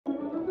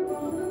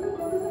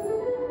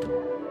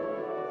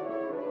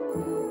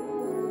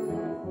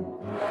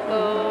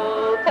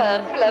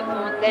parc la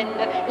fontaine,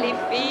 les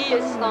filles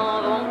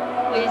s'en vont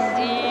et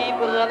s'y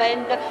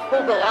promènent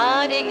au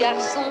bras des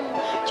garçons.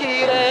 Tu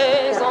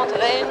les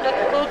entraînes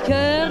au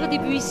cœur des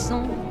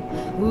buissons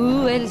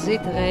où elles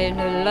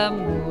étrennent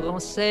l'amour en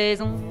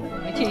saison.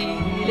 Tu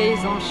les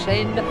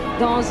enchaînes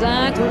dans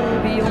un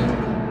tourbillon.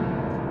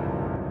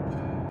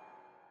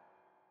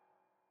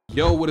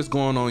 Yo, what is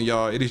going on,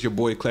 y'all? It is your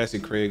boy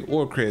Classic Craig,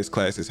 or Craig's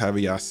Classics, however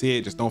y'all say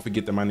it. Just don't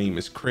forget that my name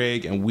is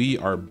Craig, and we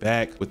are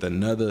back with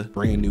another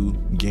brand new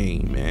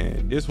game,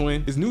 man. This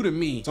one is new to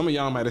me. Some of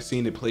y'all might have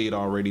seen it played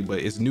already, but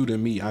it's new to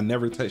me. I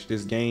never touched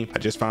this game. I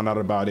just found out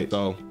about it.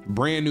 So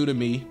brand new to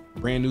me,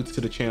 brand new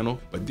to the channel.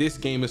 But this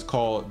game is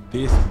called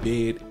This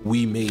Bed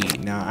We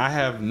Made. Now, I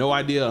have no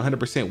idea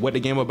 100% what the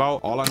game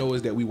about. All I know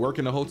is that we work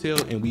in a hotel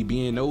and we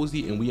being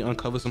nosy and we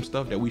uncover some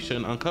stuff that we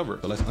shouldn't uncover.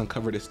 So let's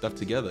uncover this stuff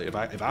together. If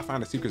I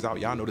find the secrets out,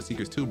 y'all know the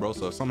secrets too, bro.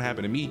 So if something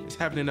happened to me, it's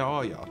happening to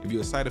all y'all. If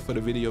you're excited for the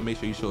video, make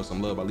sure you show us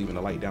some love by leaving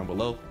a like down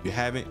below. If you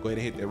haven't, go ahead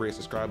and hit that red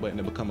subscribe button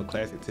to become a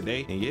classic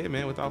today. And yeah,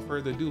 man, without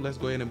further ado, let's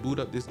go ahead and boot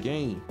up this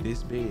game.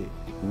 This bed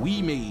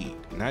we made,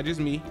 not just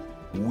me.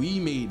 We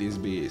made this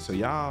bed, so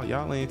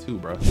y'all in too,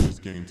 bro. This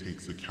game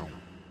takes account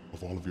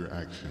of all of your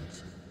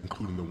actions,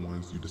 including the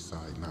ones you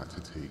decide not to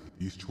take.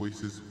 These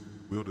choices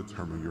will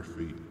determine your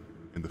fate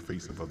in the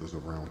face of others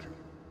around you.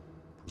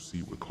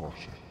 Proceed with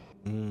caution.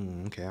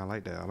 Okay, I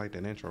like that. I like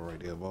that intro right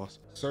there, boss.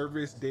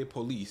 Service de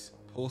Police,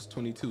 Post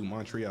 22,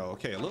 Montreal.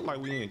 Okay, it looked like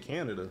we in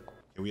Canada.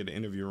 Okay, we had the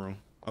interview room.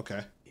 Okay.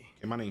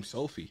 Okay, my name's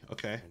Sophie.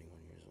 Okay.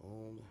 21 years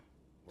old.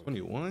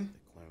 21?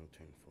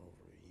 Clariton for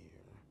over a year.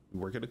 We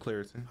work at the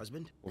Clariton.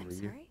 Husband? Over I'm a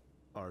year. sorry?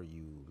 Are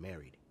you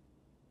married?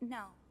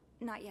 No,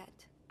 not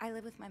yet. I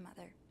live with my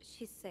mother.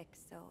 She's sick,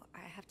 so I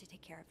have to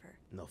take care of her.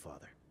 No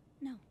father.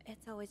 No,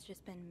 it's always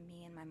just been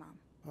me and my mom.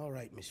 All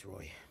right, Miss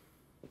Roy.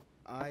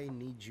 I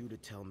need you to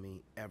tell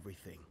me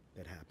everything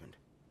that happened,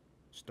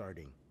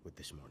 starting with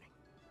this morning.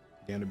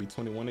 Damn, to be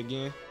 21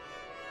 again.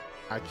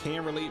 I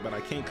can relate, but I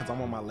can't because I'm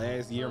on my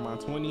last year of my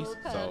 20s.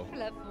 So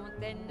La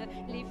fontaine,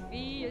 les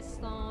filles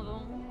s'en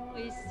vont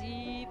et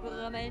s'y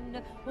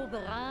promènent au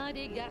bras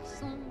des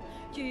garçons.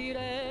 Tu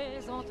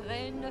les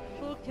entraînes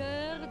au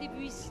cœur des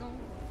buissons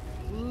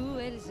où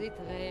elles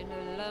étrennent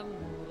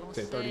l'amour en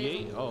Said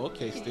 38? saison. Oh,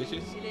 okay,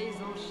 Stitches. Tu les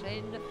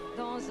enchaînes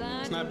dans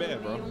un It's not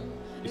bad, bro. tourbillon.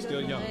 You're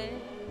still young. Le vrai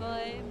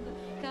poème,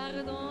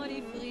 car dans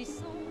les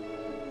frissons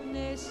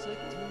naissent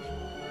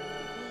toujours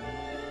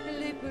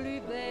les plus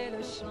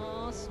belles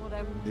chansons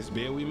d'amour. This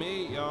bed we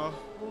made, y'all.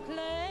 Au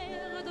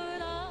clair de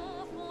la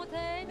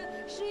fontaine,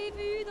 j'ai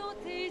vu dans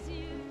tes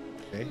yeux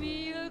Okay.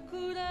 mille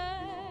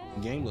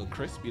couleurs. Game look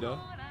crispy though.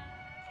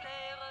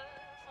 Claire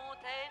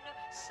fontaine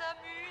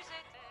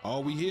s'amusait.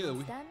 All we here, we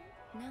It's done.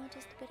 Now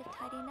just a bit of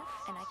tidying up,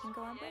 and I can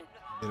go on break.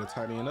 did a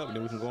tidying up, and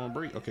then we can go on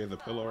break. Okay, the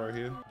pillow right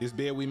here. This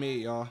bed we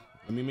made, y'all.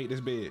 Let me make this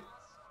bed.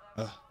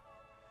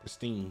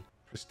 Pristine,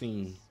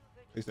 pristine.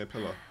 Place that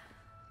pillow.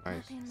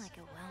 Nice. Nothing like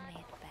a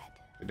well-made bed.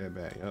 Put that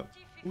back. Yep.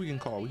 Who we can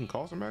call? We can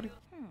call somebody.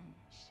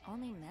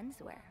 Only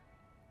menswear.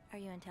 Are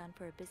you in town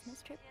for a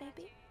business trip,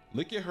 maybe?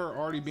 Look at her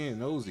already being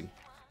nosy.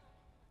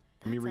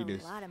 Let me read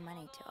That's this. a lot of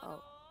money to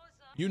owe.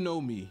 You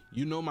know me.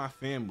 You know my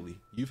family.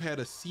 You've had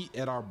a seat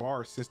at our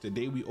bar since the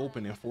day we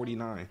opened in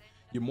 49.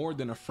 You're more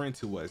than a friend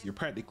to us. You're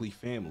practically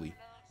family.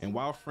 And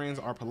while friends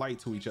are polite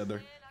to each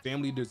other,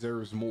 family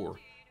deserves more.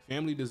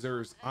 Family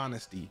deserves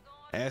honesty.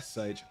 As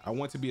such, I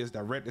want to be as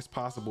direct as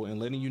possible in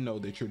letting you know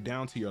that you're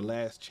down to your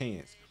last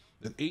chance.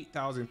 The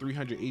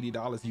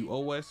 $8,380 you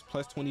owe us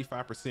plus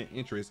 25%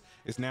 interest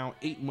is now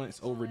 8 months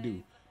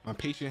overdue. My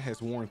patience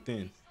has worn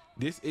thin.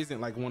 This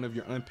isn't like one of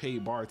your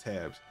unpaid bar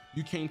tabs.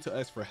 You came to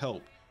us for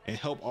help, and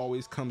help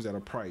always comes at a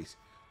price.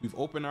 We've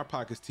opened our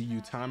pockets to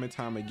you time and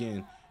time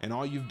again, and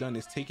all you've done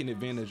is taken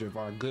advantage of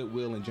our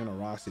goodwill and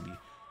generosity.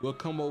 We'll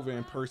come over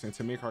in person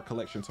to make our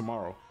collection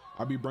tomorrow.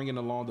 I'll be bringing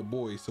along the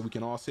boys so we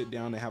can all sit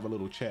down and have a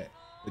little chat.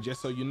 But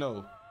just so you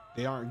know,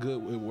 they aren't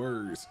good with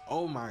words.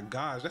 Oh my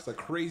gosh, that's a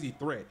crazy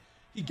threat.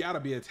 He gotta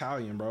be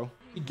Italian, bro.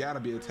 He gotta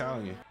be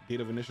Italian. Date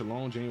of initial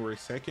loan, January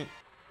 2nd.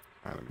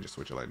 All right, let me just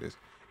switch it like this.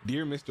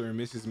 Dear Mr. and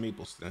Mrs.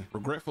 Mapleston,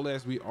 regretful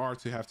as we are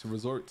to have to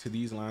resort to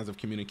these lines of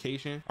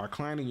communication, our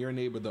client and your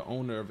neighbor, the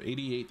owner of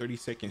 88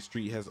 32nd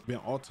Street, has been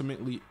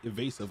ultimately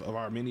evasive of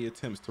our many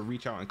attempts to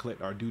reach out and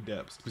collect our due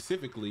debts,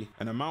 specifically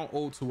an amount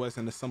owed to us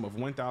in the sum of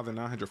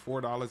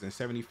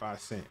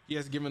 $1,904.75. He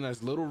has given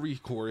us little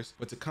recourse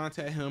but to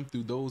contact him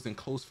through those in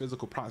close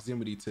physical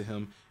proximity to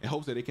him in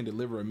hopes that they can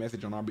deliver a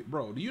message on our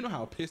bro. Do you know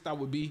how pissed I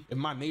would be if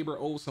my neighbor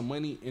owed some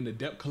money and the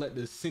debt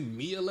collector sent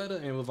me a letter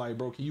and was like,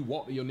 bro, can you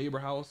walk to your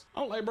neighbor's house?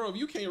 I'm like, bro, if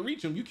you can't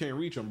reach him, you can't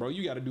reach him, bro.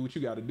 You got to do what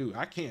you got to do.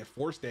 I can't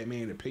force that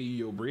man to pay you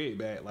your bread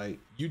back. Like,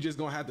 you just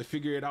gonna have to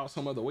figure it out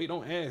some other way.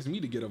 Don't ask me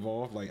to get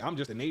involved. Like, I'm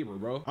just a neighbor,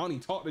 bro. I don't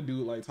even talk to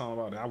dude like talking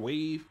about it. I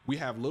wave. We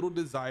have little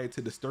desire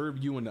to disturb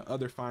you and the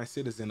other fine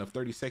citizen of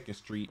 32nd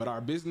Street, but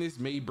our business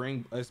may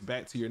bring us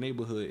back to your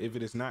neighborhood if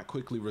it is not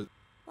quickly Well,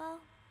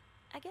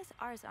 I guess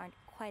ours aren't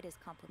quite as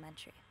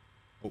complimentary.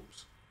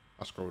 Oops,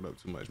 I scrolled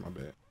up too much, my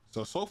bad.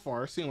 So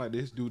far, it seemed like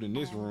this dude in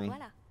this And room.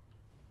 voila.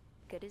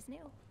 Good as new.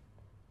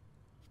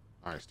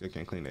 All right, still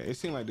can't clean that. It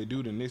seemed like the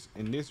dude in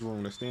this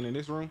room, that's staying in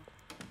this room,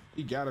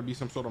 he gotta be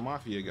some sort of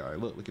mafia guy.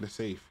 Look at the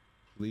safe.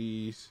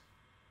 Please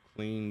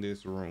clean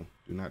this room.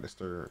 Do not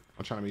disturb.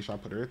 I'm trying to make sure I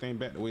put everything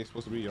back the way it's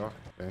supposed to be, y'all.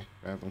 Okay,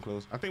 bathroom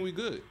closed. I think we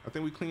good. I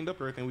think we cleaned up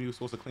everything we were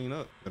supposed to clean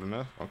up. Good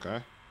enough? Okay,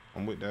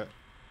 I'm with that.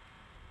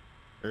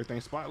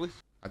 Everything spotless?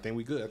 I think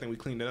we good. I think we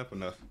cleaned it up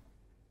enough.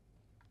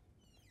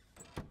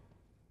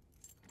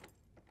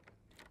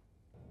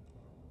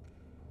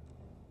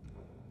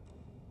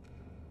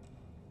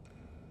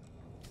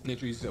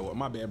 Nitro, you said, well,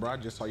 my bad, bro. I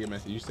just saw your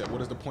message. You said,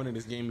 what is the point of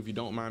this game if you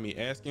don't mind me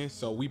asking?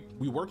 So we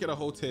work at a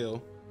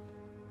hotel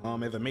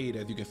as a maid,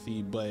 as you can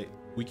see, but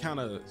we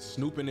kind of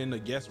snooping in the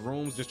guest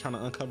rooms, just trying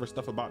to uncover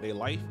stuff about their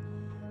life.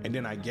 And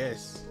then I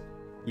guess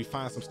we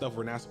find some stuff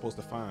we're not supposed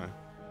to find.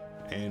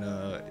 And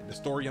the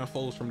story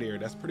unfolds from there.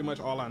 That's pretty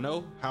much all I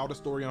know. How the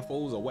story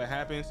unfolds or what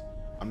happens,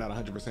 I'm not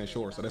 100%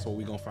 sure. So that's what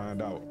we're gonna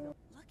find out.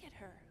 Look at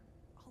her,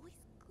 always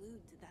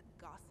glued to that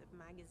gossip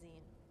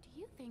magazine. Do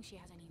you think she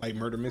has any Like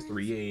murder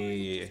mystery?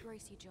 Yeah.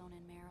 Gracie, Joan,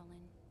 and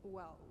Marilyn?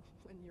 Well,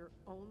 when your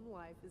own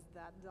life is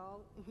that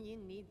dull, you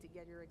need to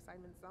get your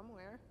excitement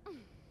somewhere.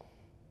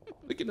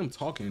 Look at them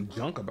talking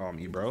junk about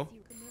me, bro.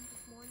 You come in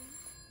this morning?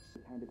 The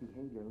kind of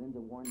behavior Linda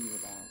warned me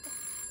about.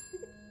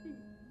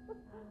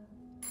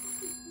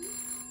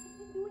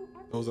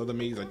 Those other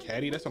maids are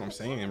catty. That's what I'm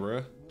saying,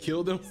 bro.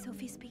 Kill them.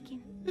 Sophie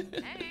speaking.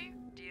 Hey,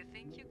 do you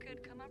think you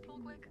could come up real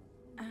quick?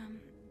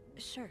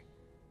 Sure.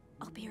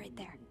 I'll be right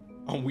there.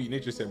 I'm weak.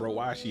 Nature said, bro,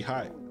 why is she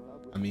hot?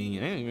 I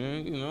mean, hey,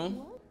 you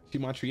know, she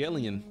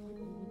Montrealian.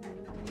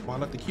 Why I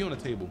left the key on the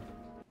table?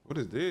 What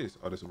is this?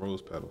 Oh, this is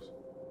rose petals.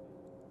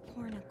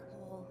 Poor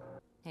Nicole.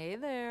 Hey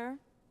there.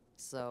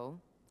 So,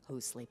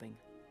 who's sleeping?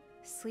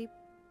 Sleep?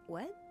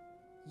 What?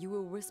 You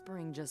were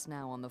whispering just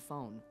now on the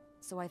phone,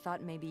 so I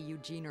thought maybe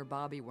Eugene or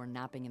Bobby were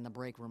napping in the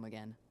break room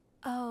again.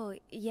 Oh,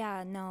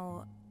 yeah,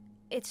 no.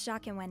 It's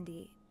Jacques and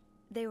Wendy.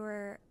 They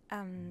were,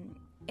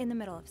 in the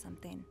middle of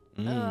something.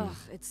 Ugh,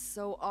 it's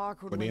so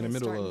awkward What are they when in the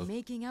they middle start of?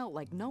 making out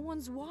like no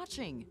one's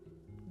watching.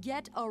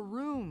 Get a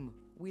room.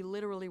 We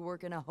literally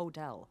work in a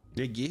hotel.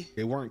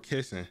 They weren't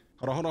kissing.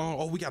 Hold on.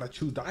 Oh, we gotta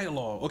choose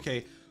dialogue.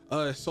 Okay.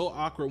 It's so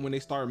awkward when they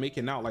start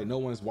making out like no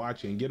one's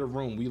watching. Get a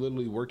room. We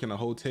literally work in a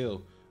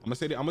hotel. I'm gonna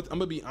say that. I'm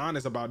gonna be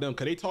honest about them,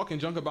 cause they talking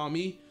junk about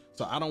me.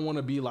 So I don't want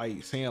to be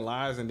like saying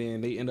lies and then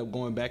they end up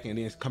going back and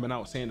then coming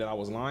out saying that I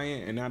was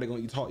lying, and now they're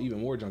gonna talk even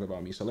more junk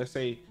about me. So let's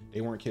say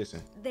they weren't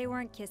kissing. They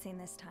weren't kissing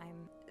this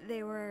time.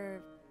 They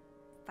were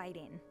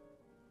fighting.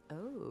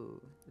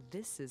 Oh,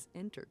 this is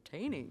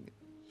entertaining.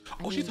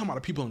 Oh, she's talking about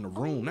the people in the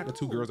room, not the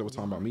two girls that were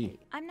talking about me.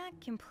 I'm not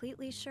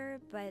completely sure,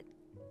 but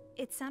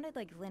it sounded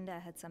like Linda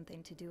had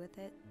something to do with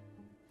it.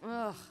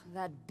 Ugh,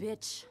 that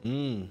bitch.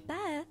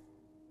 Beth?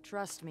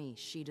 Trust me,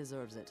 she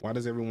deserves it. Why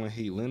does everyone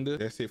hate Linda?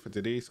 That's it for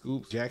today's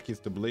scoops. Jack is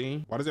to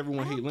blame. Why does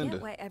everyone hate Linda? I don't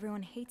get why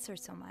everyone hates her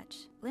so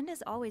much.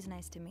 Linda's always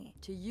nice to me.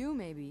 To you,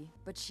 maybe,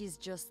 but she's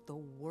just the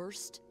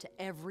worst to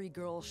every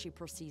girl she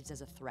perceives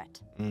as a threat.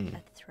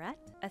 A threat?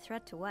 A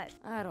threat to what?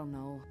 I don't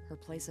know. Her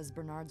place as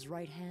Bernard's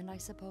right hand, I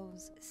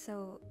suppose.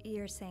 So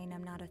you're saying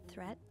I'm not a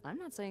threat? I'm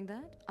not saying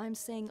that. I'm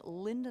saying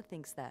Linda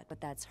thinks that, but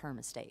that's her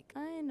mistake.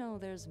 I know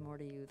there's more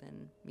to you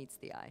than meets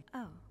the eye.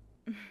 Oh,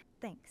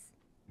 thanks.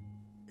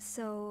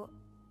 So,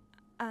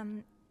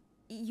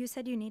 you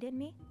said you needed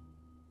me?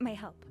 My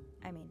help,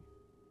 I mean.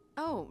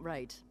 Oh,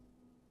 right.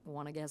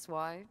 Wanna guess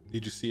why?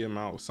 Did you see him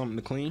out with something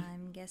to clean?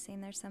 I'm guessing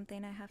there's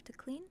something I have to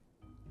clean?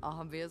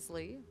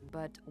 Obviously,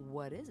 but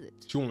what is it?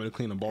 She want me to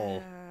clean a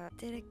ball.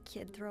 Did a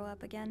kid throw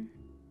up again?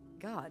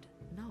 God,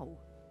 no.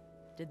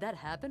 Did that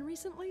happen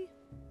recently?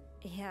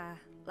 Yeah,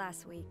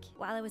 last week.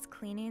 While I was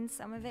cleaning,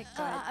 some of it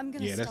got... I'm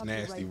gonna Yeah, that's stop you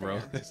nasty, right bro.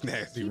 there. That's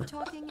nasty, Keep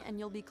bro. talking and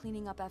you'll be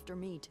cleaning up after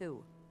me,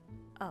 too.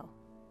 Oh,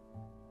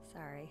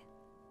 sorry.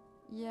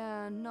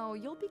 Yeah, no,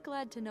 you'll be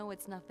glad to know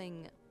it's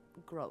nothing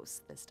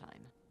gross this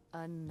time.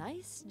 A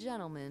nice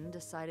gentleman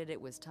decided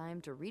it was time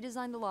to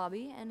redesign the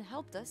lobby and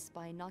helped us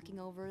by knocking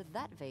over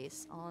that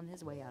vase on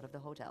his way out of the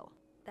hotel.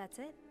 That's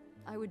it?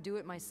 I would do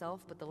it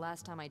myself, but the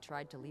last time I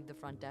tried to leave the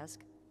front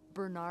desk,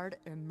 Bernard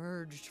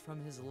emerged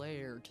from his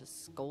lair to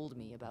scold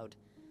me about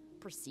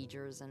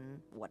procedures and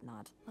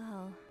whatnot.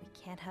 Well, we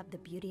can't have the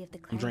beauty of the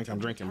clan. I'm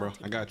drinking, bro.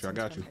 I got you.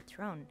 The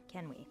throne,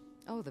 can we?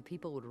 Oh, the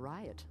people would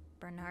riot.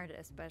 Bernard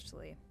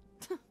especially.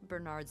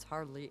 Bernard's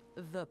hardly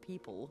the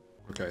people.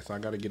 Okay, so I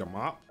gotta get a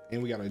mop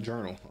and we got a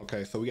journal.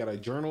 Okay, so we got a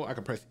journal. I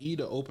can press E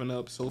to open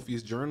up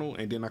Sophie's journal,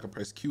 and then I can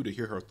press Q to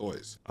hear her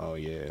thoughts. Oh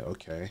yeah,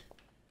 okay.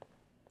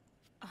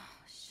 Oh,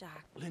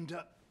 shock.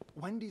 Linda,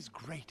 Wendy's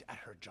great at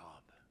her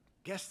job.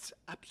 Guests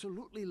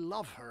absolutely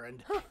love her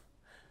and...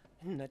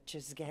 Not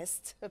just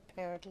guests,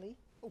 apparently.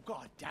 Oh,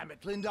 God damn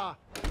it, Linda!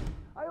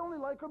 I only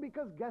like her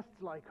because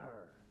guests like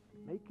her.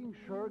 Making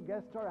sure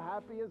guests are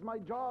happy is my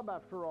job,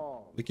 after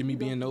all. Look at me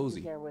being I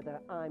nosy. don't care whether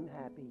I'm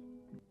happy.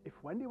 If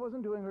Wendy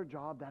wasn't doing her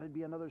job, that'd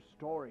be another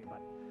story,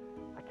 but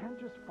I can't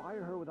just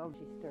fire her without...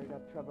 She stirred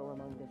up trouble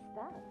among the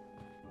staff.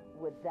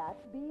 Would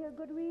that be a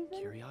good reason?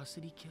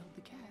 Curiosity killed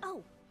the cat.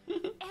 Oh,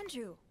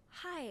 Andrew,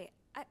 hi.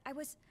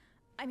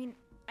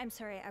 I'm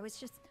sorry, I was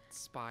just...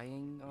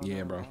 spying on Yeah,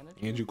 our bro. manager?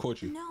 Andrew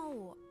caught you.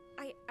 No,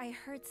 I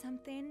heard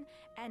something,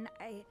 and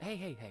I...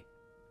 Hey.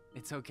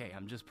 It's okay,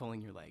 I'm just pulling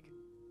your leg.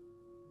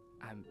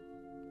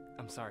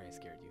 I'm sorry I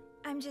scared you.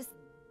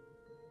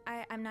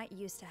 I'm not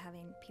used to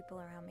having people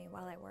around me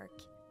while I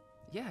work.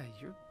 Yeah,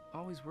 you're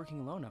always working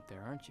alone up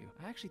there, aren't you?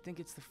 I actually think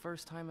it's the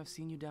first time I've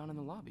seen you down in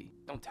the lobby.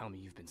 Don't tell me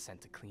you've been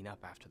sent to clean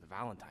up after the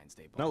Valentine's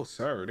Day ball. No,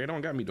 sir. They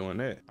don't got me doing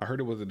that. I heard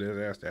it was a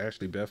disaster.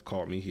 Ashley Beth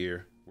called me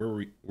here.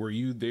 Were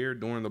you there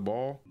during the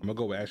ball? I'm gonna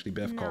go with Ashley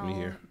Beth called me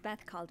here.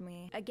 Beth called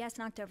me. A guest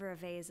knocked over a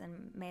vase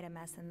and made a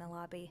mess in the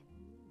lobby.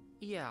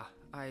 Yeah,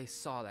 I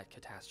saw that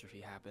catastrophe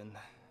happen.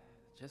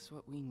 Just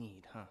what we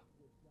need, huh?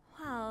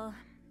 Well,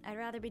 I'd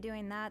rather be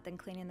doing that than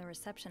cleaning the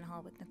reception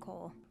hall with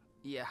Nicole.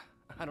 Yeah,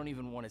 I don't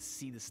even want to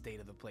see the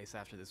state of the place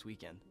after this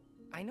weekend.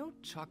 I know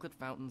chocolate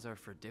fountains are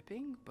for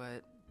dipping,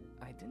 but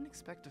I didn't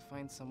expect to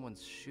find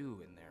someone's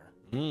shoe in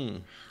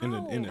there.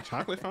 In the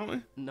chocolate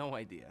fountain? No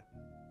idea.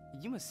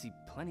 You must see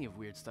plenty of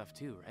weird stuff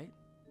too, right?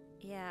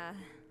 Yeah.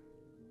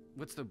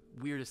 What's the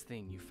weirdest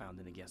thing you found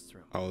in a guest's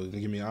room? Oh,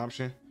 give me an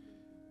option.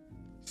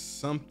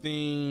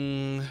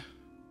 Something.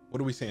 What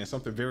are we saying?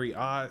 Something very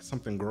odd,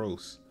 something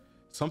gross.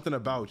 Something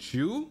about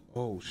you?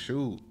 Oh,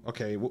 shoot.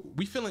 Okay,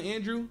 we feeling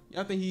Andrew?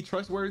 Y'all think he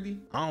trustworthy?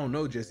 I don't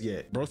know just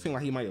yet. Bro seemed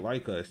like he might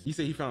like us. He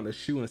said he found a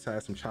shoe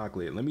inside some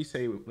chocolate. Let me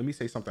say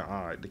something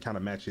odd that kind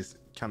of matches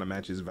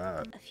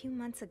vibe. A few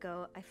months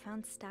ago, I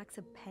found stacks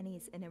of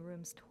pennies in a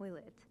room's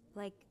toilet.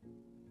 Like,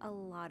 a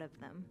lot of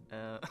them.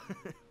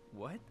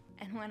 What?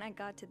 And when I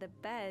got to the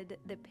bed,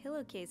 the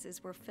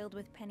pillowcases were filled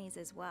with pennies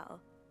as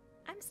well.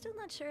 I'm still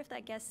not sure if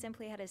that guest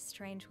simply had a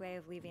strange way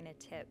of leaving a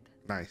tip.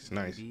 Nice.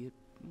 Maybe it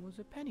was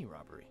a penny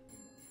robbery.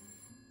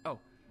 Oh,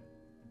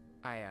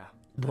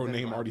 Bro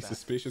name already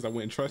suspicious. I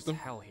wouldn't trust him.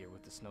 It's hell here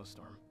with the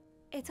snowstorm.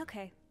 It's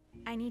okay.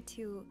 I need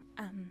to,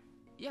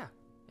 Yeah,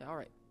 all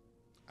right.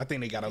 I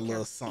think they got a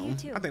little something. You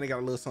too. I think they got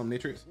a little something,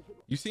 Nitrix.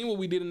 You seen what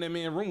we did in that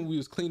man's room when we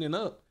was cleaning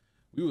up?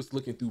 We was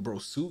looking through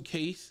bro's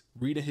suitcase,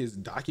 reading his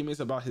documents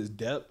about his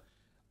debt,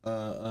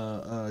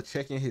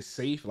 checking his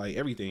safe, like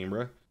everything,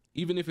 bro.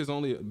 Even if it's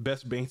only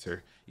best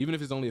banter, even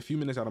if it's only a few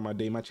minutes out of my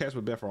day, my chats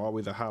with Beth are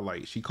always a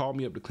highlight. She called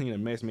me up to clean a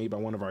mess made by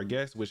one of our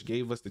guests, which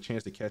gave us the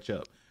chance to catch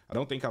up. I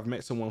don't think I've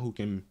met someone who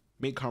can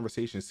make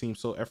conversation seem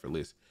so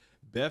effortless.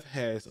 Beth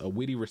has a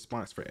witty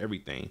response for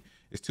everything.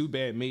 It's too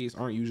bad maids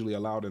aren't usually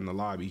allowed in the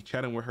lobby.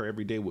 Chatting with her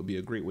every day would be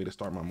a great way to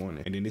start my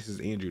morning. And then this is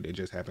Andrew that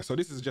just happened. So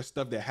this is just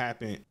stuff that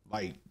happened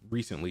like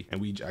recently,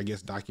 and we, I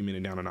guess,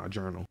 documented down in our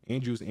journal.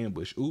 Andrew's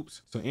ambush.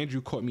 Oops. So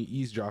Andrew caught me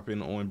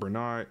eavesdropping on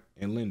Bernard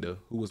and Linda,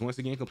 who was once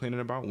again complaining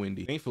about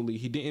Wendy. Thankfully,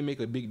 he didn't make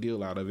a big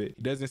deal out of it.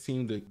 He doesn't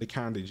seem the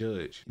kind to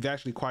judge. He's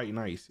actually quite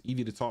nice,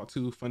 easy to talk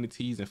to, fun to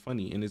tease, and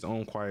funny in his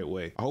own quiet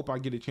way. I hope I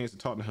get a chance to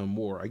talk to him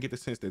more. I get the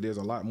sense that there's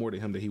a lot more to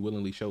him that he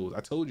willingly shows.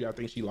 I told you I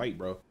think she light,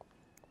 bro.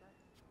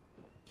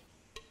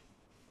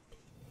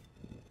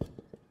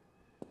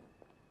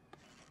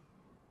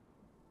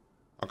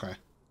 Okay.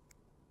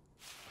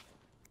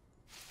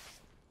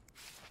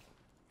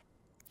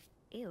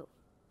 Ew.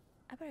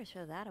 I better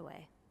throw that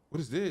away. What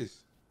is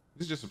this?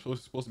 This is just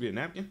supposed to be a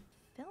napkin?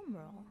 Film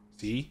roll.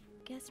 See?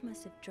 Guest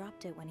must have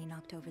dropped it when he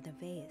knocked over the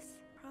vase.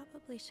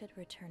 Probably should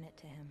return it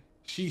to him.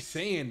 She's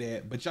saying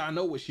that, but y'all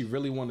know what she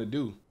really want to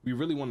do. We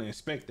really want to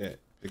inspect that.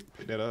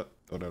 Pick that up,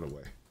 throw that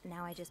away.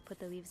 Now I just put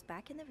the leaves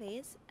back in the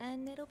vase,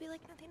 and it'll be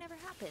like nothing ever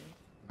happened.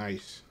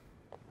 Nice.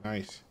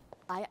 Nice.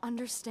 I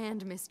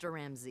understand, Mr.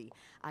 Ramsey.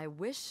 I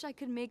wish I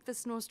could make the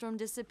snowstorm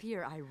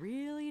disappear. I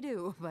really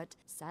do, but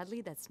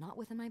sadly, that's not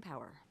within my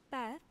power.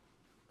 Beth,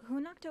 who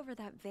knocked over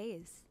that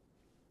vase?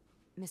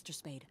 Mr.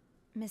 Spade.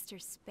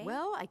 Mr. Spade?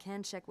 Well, I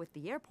can check with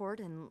the airport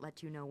and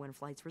let you know when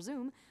flights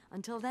resume.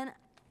 Until then,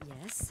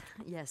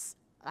 yes,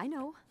 I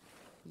know.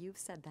 You've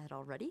said that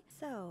already.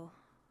 So,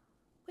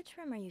 which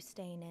room are you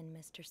staying in,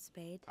 Mr.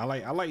 Spade? I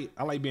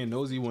like being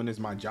nosy when it's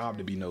my job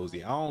to be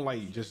nosy. I don't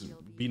like just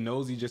be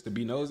nosy just to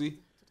be nosy.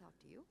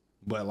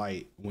 But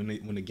like when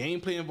the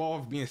gameplay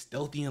involved being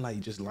stealthy and like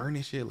just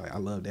learning shit, like I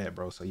love that,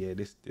 bro. So yeah,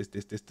 this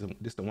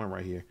the one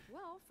right here.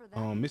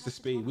 Mr.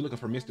 Spade, we're looking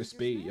for Mr.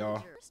 Spade,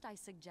 y'all. First, I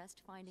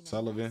suggest finding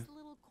Sullivan, a nice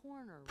little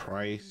corner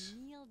Price,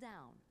 kneel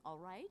down, all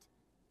right?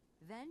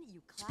 Then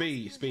you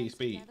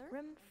Spade.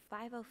 Room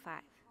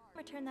 505.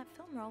 Return that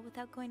film roll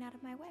without going out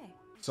of my way.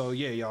 So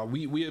yeah, y'all,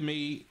 we a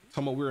maid,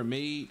 talking about we're a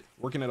maid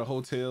working at a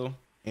hotel,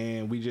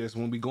 and we just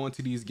when we go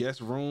into these guest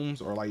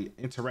rooms or like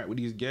interact with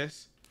these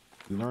guests,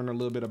 we learn a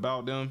little bit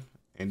about them,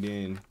 and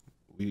then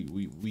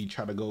we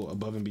try to go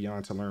above and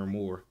beyond to learn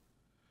more.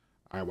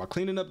 All right, while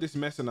cleaning up this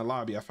mess in the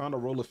lobby, I found a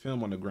roll of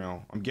film on the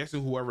ground. I'm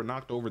guessing whoever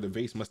knocked over the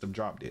vase must have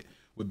dropped it.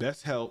 With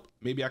Beth's help,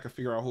 maybe I can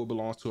figure out who it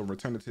belongs to and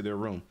return it to their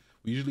room.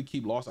 We usually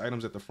keep lost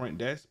items at the front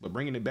desk, but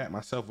bringing it back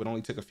myself would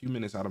only take a few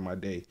minutes out of my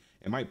day.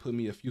 It might put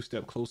me a few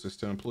steps closer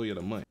to Employee of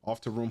the Month.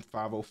 Off to room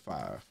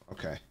 505.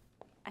 Okay.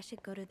 I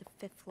should go to the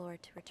 5th floor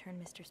to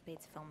return Mr.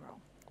 Spade's film roll.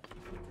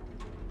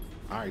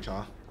 All right,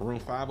 y'all. Room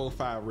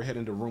 505. We're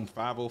heading to room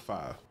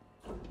 505.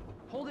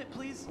 Hold it,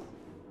 please.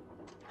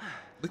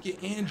 Look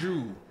at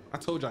Andrew. I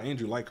told y'all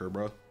Andrew like her,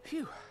 bro.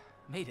 Phew,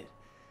 made it.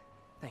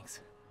 Thanks.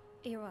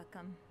 You're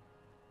welcome.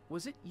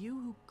 Was it you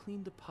who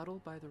cleaned the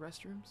puddle by the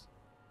restrooms?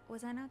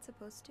 Was I not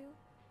supposed to?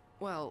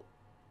 Well,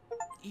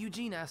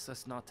 Eugene asked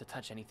us not to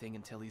touch anything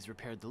until he's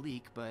repaired the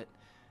leak, but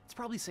it's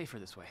probably safer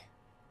this way.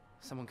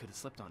 Someone could have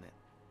slipped on it.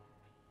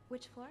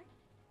 Which floor?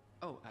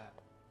 Oh,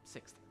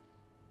 6th.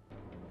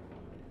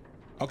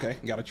 Okay,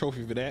 got a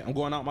trophy for that. I'm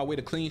going out my way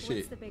to clean shit.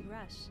 What's the big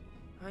rush?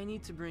 I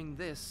need to bring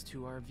this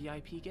to our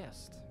VIP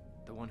guest,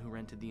 the one who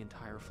rented the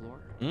entire floor.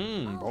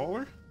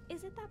 Baller?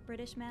 Is it that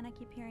British man I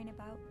keep hearing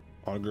about?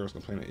 All the girls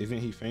complaining. Isn't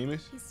he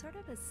famous? He's sort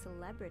of a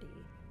celebrity,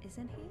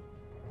 isn't he?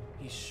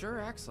 He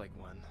sure acts like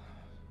one.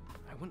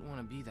 I wouldn't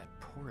want to be that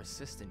poor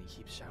assistant he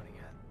keeps shouting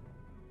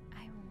at.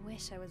 I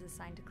wish I was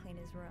assigned to clean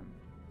his room.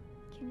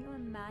 Can you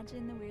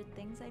imagine the weird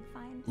things I'd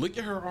find? Look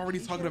at her already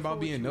talking about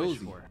being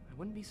nosy. I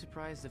wouldn't be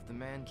surprised if the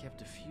man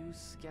kept a few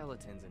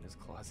skeletons in his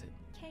closet.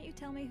 Can't you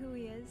tell me who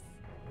he is?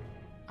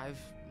 I've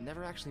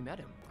never actually met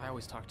him. I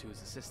always talk to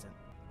his assistant.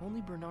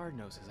 Only Bernard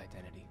knows his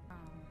identity.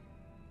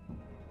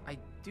 I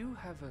do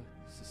have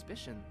a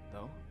suspicion,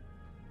 though.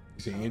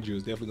 You say Andrew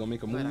is definitely gonna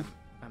make a move?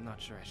 I'm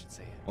not sure I should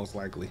say it. Most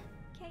likely.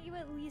 Can't you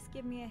at least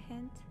give me a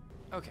hint?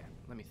 Okay,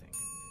 let me think.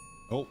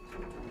 Oh,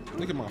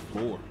 look at my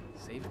floor.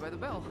 Saved by the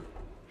bell.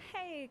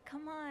 Hey,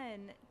 come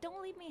on.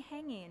 Don't leave me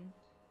hanging.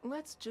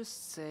 Let's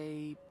just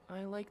say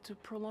I like to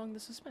prolong the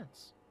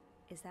suspense.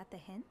 Is that the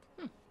hint?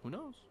 Who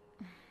knows?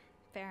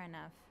 Fair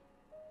enough.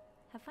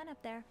 Have fun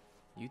up there.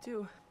 You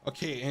too.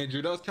 Okay,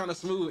 Andrew, that was kind of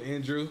smooth,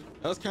 Andrew.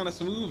 That was kind of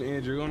smooth,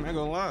 Andrew. I'm not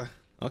gonna lie.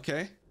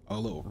 Okay. Oh,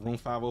 look, room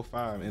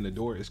 505, and the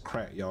door is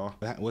cracked, y'all.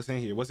 What's in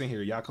here? What's in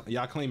here? Y'all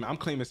claiming? I'm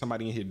claiming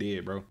somebody in here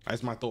dead, bro.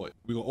 That's my thought.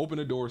 We gonna open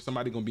the door.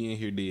 Somebody gonna be in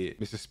here dead.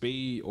 Mr.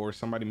 Spade or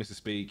somebody Mr.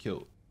 Spade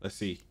killed. Let's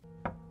see.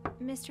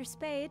 Mr.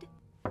 Spade?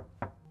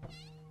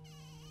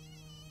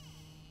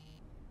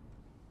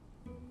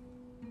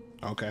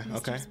 Okay,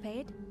 okay. Mr.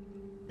 Spade?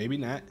 Maybe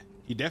not.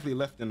 He definitely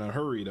left in a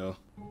hurry, though.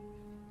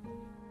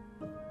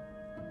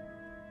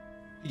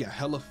 He got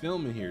hella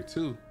film in here,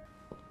 too.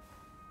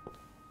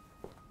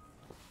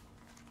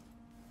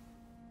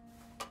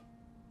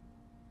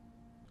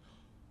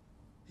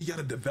 He got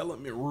a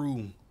development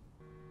room.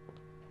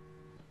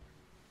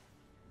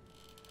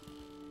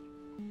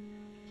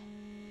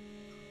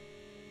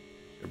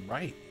 You're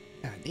right.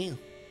 God damn.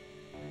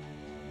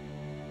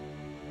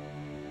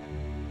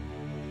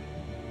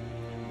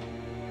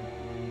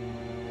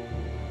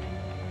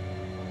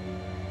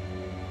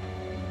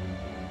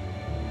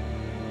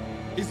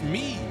 It's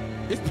me.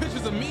 It's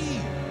pictures of me.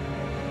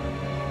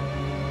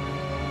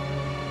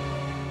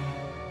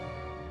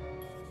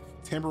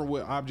 Tampering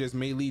with objects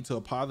may lead to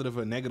a positive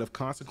or negative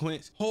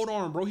consequence. Hold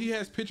on, bro. He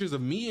has pictures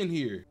of me in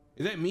here.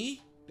 Is that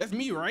me? That's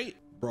me, right?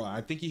 Bro,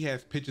 I think he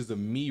has pictures of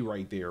me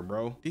right there,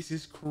 bro. This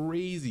is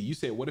crazy. You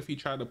said, what if he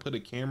tried to put a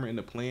camera in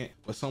the plant,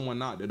 but someone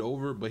knocked it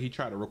over, but he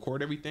tried to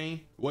record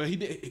everything? Well, he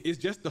did. It's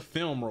just the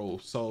film roll.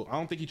 So I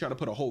don't think he tried to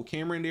put a whole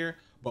camera in there,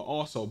 but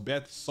also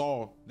Beth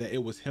saw that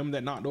it was him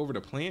that knocked over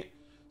the plant.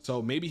 So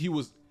maybe he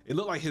was, it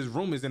looked like his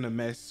room is in a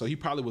mess. So he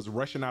probably was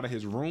rushing out of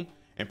his room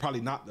and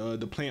probably knocked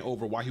the plant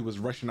over while he was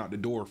rushing out the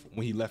door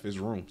when he left his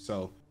room.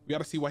 So we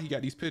gotta see why he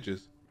got these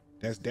pictures.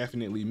 That's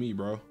definitely me,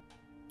 bro.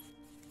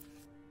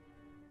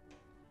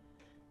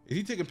 Is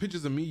he taking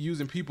pictures of me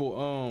using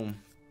people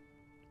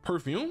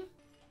perfume?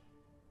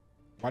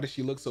 Why does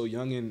she look so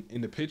young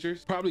in the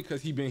pictures? Probably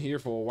because he been here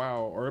for a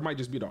while, or it might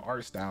just be the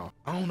art style.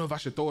 I don't know if I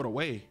should throw it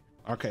away.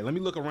 Okay, let me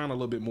look around a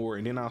little bit more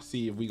and then I'll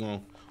see if we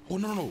gonna, oh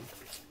no.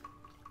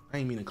 I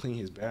ain't mean to clean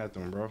his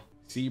bathroom, bro.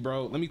 See,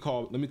 bro, let me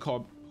call,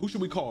 who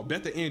should we call?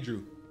 Beth or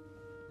Andrew?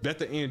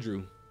 Beth or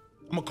Andrew?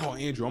 I'm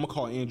gonna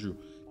call Andrew.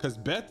 Cause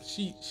Beth,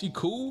 she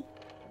cool,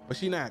 but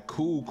she not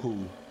cool.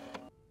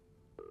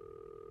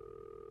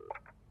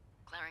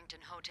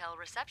 Clarington Hotel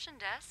reception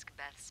desk,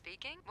 Beth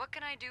speaking. What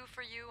can I do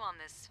for you on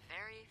this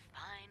very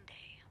fine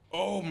day?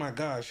 Oh my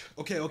gosh.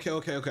 Okay.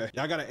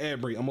 Y'all got an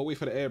ad break. I'm gonna wait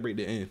for the ad break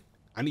to end.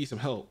 I need some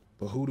help.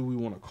 But who do we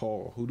want to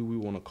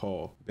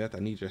call? Beth, I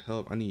need your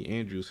help. I need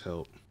Andrew's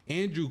help.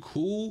 Andrew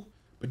cool,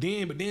 but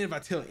then if I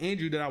tell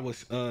Andrew that I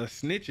was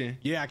snitching,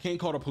 yeah, I can't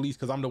call the police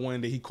because I'm the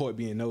one that he caught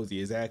being nosy,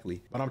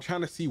 exactly. But I'm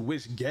trying to see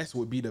which guest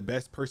would be the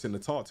best person to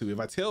talk to. If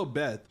I tell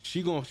Beth,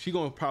 she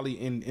gonna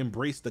probably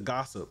embrace the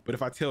gossip. But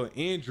if I tell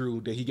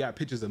Andrew that he got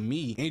pictures of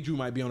me, Andrew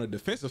might be on the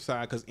defensive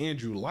side because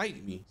Andrew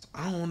liked me. So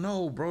I don't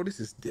know, bro. This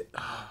is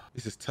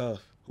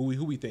tough. Who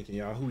we thinking,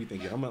 y'all? Who we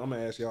thinking? I'm gonna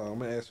ask y'all. I'm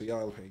gonna ask for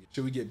y'all opinion.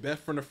 Should we get Beth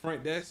from the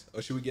front desk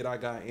or should we get our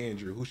guy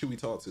Andrew? Who should we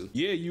talk to?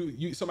 Yeah,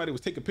 you somebody was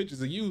taking pictures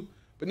of you,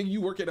 but then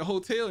you work at a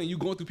hotel and you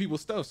going through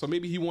people's stuff. So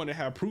maybe he wanted to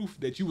have proof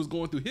that you was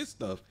going through his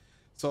stuff.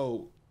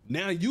 So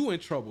now you in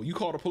trouble. You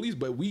call the police,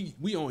 but we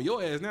on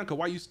your ass now because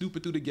why you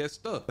snooping through the guest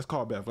stuff? Let's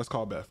call Beth.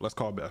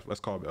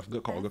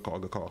 Good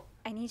call.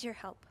 I need your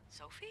help.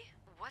 Sophie?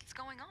 What's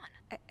going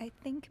on? I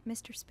think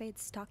Mr.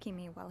 Spade's stalking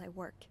me while I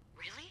work.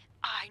 Really?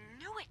 I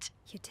knew it.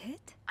 You did?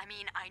 I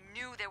mean, I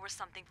knew there was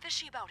something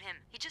fishy about him.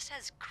 He just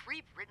has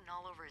creep written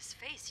all over his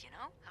face, you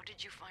know? How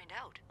did you find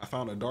out? I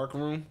found a dark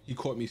room. He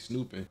caught me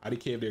snooping. I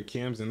didn't care if they're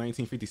cams in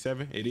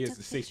 1957. It is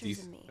the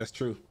 60s. That's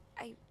true.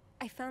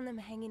 I found them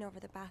hanging over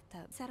the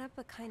bathtub. Set up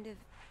a kind of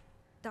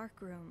dark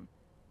room.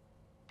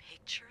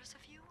 Pictures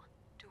of you?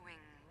 Doing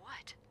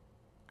what?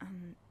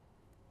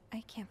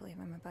 I can't believe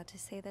I'm about to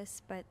say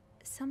this, but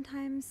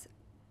sometimes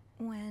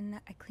when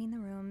I clean the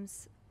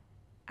rooms,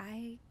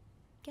 I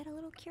get a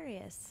little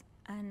curious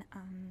and,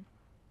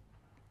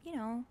 you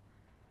know,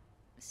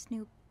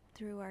 snoop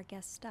through our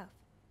guest stuff.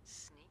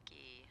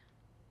 Sneaky.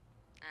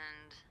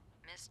 And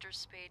Mr.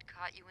 Spade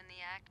caught you in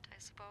the act, I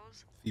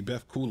suppose? See,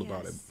 Beth cool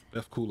about it. Yes.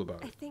 Beth cool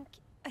about it.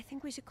 I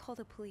think we should call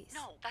the police.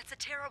 No, that's a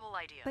terrible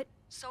idea. But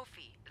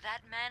Sophie,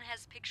 that man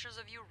has pictures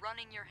of you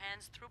running your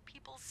hands through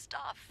people's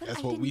stuff. But That's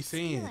I what didn't we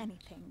steal saying.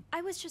 anything.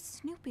 I was just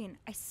snooping,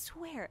 I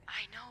swear.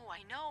 I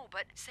know,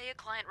 but say a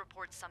client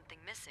reports something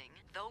missing,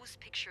 those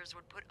pictures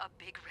would put a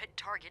big red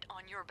target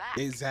on your back.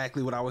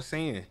 Exactly what I was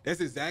saying.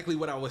 That's exactly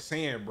what I was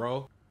saying,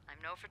 bro.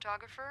 I'm no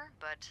photographer,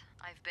 but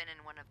I've been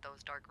in one of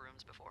those dark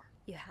rooms before.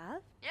 You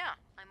have? Yeah,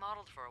 I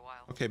modeled for a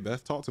while. Okay,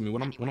 Beth, talk to me.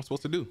 What I'm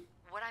supposed to do?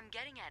 What I'm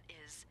getting at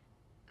is,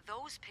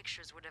 those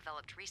pictures were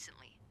developed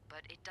recently,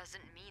 but it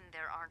doesn't mean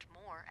there aren't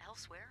more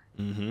elsewhere.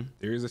 Mm-hmm.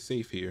 There is a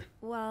safe here.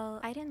 Well,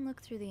 I didn't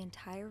look through the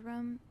entire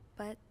room,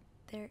 but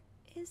there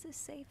is a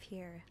safe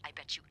here. I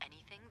bet you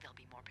anything there'll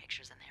be more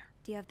pictures in there.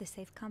 Do you have the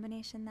safe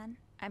combination then?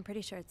 I'm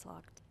pretty sure it's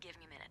locked. Give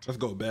me a minute. Let's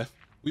go, Beth.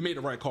 We made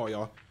the right call,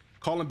 y'all.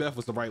 Calling Beth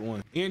was the right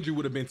one. Andrew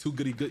would have been too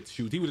goody good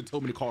shoes. He would have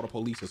told me to call the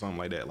police or something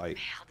like that. Like,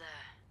 Melda,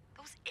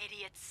 those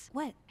idiots.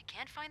 What? I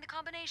can't find the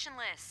combination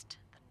list.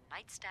 The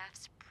night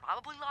staff's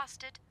probably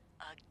lost it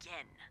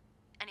again.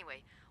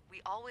 Anyway,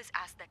 we always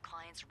ask that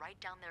clients write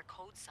down their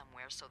code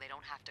somewhere so they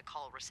don't have to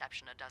call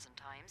reception a dozen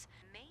times.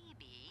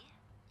 Maybe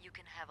you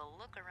can have a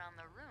look around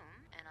the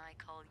room and I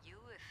call you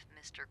if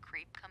Mr.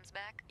 Creep comes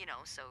back. You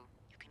know, so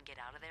you can get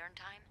out of there in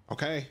time.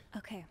 okay,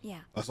 Okay, yeah.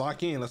 let's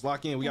lock in. Let's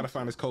lock in. We gotta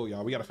find this code,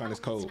 y'all. We gotta find this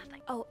code.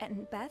 Oh,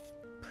 and Beth,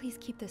 please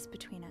keep this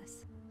between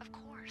us. Of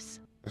course.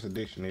 That's a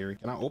dictionary.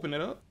 Can I open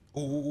it up?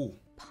 Ooh.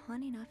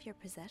 Pawning off your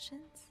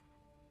possessions?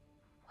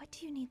 What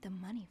do you need the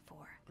money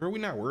for? Girl, we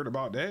not worried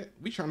about that.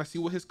 We trying to see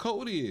what his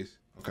code is.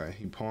 Okay,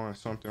 he pawned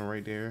something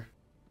right there.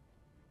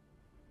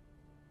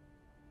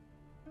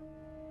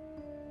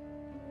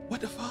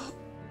 What the fuck?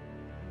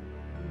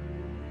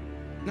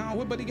 Nah,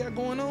 what buddy got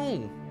going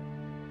on?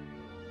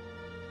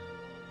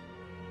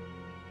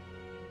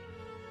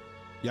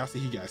 Y'all see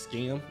he got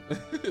scammed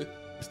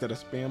instead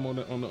of spam on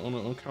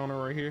the counter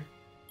right here.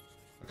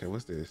 Okay,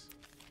 what's this?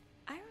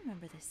 I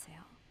remember this sale.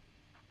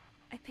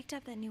 I picked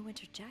up that new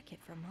winter jacket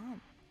for Mom.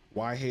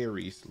 Why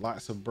Harry's?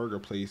 Lots of burger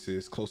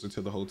places closer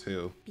to the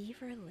hotel.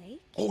 Beaver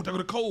Lake? Oh, that's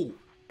the code.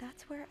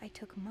 That's where I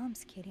took Mom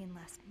skating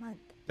last month.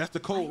 That's the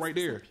code Why right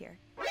is this there. up here?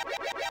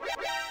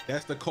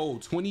 That's the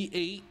code.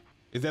 28.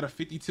 Is that a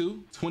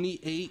 52?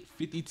 28,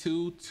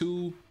 52,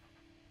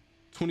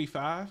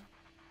 225.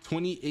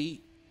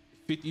 28,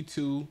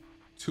 52,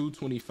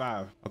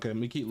 225. Okay, let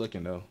me keep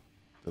looking though.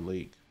 The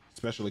lake.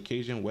 Special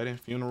occasion, wedding,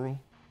 funeral.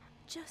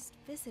 Just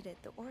visited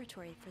the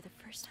oratory for the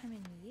first time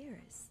in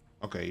years.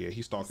 Okay, yeah,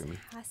 he's stalking me.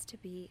 This has to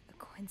be a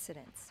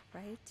coincidence,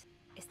 right?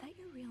 Is that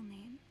your real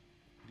name?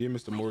 Dear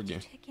Mr. Why Morgan.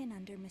 did you check in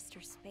under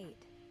Mr. Spade?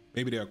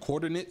 Maybe there are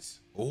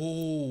coordinates.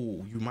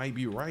 Oh, you might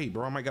be right,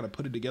 bro. I might gotta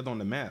put it together on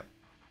the map.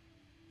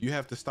 You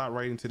have to stop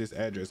writing to this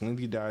address.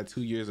 Lindsay died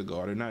 2 years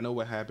ago. I do not know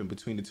what happened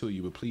between the two of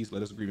you, but please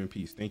let us grieve in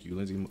peace. Thank you,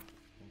 Lindsay.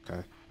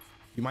 Okay,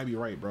 you might be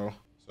right, bro.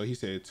 So he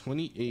said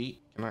 28.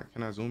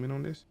 Can I zoom in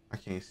on this? I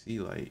can't see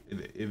like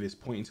if it's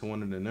pointing to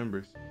one of the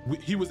numbers.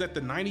 He was at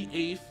the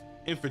 98th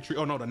Infantry.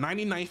 Oh no, the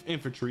 99th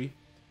Infantry.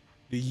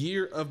 The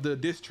year of the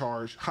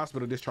discharge,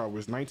 hospital discharge,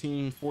 was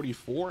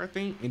 1944, I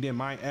think. And then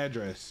my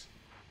address,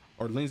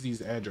 or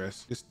Lindsay's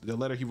address, this the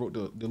letter he wrote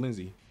to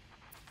Lindsay.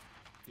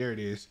 There it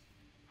is.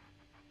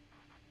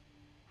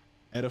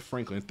 Etta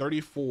Franklin,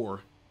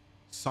 34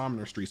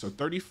 Somner Street. So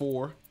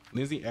 34,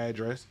 Lindsay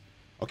address.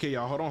 Okay,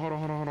 y'all, hold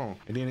on.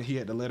 And then he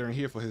had the letter in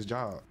here for his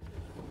job.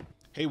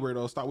 Hey,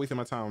 weirdo, stop wasting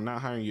my time. I'm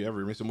not hiring you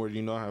ever. Mr. Morgan,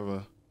 you know I have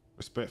a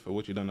respect for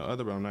what you've done to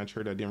others, but I'm not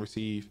sure that I didn't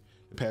receive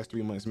the past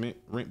 3 months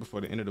rent before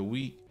the end of the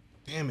week.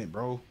 Damn it,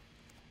 bro.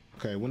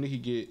 Okay, when did he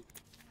get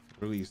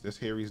released? That's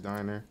Harry's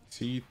Diner.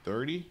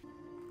 T30.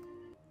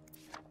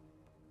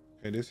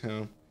 Okay, this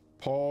him.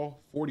 Paul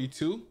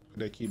 42. Put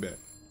that key back.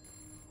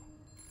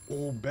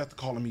 Oh, Beth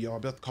calling me, y'all.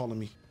 Beth calling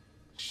me.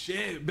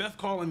 Shit, Beth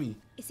calling me.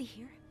 Is he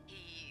here?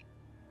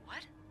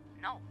 What?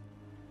 No.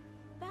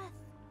 Beth,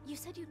 you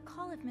said you'd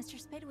call if Mr.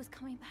 Spade was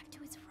coming back to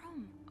his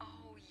room.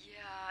 Oh,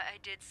 yeah, I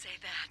did say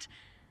that.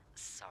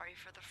 Sorry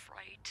for the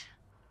fright.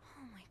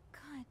 Oh my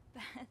God,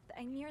 Beth,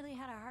 I nearly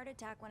had a heart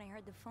attack when I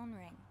heard the phone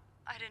ring.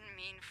 I didn't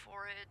mean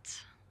for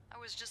it. I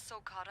was just so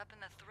caught up in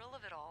the thrill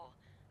of it all.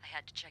 I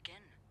had to check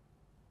in.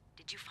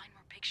 Did you find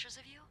more pictures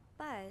of you?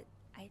 But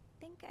I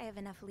think I have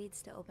enough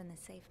leads to open the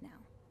safe now.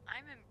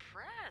 I'm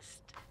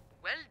impressed.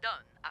 Well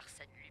done,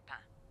 Arsène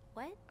Lupin.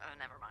 What?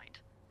 Never mind.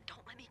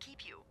 Don't let me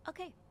keep you.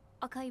 Okay,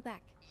 I'll call you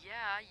back.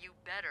 Yeah, you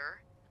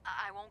better.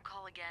 I won't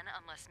call again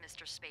unless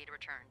Mr. Spade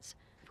returns.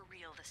 For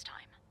real this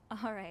time.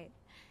 All right,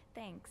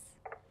 thanks.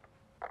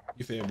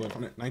 You said, but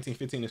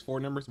 1915 is 4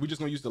 numbers. We're just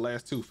gonna use the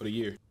last 2 for the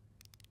year.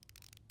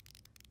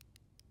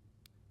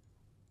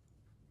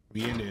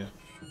 We in there.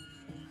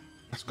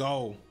 Let's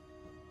go.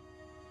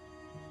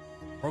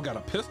 Bro got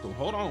a pistol.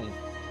 Hold on.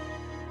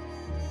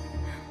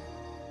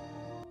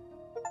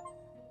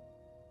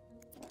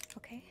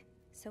 Okay,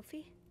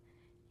 Sophie,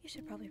 you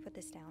should probably put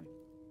this down.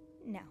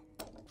 Now.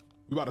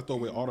 We about to throw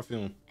away all the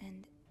film.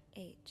 And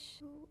H.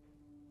 Who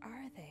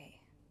are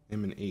they?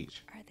 M and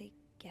H. Are they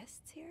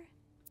guests here?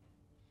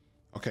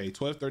 Okay,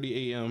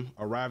 12:30 a.m.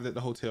 Arrived at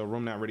the hotel,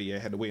 room not ready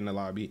yet, had to wait in the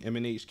lobby. M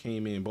and H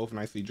came in, both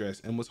nicely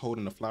dressed. M was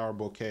holding a flower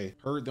bouquet.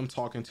 Heard them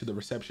talking to the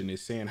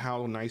receptionist, saying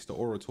how nice the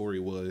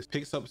oratory was.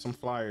 Picks up some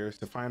flyers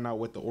to find out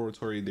what the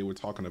oratory they were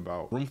talking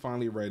about. Room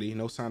finally ready,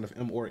 no sign of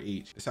M or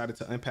H. Decided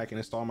to unpack and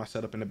install my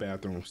setup in the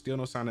bathroom. Still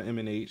no sign of M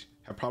and H.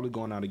 Have probably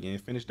gone out again.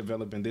 Finished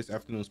developing this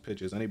afternoon's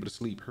pictures. Unable to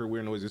sleep. Heard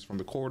weird noises from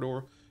the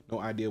corridor.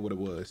 No idea what it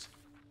was.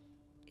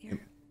 You're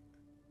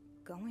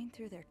going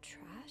through their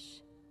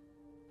trash?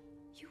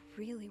 You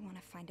really want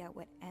to find out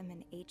what M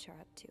and H are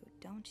up to,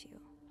 don't you?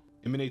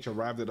 M and H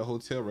arrived at the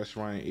hotel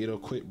restaurant and ate a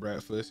quick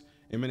breakfast.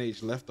 M and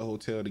H left the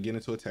hotel to get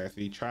into a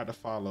taxi, tried to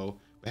follow,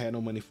 but had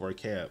no money for a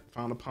cab.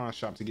 Found a pawn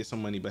shop to get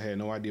some money, but had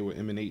no idea where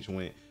M and H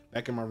went.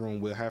 Back in my room,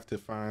 we'll have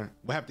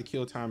to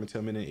kill time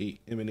until M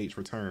and H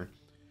return.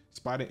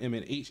 Spotted M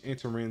and H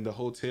entering the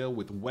hotel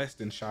with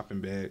Weston shopping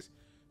bags.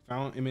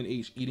 Found M and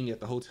H eating at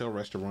the hotel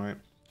restaurant.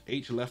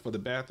 H left for the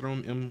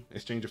bathroom. M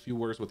exchanged a few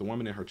words with a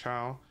woman and her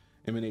child.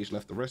 M and H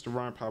left the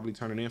restaurant, probably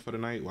turning in for the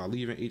night. While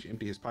leaving, H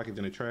emptied his pockets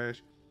in the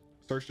trash.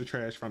 Searched the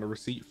trash, found a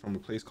receipt from a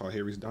place called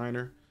Harry's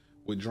Diner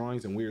with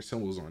drawings and weird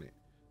symbols on it.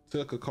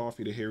 Took a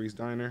coffee to Harry's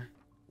Diner.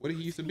 What did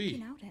he used to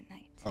be? Out at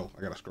night. Oh,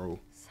 I gotta scroll.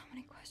 So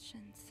many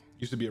questions.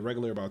 Used to be a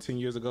regular about 10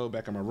 years ago.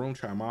 Back in my room,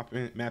 tried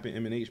mapping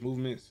M and H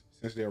movements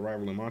since their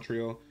arrival in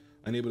Montreal.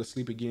 Unable to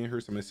sleep again,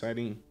 heard someone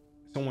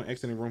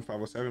exiting room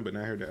 507, but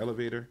now heard the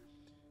elevator.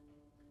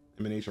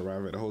 M and H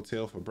arrived at the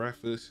hotel for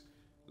breakfast.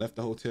 Left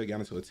the hotel,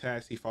 got into a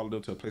taxi, followed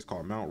them to a place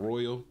called Mount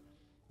Royal.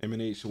 M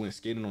and H went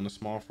skating on a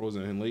small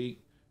frozen lake.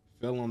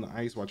 Fell on the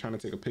ice while trying to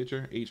take a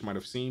picture. H might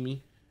have seen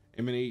me.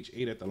 M and H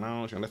ate at the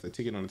lounge and left a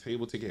ticket on the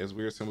table. Ticket has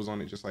weird symbols on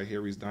it, just like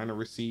Harry's Diner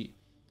receipt.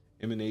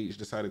 M and H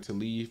decided to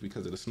leave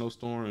because of the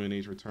snowstorm. M and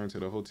H returned to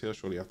the hotel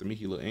shortly after me.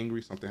 He looked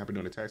angry. Something happened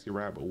during the taxi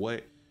ride, but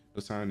what?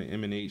 No sign of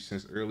M and H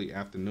since early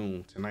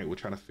afternoon. Tonight, we're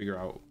trying to figure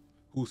out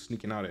who's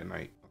sneaking out at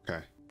night.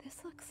 Okay.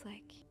 This looks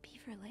like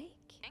Beaver Lake.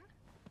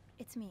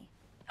 It's me.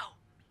 Oh,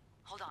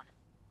 hold on.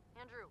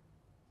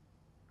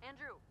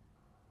 Andrew,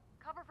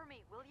 cover for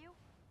me, will you?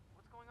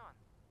 What's going on?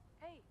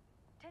 Hey,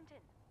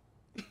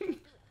 Tintin.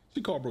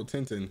 She called bro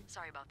Tintin.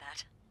 Sorry about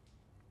that.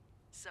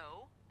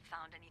 So,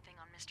 found anything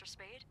on Mr.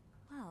 Spade?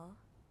 Well,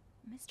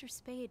 Mr.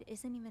 Spade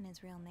isn't even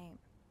his real name.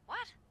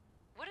 What?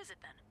 What is it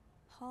then?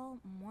 Paul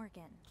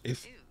Morgan.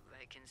 Ooh,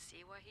 I can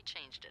see why he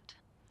changed it.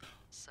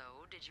 So,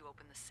 did you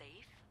open the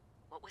safe?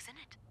 What was in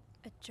it?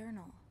 A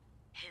journal.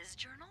 His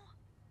journal?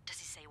 Does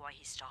he say why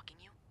he's stalking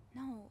you?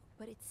 No,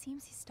 but it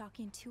seems he's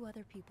stalking 2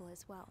 other people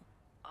as well.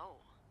 Oh,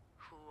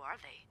 who are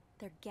they?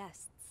 They're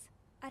guests.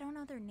 I don't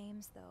know their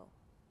names, though.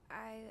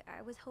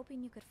 I was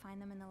hoping you could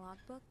find them in the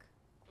logbook.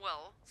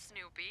 Well,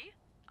 Snoopy,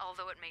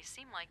 although it may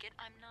seem like it,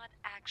 I'm not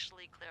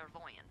actually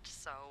clairvoyant,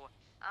 so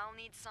I'll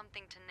need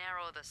something to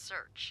narrow the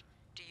search.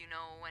 Do you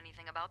know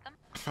anything about them?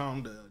 I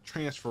found a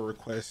transfer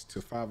request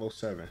to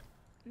 507.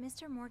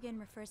 Mr. Morgan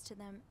refers to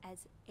them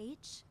as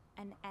H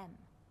and M.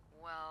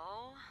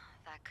 Well,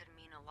 that could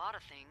mean a lot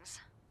of things.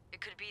 It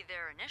could be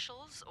their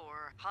initials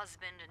or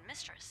husband and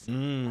mistress.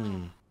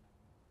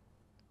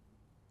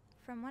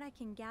 From what I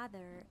can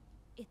gather,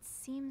 it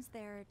seems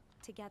they're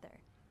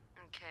together.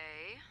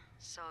 Okay,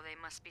 so they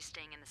must be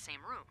staying in the same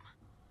room.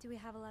 Do we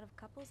have a lot of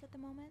couples at the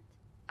moment?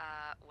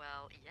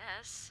 Well,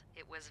 yes.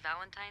 It was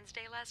Valentine's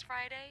Day last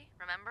Friday,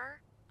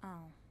 remember?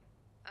 Oh.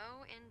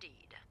 Oh,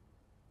 indeed.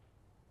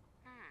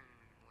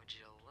 Would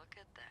you look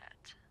at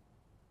that?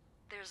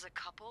 There's a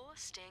couple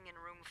staying in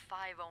room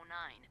 509,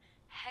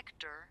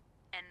 Hector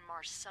and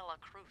Marcella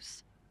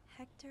Cruz.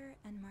 Hector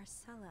and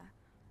Marcella.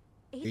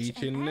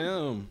 H&M.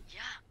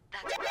 Yeah,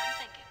 that's what I'm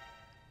thinking.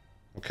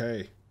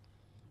 Okay.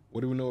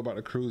 What do we know about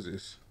the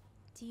cruises?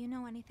 Do you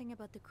know anything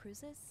about the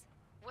cruises?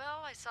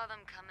 Well, I saw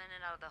them come in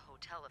and out of the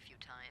hotel a few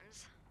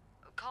times.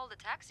 Called a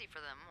taxi for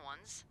them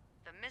once.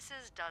 The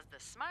missus does the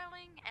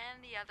smiling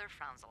and the other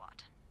frowns a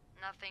lot.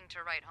 Nothing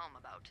to write home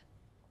about.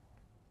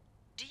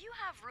 Do you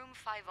have room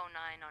 509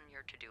 on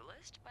your to-do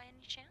list by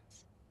any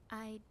chance?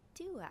 I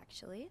do,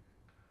 actually.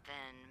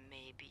 Then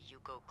maybe you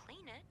go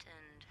clean it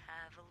and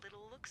have a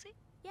little look-see?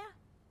 Yeah,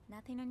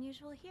 nothing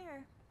unusual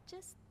here.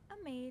 Just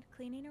a maid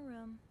cleaning a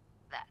room.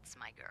 That's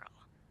my girl.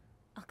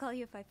 I'll call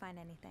you if I find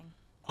anything.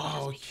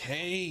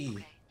 Okay.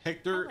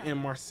 Hector and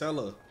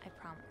Marcella. I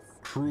promise.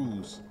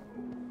 Cruz.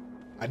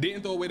 I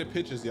didn't throw away the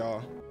pictures,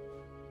 y'all.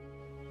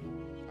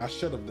 I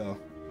should have, though.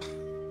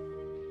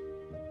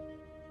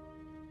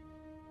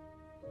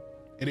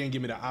 It didn't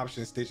give me the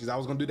option, Stitches. I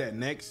was gonna do that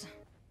next.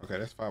 Okay,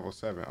 that's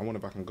 507. I wonder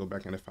if I can go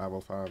back into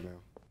 505 now.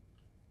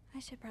 I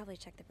should probably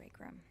check the break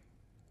room.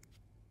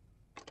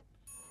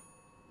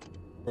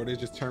 Bro, they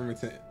just turned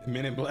into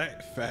Men in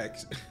Black.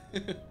 Facts.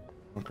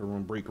 Bunker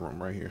room, break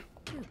room right here.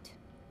 Shoot,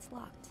 it's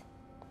locked.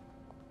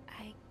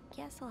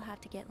 guess I'll have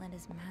to get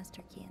Linda's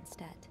master key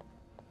instead.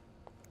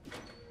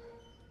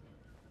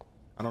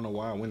 I don't know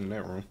why I went in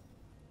that room.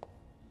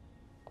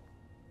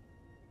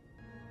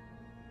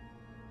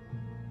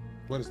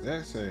 What does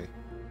that say?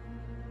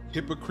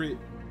 Hypocrite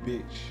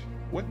bitch.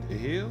 What the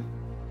hell?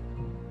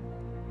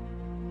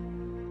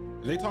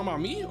 Are they talking about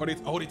me? Or they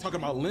talking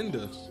about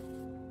Linda?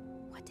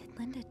 What did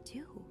Linda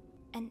do?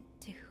 And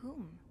to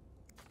whom?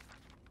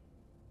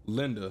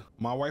 Linda,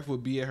 my wife will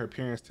be at her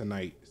parents'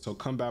 tonight, so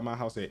come by my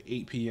house at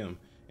 8 p.m.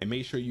 and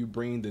make sure you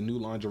bring the new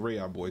lingerie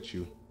I bought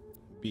you.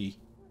 B.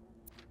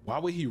 Why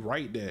would he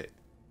write that?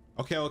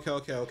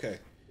 Okay.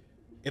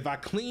 If I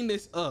clean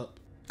this up,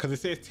 because it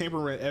says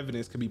tampering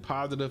evidence could be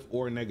positive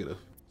or negative.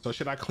 So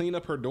should I clean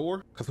up her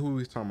door? Because who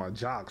was talking about?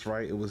 Jocks,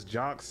 right? It was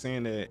Jocks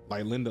saying that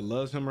like Linda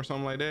loves him or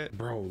something like that.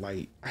 Bro,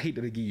 like I hate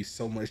that they give you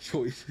so much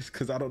choices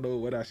because I don't know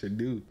what I should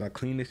do. Do I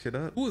clean this shit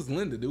up? Who is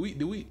Linda? Do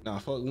we? Nah,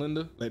 fuck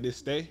Linda. Let this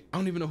stay. I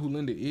don't even know who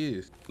Linda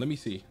is. Let me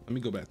see. Let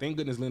me go back. Thank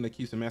goodness Linda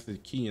keeps the master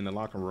key in the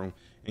locker room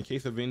in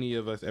case of any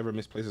of us ever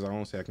misplaces our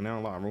own sack. Now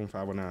unlock room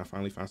 509.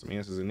 Finally found some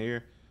answers in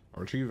there.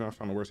 Or retrieve. I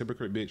found the worst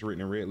hypocrite bitch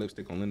written in red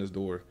lipstick on Linda's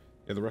door.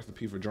 There's a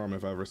recipe for drama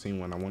if I've ever seen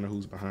one. I wonder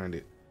who's behind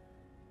it.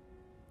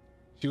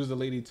 She was the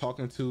lady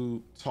talking,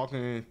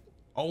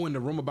 oh, in the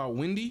room about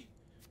Wendy,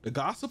 the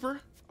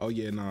gossiper? Oh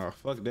yeah, nah,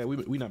 fuck that.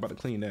 We not about to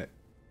clean that.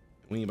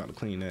 We ain't about to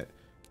clean that.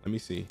 Let me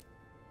see.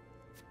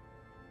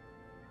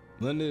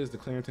 Linda is the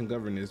Clarendon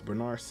governess,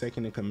 Bernard's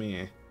second in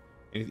command.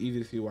 And it's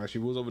easy to see why she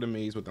rules over the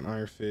maids with an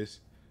iron fist,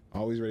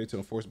 always ready to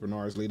enforce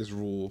Bernard's latest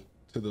rule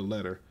to the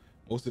letter.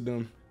 Most of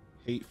them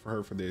hate for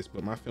her for this,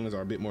 but my feelings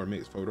are a bit more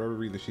mixed. For whatever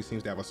reason, she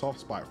seems to have a soft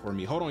spot for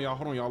me. Hold on,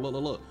 y'all.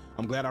 Look.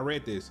 I'm glad I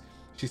read this.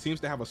 She seems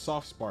to have a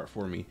soft spot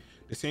for me.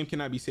 The same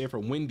cannot be said for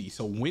Wendy.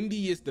 So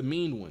Wendy is the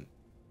mean one.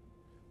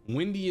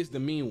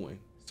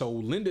 So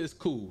Linda is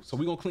cool. So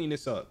we're gonna clean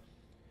this up.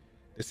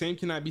 The same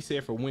cannot be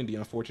said for Wendy,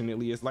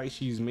 unfortunately. It's like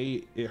she's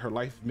made it her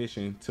life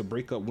mission to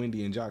break up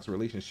Wendy and Jock's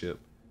relationship.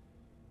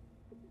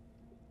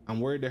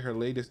 I'm worried that her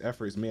latest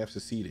efforts may have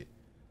succeeded.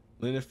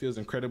 Linda feels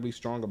incredibly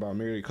strong about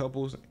married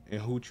couples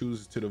and who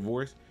chooses to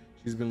divorce.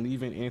 She's been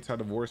leaving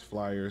anti-divorce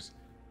flyers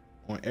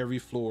on every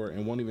floor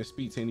and won't even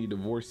speak to any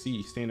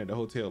divorcee staying at the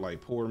hotel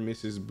like poor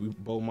Mrs.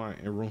 Beaumont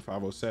in room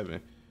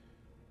 507.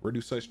 Where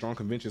do such strong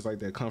conventions like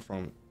that come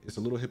from? It's a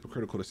little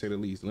hypocritical to say the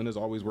least. Linda's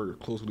always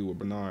worked closely with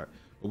Bernard,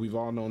 but we've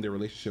all known their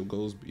relationship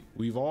goes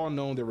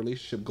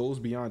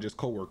beyond just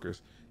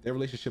co-workers. Their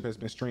relationship has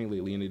been strained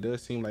lately, and it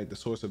does seem like the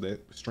source of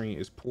that strain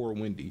is poor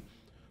Wendy.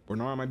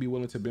 Bernard might be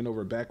willing to bend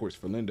over backwards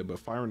for Linda, but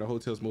firing the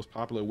hotel's most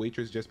popular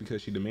waitress just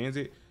because she demands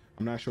it,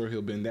 I'm not sure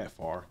he'll bend that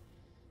far.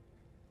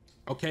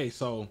 Okay,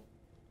 so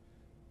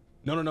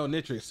no,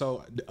 Nitrix.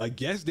 So a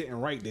guest didn't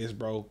write this,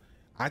 bro.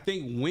 I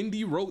think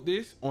Wendy wrote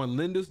this on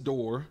Linda's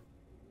door.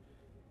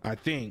 I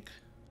think.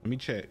 Let me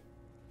check.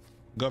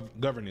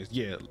 Governess,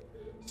 yeah.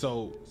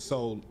 So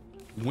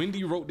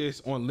Wendy wrote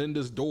this on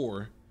Linda's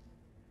door,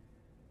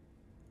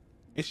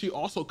 and she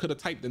also could have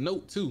typed the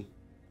note too.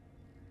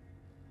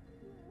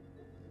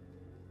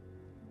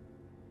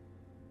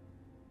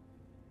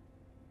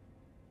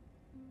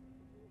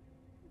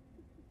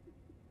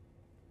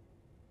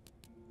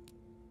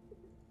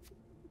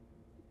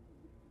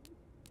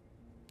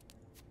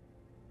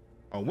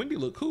 Oh, Wendy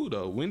looked cool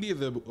though. Wendy is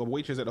a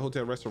waitress at the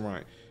hotel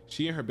restaurant.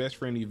 She and her best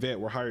friend Yvette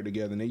were hired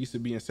together, and they used to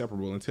be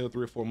inseparable until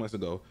 3 or 4 months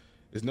ago.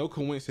 It's no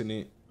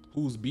coincidence.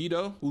 Who's B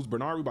though? Who's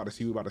Bernard? We about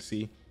to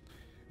see.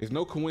 It's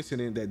no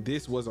coincidence that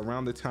this was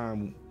around the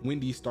time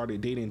Wendy started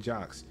dating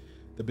Jocks,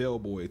 the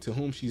bellboy, to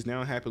whom she's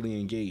now happily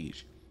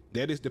engaged.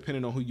 That is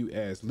dependent on who you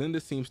ask.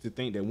 Linda seems to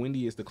think that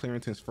Wendy is the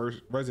Clarendon's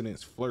first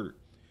residence flirt.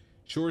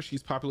 Sure,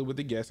 she's popular with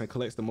the guests and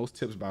collects the most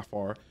tips by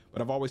far,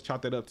 but I've always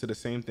chalked that up to the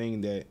same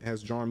thing that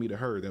has drawn me to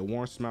her, that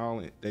warm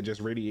smile that just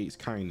radiates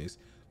kindness.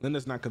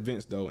 Linda's not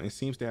convinced though, and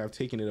seems to have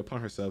taken it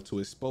upon herself to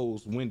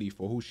expose Wendy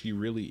for who she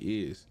really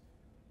is.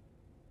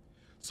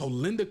 So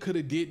Linda could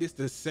have did this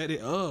to set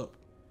it up.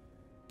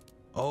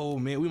 Oh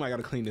man, we might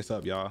gotta clean this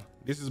up, y'all.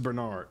 This is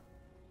Bernard.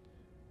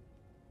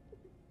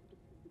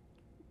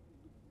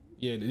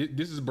 Yeah,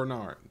 this is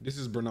Bernard.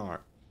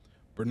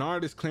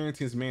 Bernard is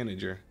Clarendon's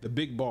manager, the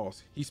big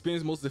boss. He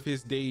spends most of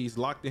his days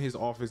locked in his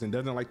office and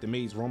doesn't like the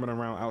maids roaming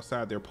around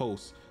outside their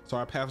posts, so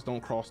our paths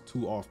don't cross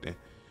too often.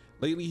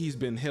 Lately, he's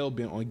been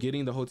hell-bent on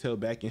getting the hotel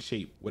back in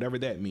shape, whatever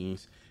that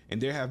means, and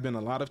there have been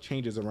a lot of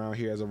changes around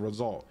here as a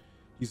result.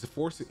 He's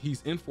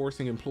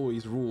enforcing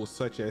employee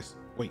rules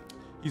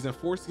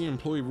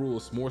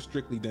more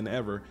strictly than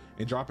ever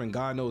and dropping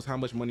God knows how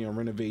much money on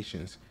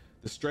renovations.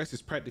 The stress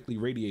is practically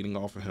radiating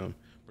off of him.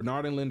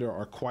 Bernard and Linda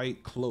are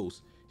quite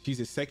close. She's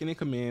his second in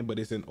command, but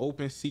it's an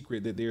open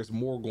secret that there's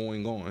more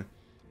going on.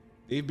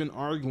 They've been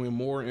arguing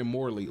more and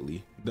more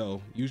lately,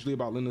 though, usually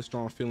about Linda's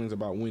strong feelings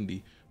about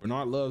Wendy.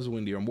 Bernard loves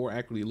Wendy, or more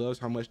accurately, loves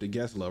how much the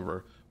guests love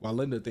her, while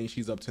Linda thinks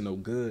she's up to no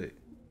good.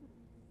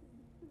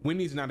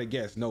 Wendy's not a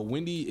guest. No,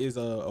 Wendy is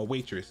a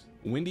waitress.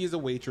 Wendy is a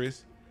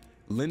waitress.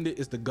 Linda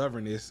is the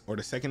governess, or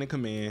the second in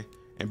command,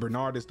 and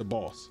Bernard is the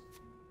boss.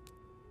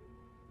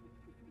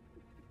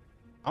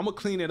 I'm gonna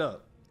clean it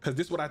up, because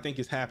this is what I think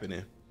is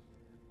happening.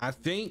 I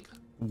think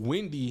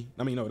Wendy,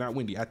 I mean, no, not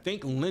Wendy. I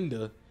think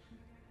Linda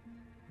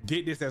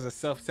did this as a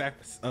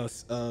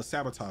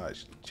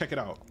sabotage. Check it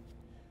out.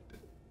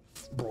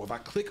 Bro, if I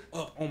click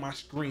up on my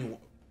screen,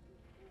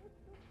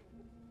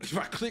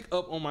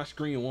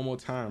 one more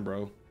time,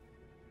 bro.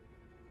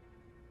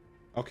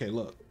 Okay,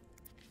 look.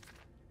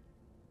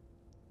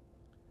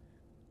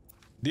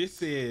 This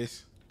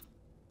says,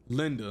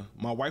 Linda,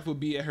 my wife will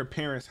be at her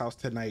parents' house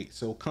tonight,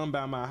 so come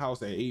by my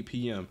house at 8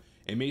 p.m.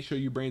 and make sure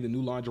you bring the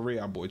new lingerie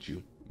I bought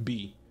you.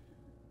 B.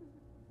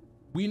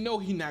 We know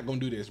he not gonna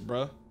do this,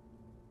 bruh.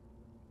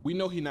 We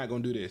know he not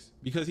gonna do this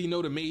because he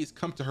know the maids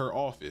come to her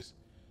office.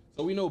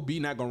 So we know B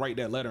not gonna write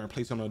that letter and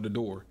place it on the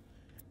door.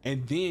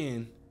 And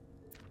then,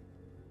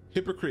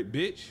 hypocrite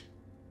bitch,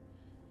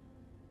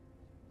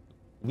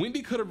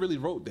 Wendy could have really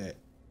wrote that,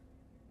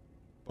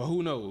 but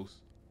who knows?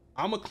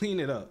 I'ma clean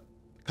it up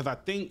because I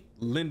think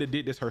Linda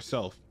did this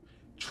herself,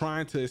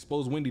 trying to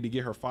expose Wendy to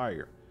get her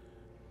fired.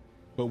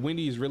 But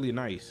Wendy is really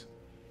nice,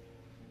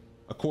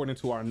 according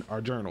to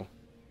our journal.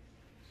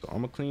 So I'm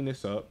gonna clean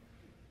this up.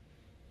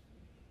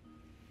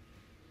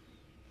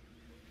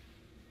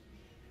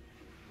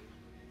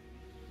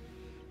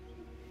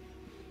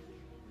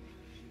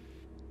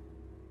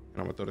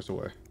 And I'm gonna throw this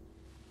away.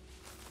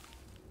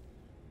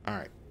 All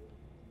right.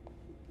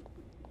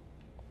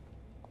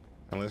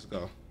 And let's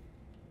go.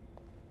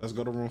 Let's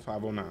go to room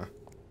 509.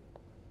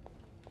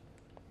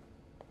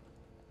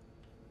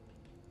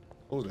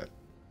 What was that?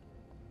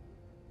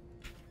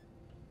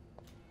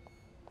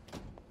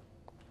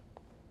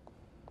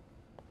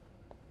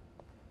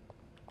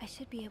 I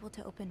should be able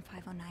to open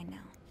 509 now.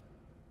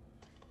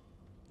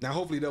 Now,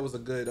 hopefully that was a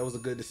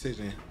good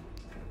decision.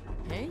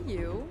 Hey,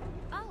 you.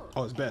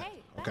 Oh, it's Beth.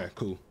 Hey, Okay,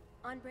 cool.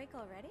 On break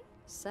already?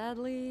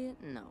 Sadly,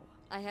 no.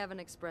 I have an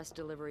express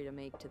delivery to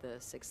make to the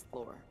 6th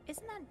floor.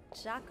 Isn't that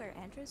Jacques or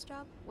Andrew's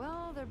job?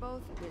 Well, they're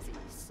both busy,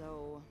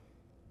 so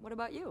what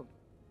about you?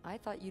 I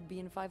thought you'd be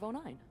in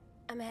 509.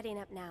 I'm heading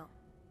up now.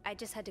 I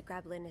just had to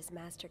grab Linda's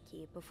master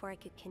key before I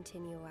could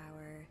continue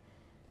our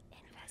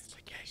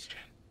investigation.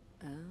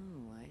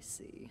 Oh, I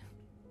see.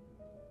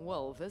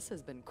 Well, this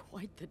has been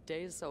quite the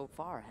day so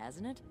far,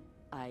 hasn't it?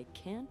 I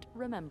can't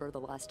remember the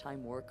last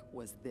time work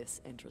was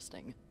this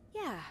interesting.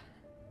 Yeah,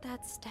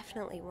 that's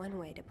definitely one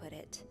way to put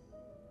it.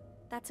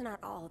 That's not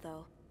all,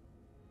 though.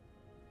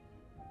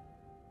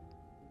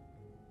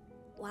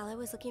 While I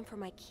was looking for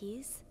my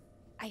keys,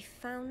 I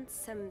found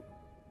some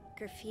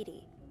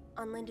graffiti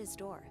on Linda's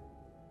door.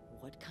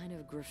 What kind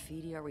of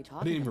graffiti are we talking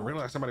about? I didn't even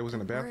realize somebody was in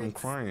the bathroom Words,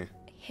 crying.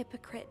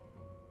 Hypocrite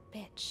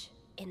bitch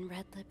in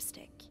red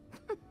lipstick.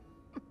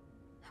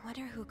 I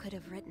wonder who could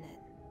have written it.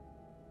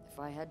 If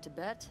I had to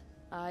bet,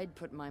 I'd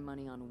put my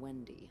money on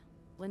Wendy.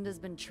 Linda's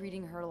been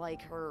treating her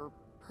like her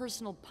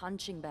personal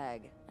punching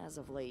bag as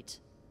of late.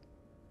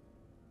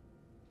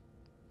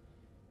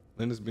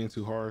 Linda's being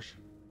too harsh.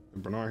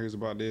 If Bernard hears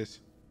about this.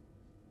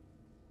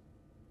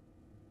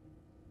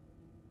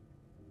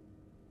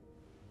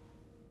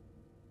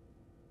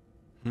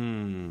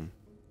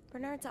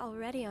 Bernard's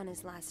already on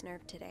his last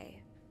nerve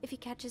today. If he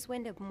catches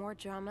wind of more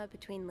drama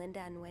between Linda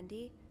and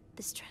Wendy,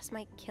 the stress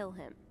might kill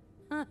him.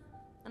 Huh.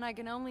 And I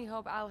can only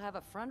hope I'll have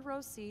a front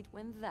row seat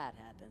when that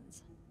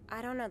happens.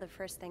 I don't know the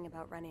first thing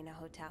about running a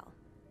hotel,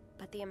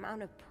 but the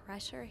amount of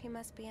pressure he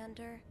must be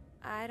under,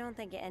 I don't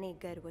think any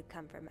good would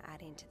come from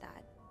adding to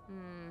that.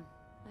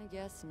 I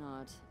guess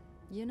not.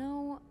 You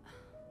know,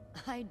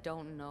 I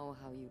don't know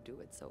how you do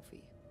it,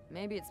 Sophie.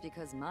 Maybe it's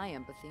because my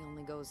empathy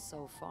only goes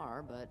so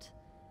far, but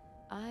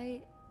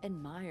I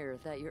admire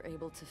that you're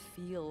able to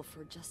feel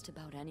for just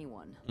about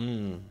anyone.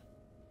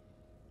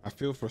 I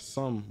feel for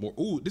some more.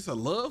 Ooh, this a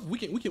love? We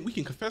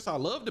can confess our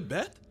love to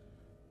Beth?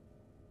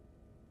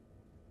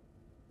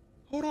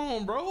 Hold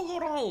on, bro.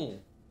 Hold on.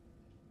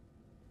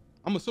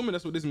 I'm assuming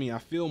that's what this means. I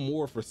feel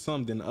more for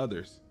some than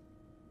others.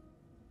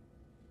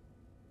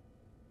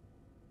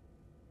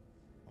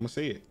 I'm gonna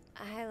say it.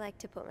 I like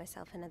to put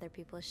myself in other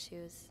people's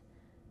shoes,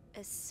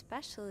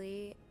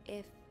 especially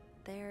if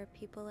they're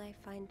people I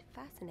find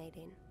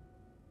fascinating,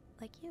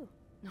 like you.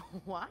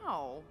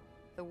 Wow.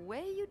 The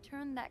way you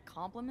turned that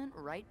compliment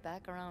right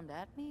back around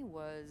at me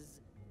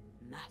was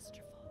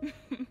masterful.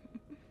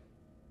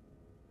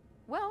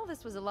 Well,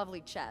 this was a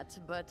lovely chat,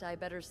 but I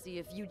better see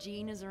if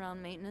Eugene is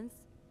around maintenance.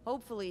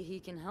 Hopefully he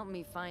can help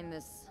me find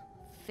this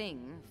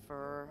thing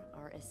for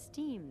our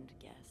esteemed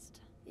guest.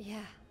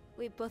 Yeah,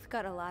 we've both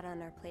got a lot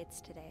on our plates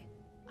today.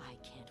 I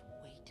can't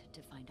wait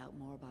to find out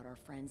more about our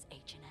friends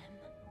H&M.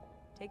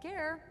 Take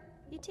care.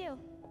 You too.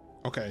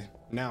 Okay,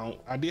 now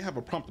I did have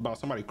a prompt about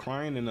somebody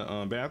crying in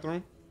the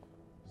bathroom.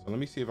 So let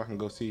me see if I can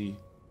go see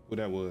who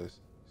that was.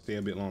 Stay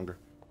a bit longer.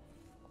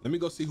 Let me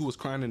go see who was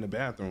crying in the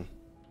bathroom.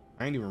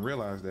 I ain't even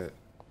realized that.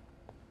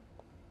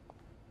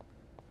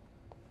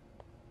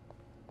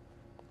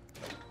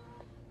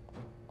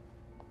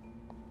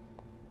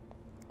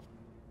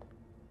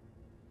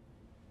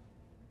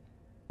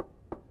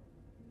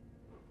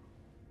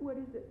 What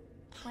is it?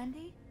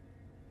 Wendy?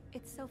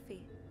 It's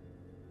Sophie.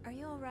 Are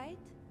you alright?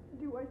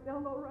 Do I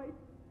sound alright?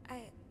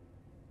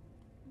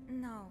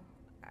 No,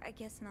 I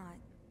guess not.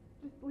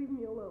 Just leave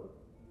me alone.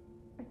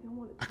 I don't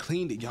want to. I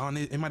cleaned it, y'all, and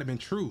it might have been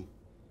true.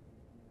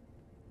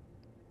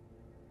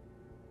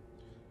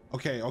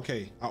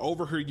 Okay. I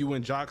overheard you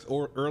and Jocks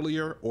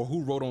earlier, or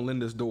who wrote on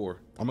Linda's door?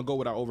 I'm gonna go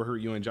with I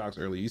overheard you and Jocks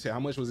earlier. You said how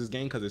much was this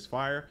game? Cause it's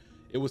fire.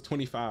 It was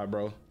 25,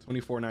 bro.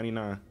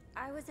 24.99.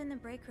 I was in the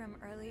break room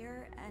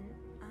earlier, and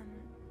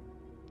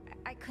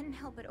I couldn't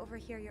help but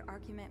overhear your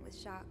argument with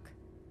Jacques.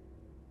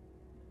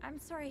 I'm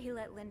sorry he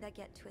let Linda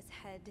get to his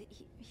head.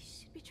 He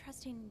should be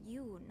trusting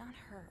you, not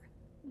her.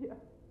 Yeah,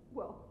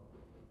 well.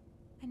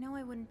 I know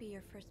I wouldn't be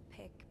your first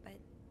pick, but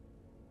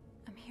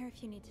I'm here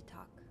if you need to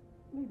talk.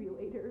 Maybe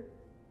later.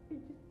 I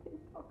just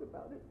can't talk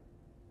about it.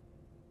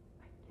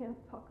 I can't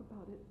talk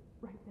about it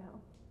right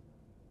now.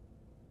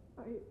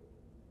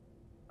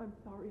 I'm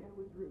sorry I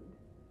was rude.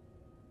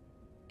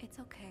 It's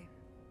okay.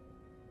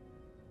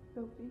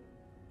 Sophie?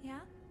 Yeah?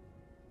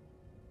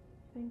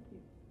 Thank you.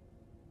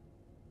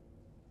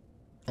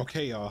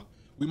 Okay, y'all.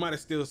 We might have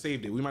still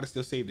saved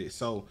it.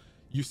 So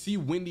you see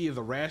Wendy is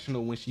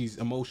irrational when she's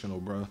emotional,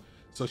 bro.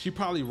 So she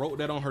probably wrote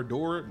that on her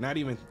door, not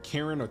even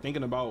caring or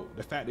thinking about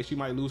the fact that she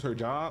might lose her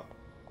job.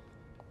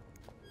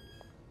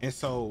 And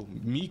so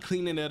me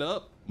cleaning that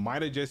up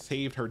might have just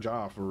saved her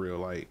job for real.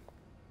 Like,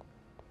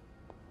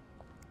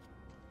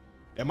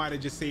 it might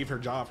have just saved her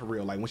job for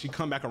real. Like, when she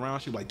come back around,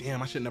 she be like,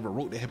 damn, I should never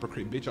wrote that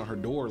hypocrite bitch on her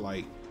door.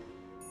 Like,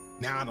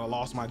 now I done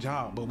lost my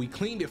job, but we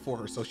cleaned it for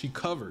her, so she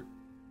covered.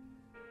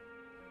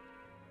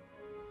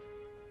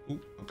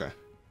 Ooh, okay.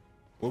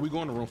 Where we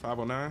going to room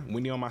 509?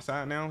 Wendy on my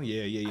side now?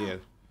 Yeah.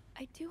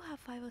 I do have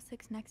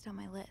 506 next on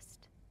my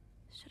list.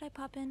 Should I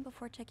pop in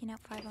before checking out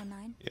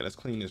 509? Yeah, let's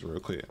clean this real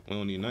quick. We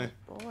don't need nothing.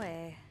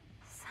 Boy,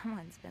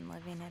 someone's been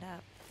living it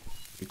up.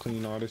 We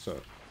clean all this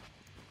up.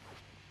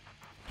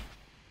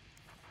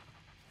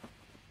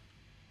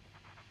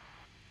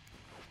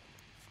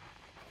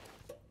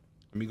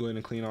 Let me go ahead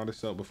and clean all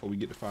this up before we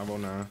get to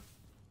 509.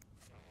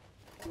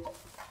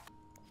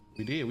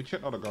 We did. We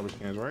checked all the garbage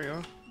cans, right,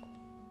 y'all?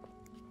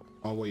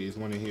 Oh, wait. It's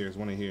one in here.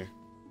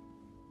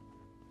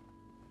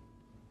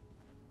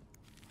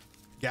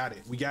 Got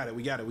it. We got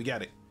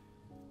it.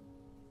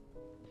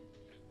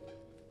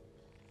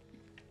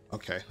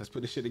 Okay, let's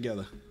put this shit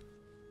together.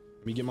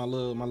 Let me get my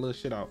little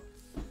shit out.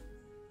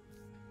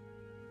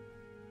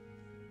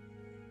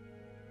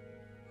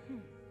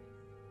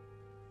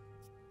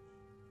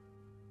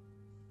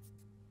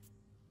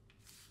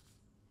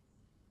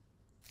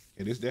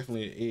 Yeah, this is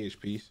definitely an edge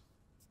piece.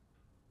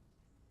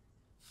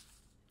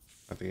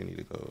 I think I need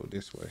to go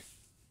this way.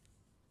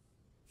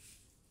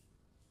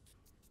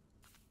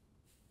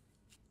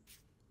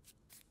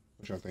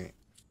 What y'all think?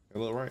 That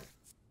look right?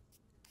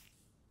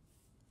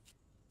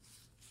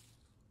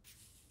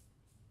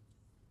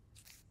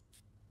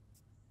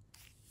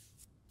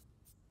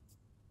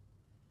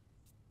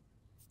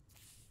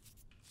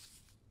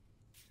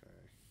 Okay.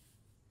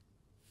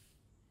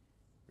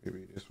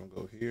 Maybe this one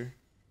go here.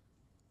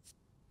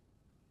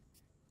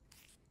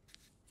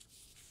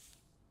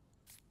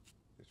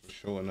 This will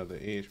show another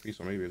edge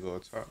piece, or maybe it'll go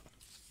on top.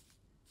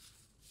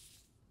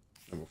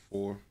 Number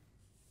 4.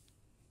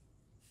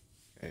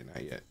 Okay,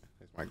 not yet.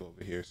 This might go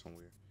over here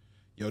somewhere.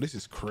 Yo, this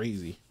is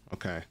crazy.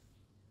 Okay.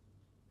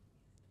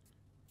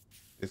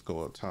 Let's go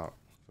up top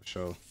for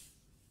sure.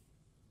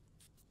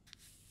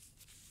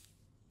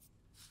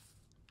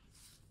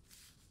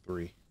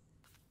 Three.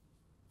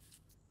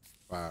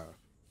 5.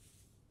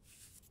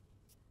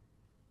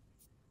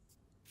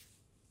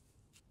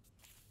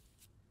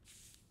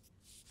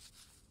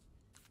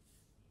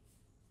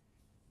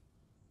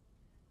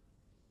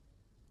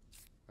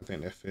 I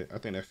think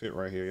that fit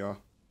right here, y'all.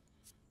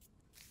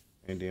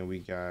 And then we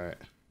got,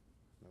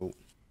 nope,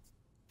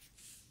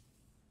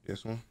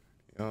 this one.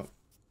 Yup.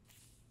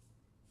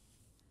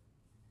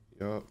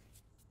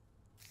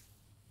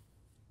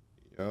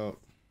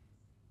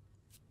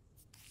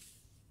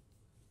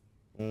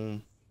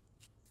 Boom.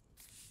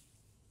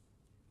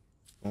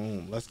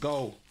 Let's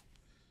go.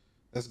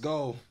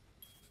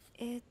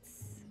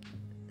 It's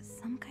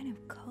some kind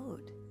of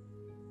code.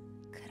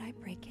 Could I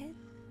break it?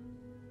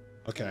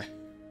 Okay.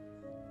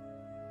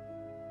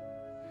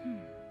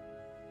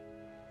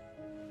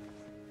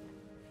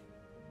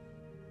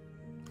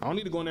 I don't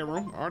need to go in that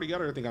room. I already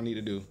got everything I need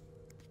to do.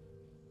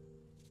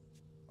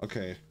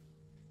 Okay.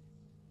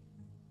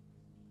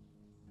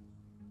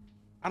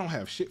 I don't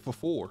have shit for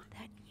 4.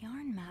 That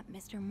yarn map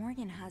Mr.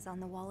 Morgan has on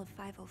the wall of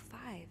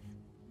 505.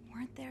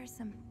 Weren't there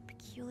some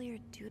peculiar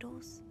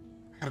doodles?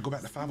 I gotta go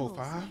back to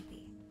 505?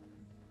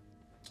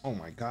 Oh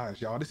my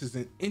gosh, y'all. This is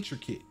an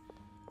intricate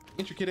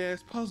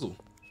ass puzzle.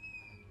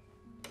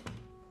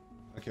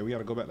 Okay, we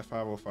gotta go back to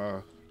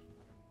 505.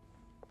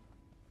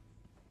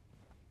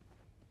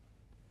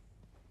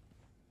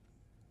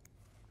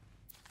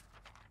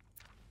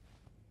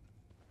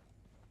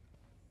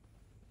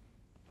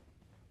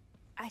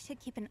 I should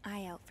keep an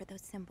eye out for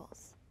those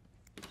symbols.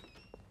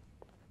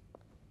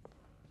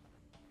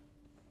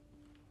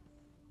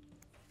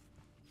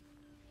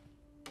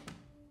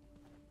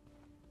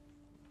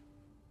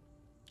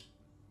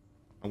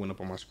 I went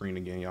up on my screen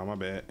again, y'all. My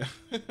bad.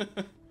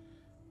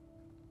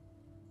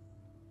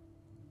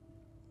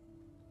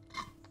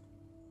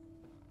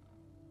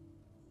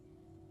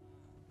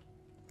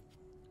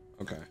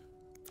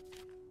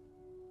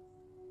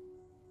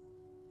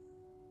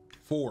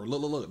 4.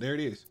 Look, look, look. There it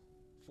is.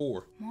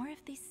 4. More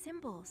of these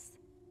symbols.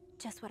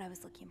 Just what I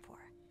was looking for.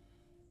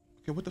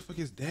 Okay, what the fuck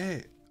is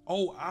that?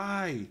 Oh,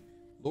 I.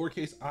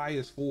 Lowercase I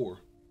is 4.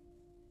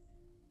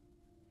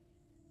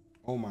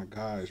 Oh my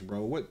gosh,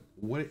 bro.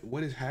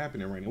 What is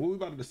happening right now? What we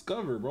about to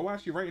discover, bro? Why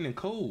is she writing in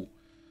code?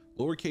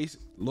 Lowercase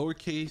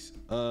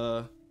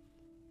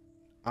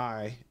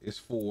I is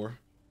 4.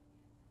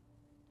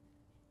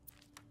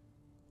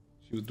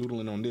 She was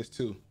doodling on this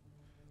too.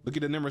 Look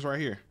at the numbers right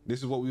here. This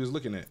is what we was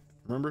looking at.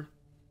 Remember?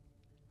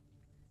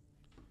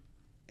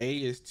 A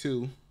is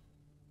 2.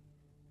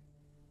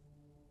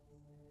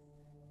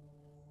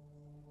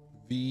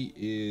 V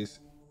is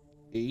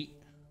 8.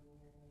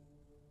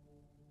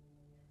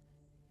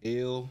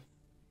 L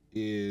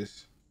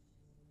is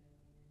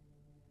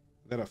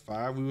that a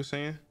 5 we were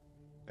saying?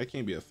 That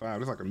can't be a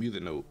 5. It's like a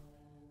music note.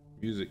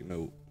 Music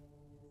note.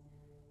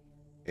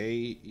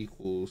 A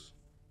equals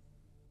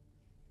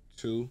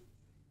 2.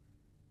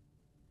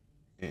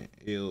 And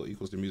L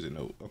equals the music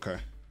note. Okay.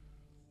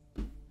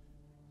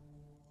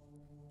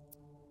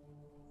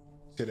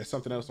 So there's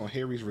something else on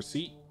Harry's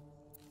receipt.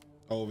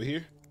 Oh, over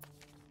here.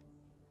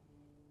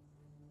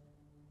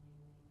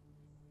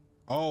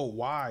 Oh,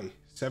 Y.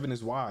 7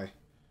 is Y.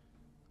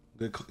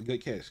 Good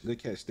catch.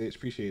 Good catch, Stitch.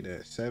 Appreciate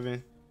that.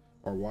 7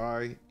 or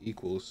Y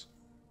equals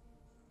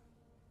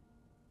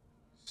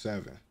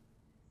 7.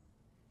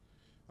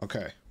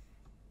 Okay.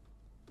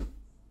 And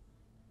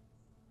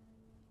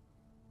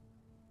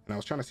I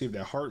was trying to see if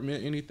that heart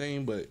meant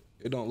anything, but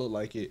it don't look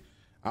like it.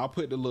 I'll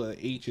put the little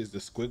H as the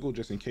squiggle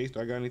just in case.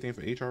 Do I got anything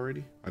for H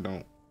already? I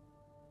don't.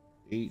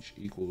 H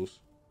equals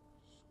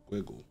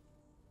squiggle.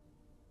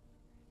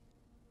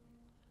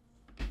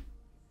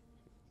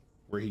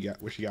 Where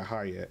she got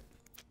high at?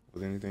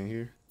 Was anything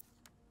here?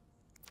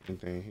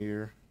 Anything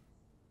here?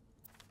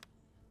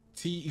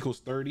 T equals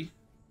 30.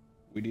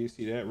 We did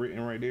see that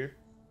written right there.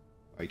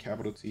 Like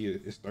capital T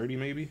is 30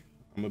 maybe.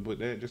 I'm gonna put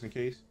that just in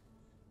case.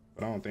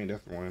 But I don't think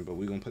that's the one, but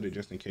we're gonna put it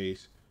just in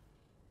case.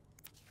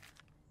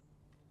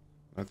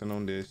 Nothing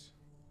on this.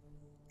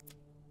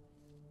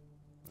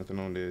 Nothing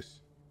on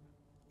this.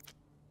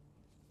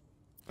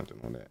 Nothing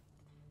on that.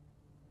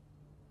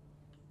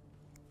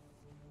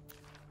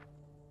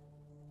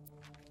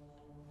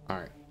 All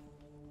right.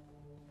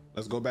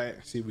 Let's go back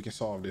and see if we can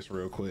solve this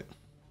real quick.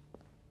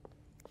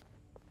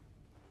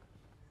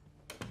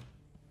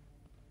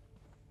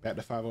 Back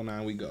to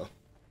 509 we go.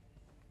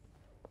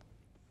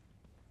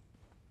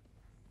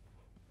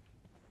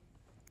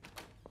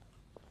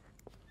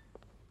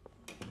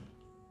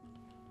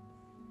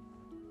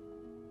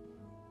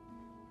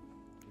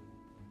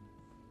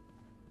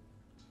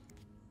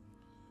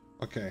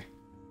 Okay.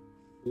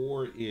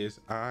 4 is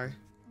I.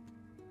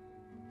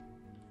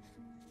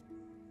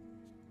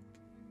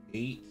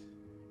 8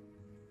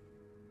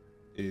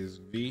 is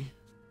V.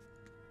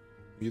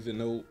 Music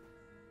note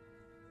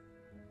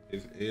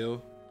is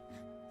L.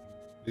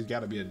 There's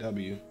got to be a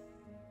W.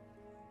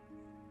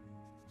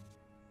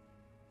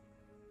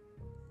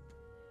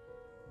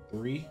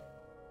 Three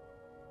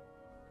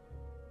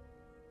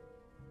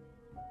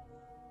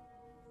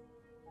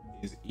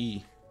is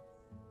E.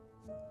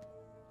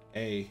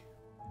 A.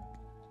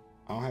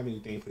 I don't have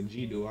anything for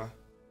G, do I?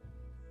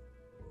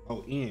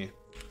 Oh, N.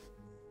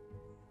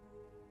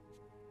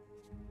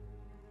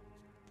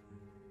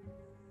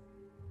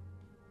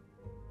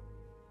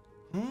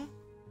 Huh?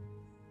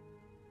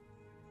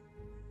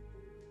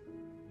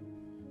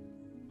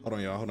 Hold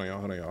on, y'all. Hold on, y'all.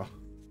 Hold on, y'all.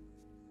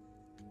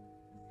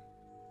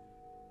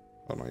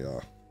 Hold on,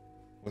 y'all.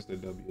 What's the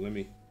W? Let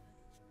me.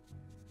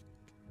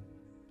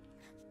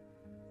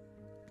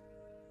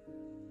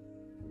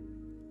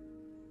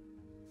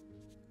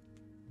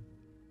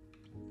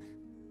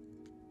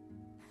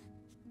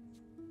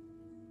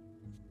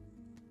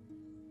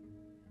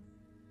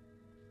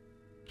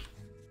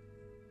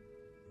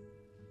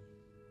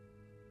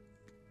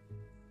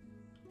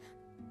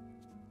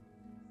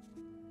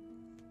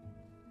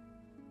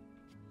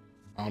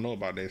 I don't know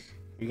about this.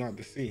 We're gonna have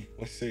to see.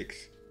 What's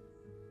 6?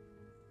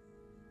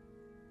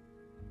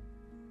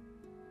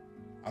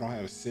 I don't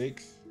have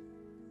 6.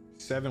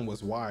 7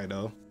 was Y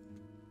though.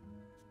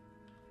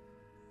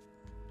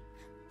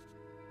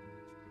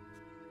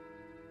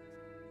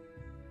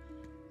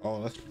 Oh,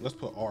 let's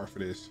put R for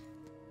this.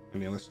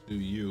 And then let's do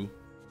U.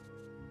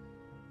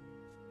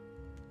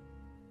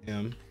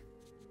 M.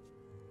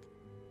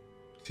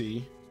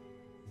 T.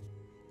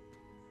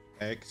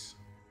 X.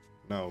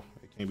 No,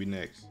 it can't be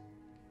next.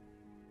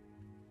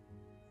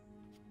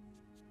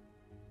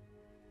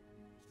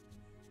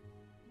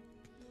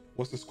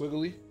 What's the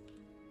squiggly?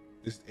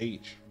 This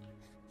H.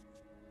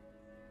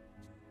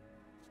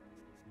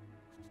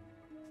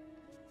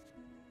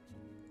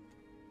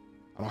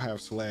 I don't have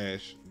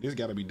slash. This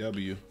gotta be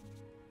W.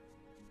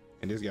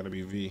 And this gotta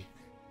be V.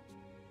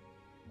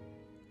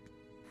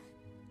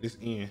 This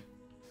N.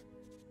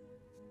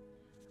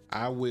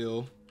 I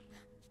will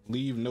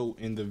leave note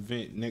in the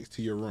vent next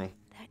to your room.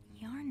 That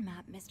yarn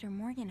map Mr.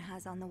 Morgan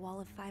has on the wall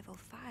of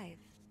 505.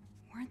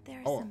 Weren't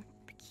there Oh. some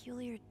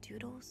peculiar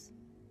doodles?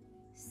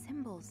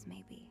 Symbols,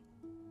 maybe.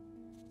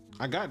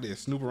 I got this.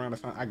 Snoop around to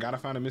find. I gotta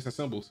find the missing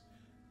symbols.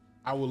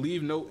 I will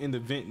leave note in the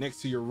vent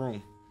next to your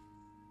room.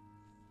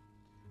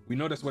 We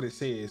know that's what it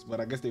says, but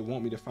I guess they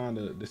want me to find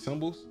the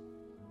symbols.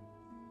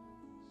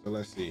 So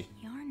let's see.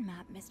 Yarn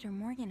map Mr.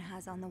 Morgan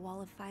has on the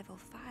wall of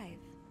 505.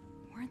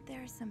 Weren't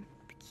there some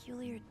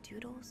peculiar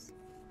doodles?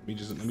 Let me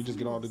just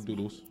get all the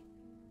doodles.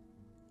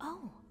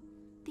 Oh,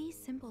 these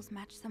symbols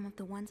match some of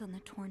the ones on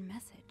the torn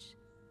message.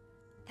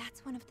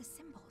 That's one of the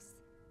symbols.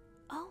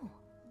 Oh,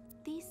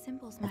 these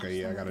symbols match Okay,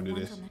 yeah, some I gotta of the do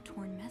ones this. on the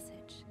torn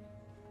message.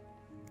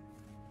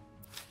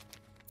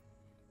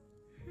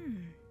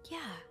 Yeah,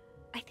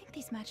 I think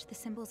these match the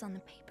symbols on the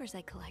papers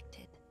I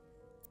collected.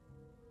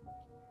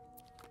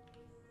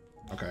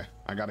 Okay,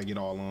 I gotta get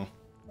all on.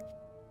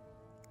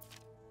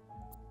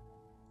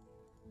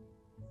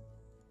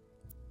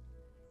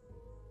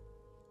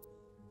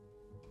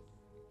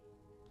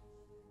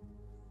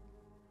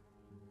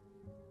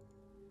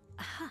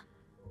 Aha!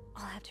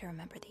 I'll have to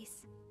remember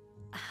these.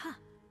 Aha!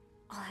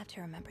 I'll have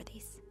to remember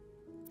these.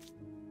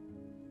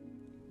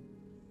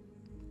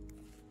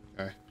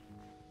 Okay.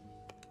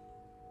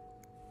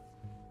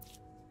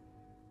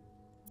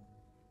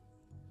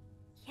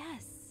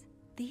 Yes,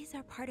 these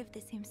are part of the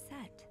same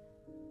set.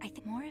 I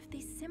think more of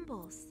these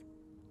symbols.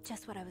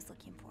 Just what I was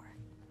looking for.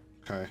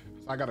 Okay,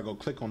 so I gotta go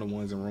click on the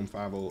ones in room 50.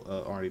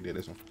 Already did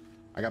this one.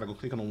 I gotta go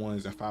click on the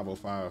ones in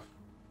 505.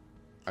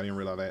 I didn't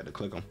realize I had to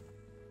click them.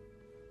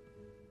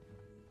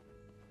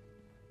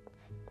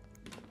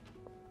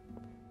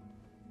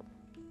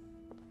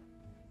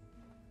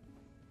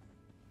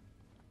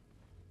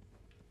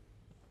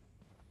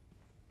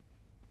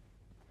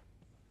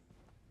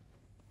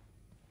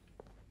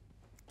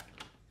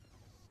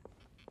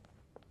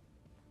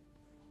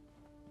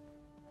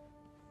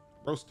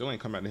 Bro still ain't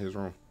come back to his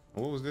room.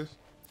 What was this?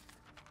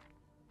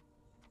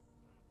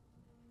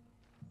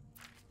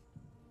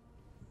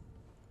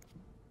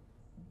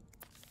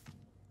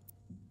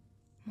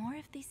 More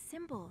of these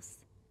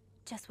symbols.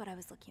 Just what I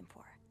was looking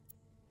for.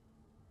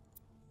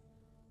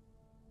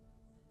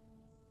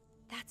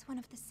 That's one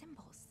of the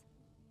symbols.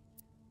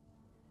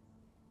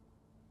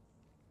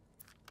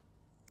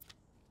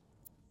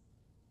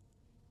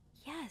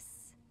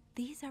 Yes,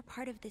 these are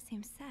part of the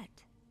same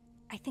set.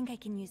 I think I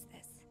can use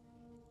this.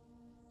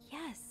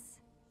 Yes,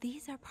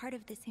 these are part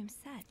of the same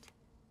set.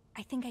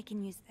 I think I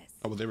can use this.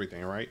 That was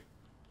everything, right?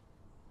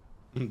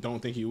 Don't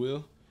think he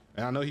will.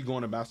 And I know he's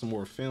going to buy some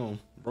more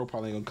film. Bro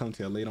probably ain't gonna come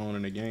till later on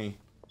in the game.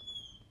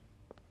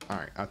 All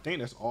right, I think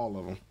that's all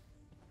of them.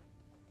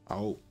 I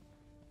hope.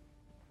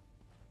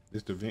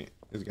 This the vent.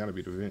 It's gotta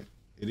be the vent.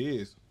 It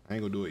is. I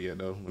ain't gonna do it yet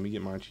though. Let me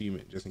get my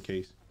achievement just in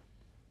case.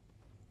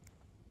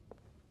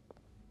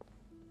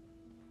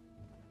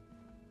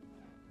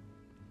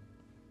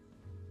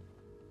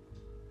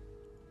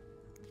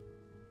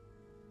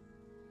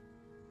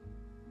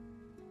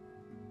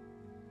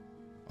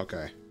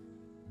 Okay,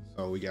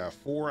 so we got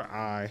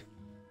 4I,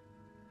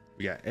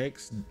 we got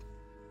XW,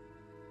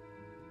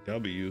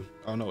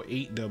 oh no,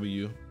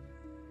 8W,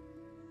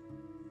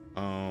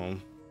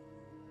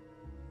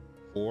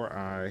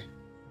 4I,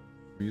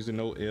 we're using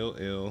no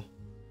LL,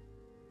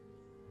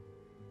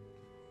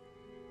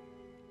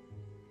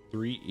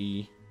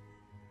 3E.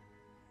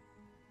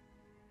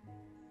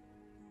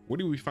 Where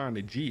did we find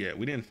the G at?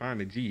 We didn't find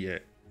the G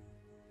yet.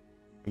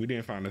 We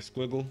didn't find the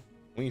squiggle.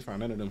 We didn't find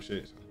none of them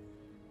shits.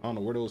 I don't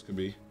know where those could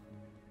be.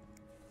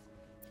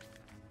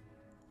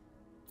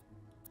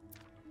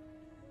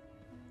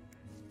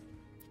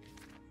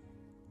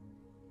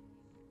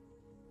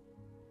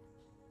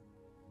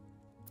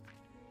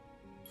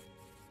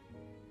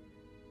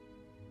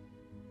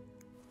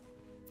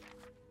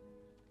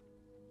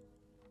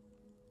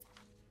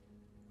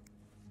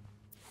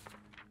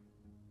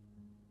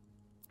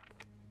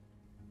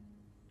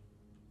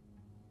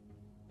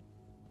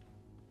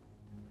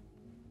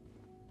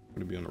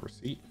 Would it be on the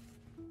receipt?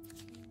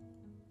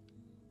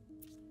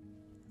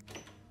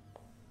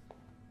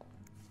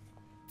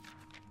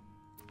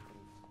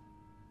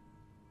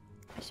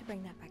 I should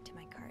bring that back to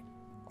my cart.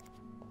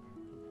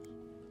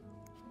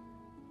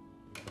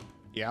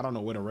 Yeah, I don't know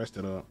where the rest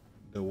of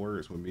the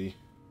words would be.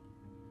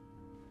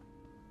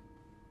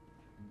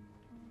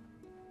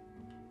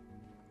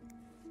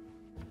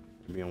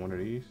 Should be on one of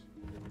these.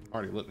 I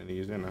already looked at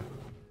these, didn't I?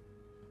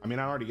 I mean,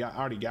 I already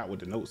got what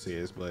the note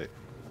says, but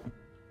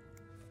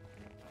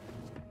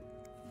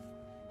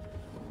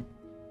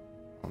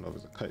I don't know if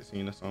it's a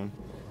cutscene or something.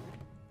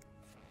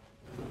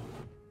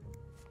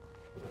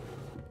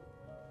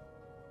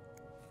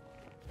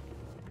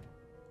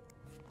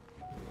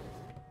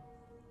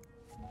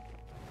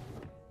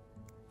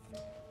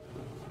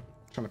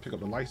 Trying to pick up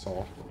the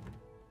Lysol.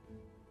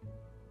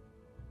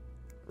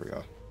 There we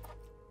go.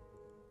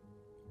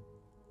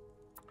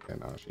 Yeah,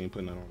 no, she ain't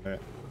putting none on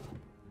that.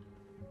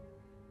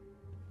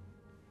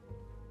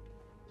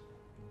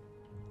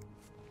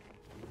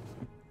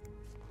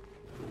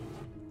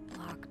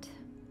 Locked.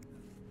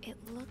 It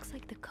looks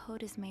like the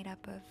code is made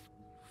up of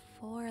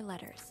 4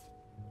 letters.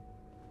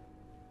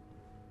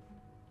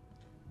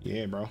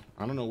 Yeah, bro.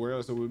 I don't know where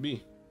else it would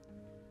be.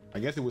 I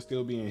guess it would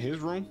still be in his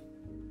room.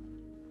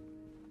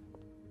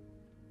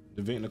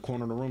 The vent in the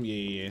corner of the room.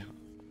 Yeah.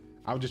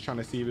 I was just trying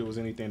to see if it was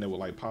anything that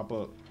would like pop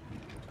up.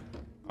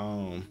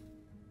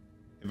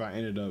 If I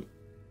ended up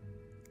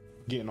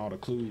getting all the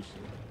clues.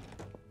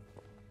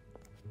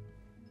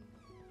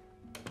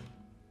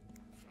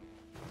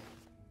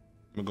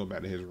 I'm gonna go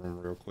back to his room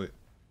real quick.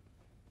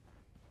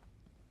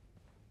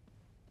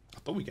 I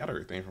thought we got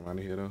everything from out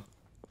of here though.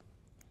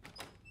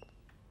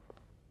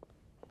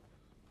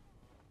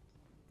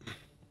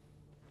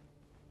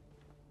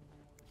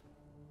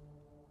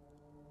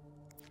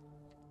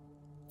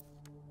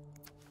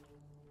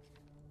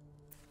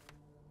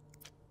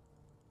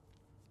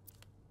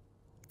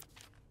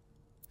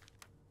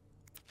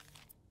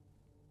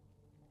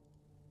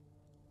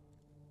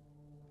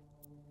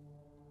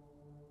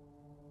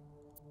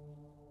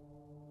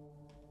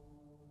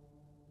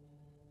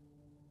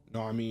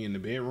 No, I mean in the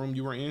bedroom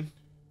you were in?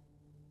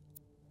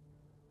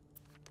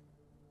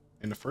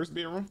 In the first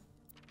bedroom?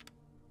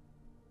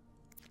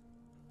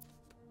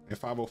 In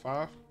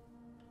 505?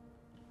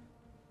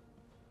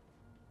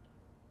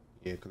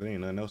 Yeah, because there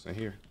ain't nothing else in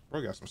here.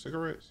 Bro, got some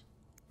cigarettes.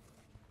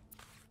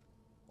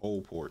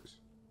 Old ports.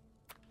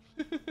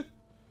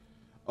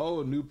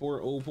 Oh,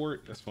 Newport, old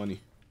port. That's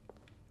funny.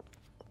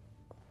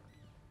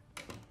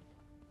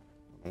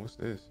 What's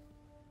this?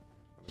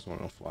 That's one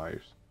of those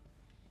flyers.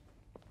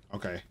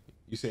 Okay.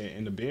 You said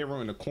in the bedroom,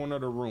 in the corner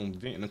of the room,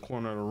 vent in the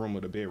corner of the room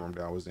of the bedroom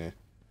that I was in.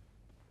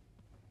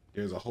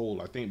 There's a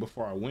hole. I think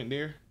before I went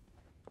there.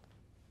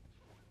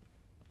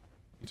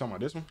 You talking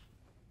about this one?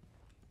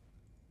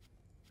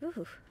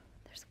 Ooh,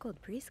 there's a cold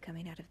breeze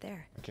coming out of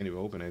there. I can't even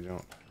open that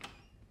junk.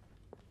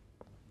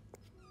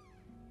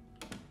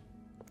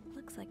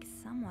 Looks like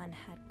someone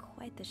had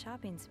quite the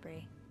shopping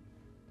spree.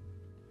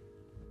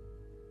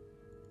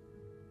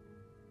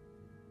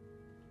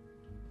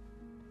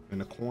 In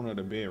the corner of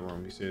the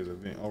bedroom, he says a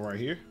vent. Oh, right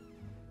here?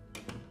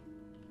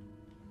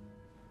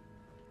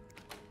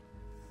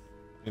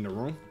 In the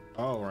room?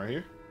 Oh, right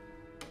here?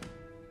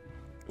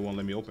 It won't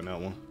let me open that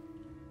one.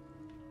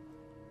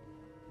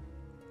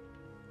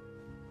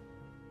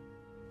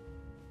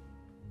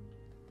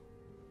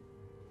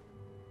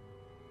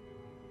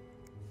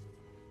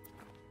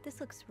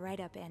 This looks right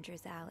up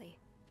Andrew's alley.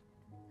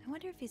 I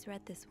wonder if he's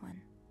read this one.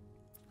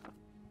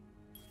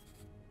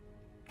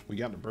 We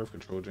got the birth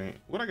control jank.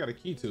 What I got a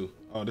key to?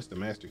 Oh, this is the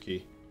master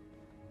key.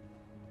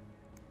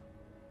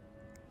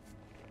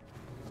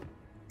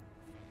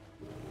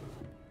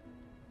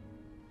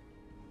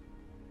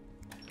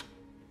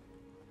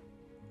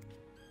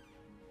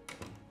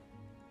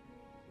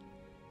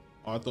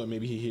 Oh, I thought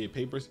maybe he hid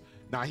papers.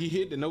 Nah, he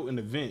hid the note in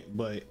the vent,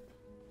 but...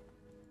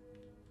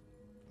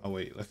 Oh,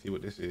 wait. Let's see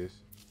what this is.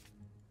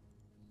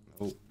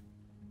 Nope.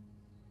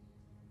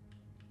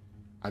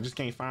 I just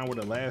can't find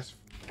where the last...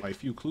 like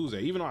few clues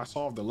there. Even though I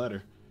solved the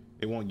letter,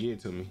 it won't get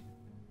it to me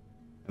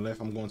unless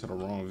I'm going to the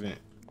wrong vent,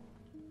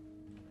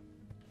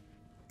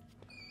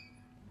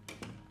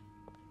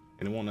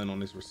 and it won't end on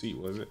this receipt,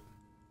 was it?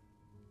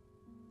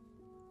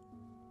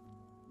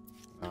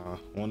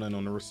 Won't end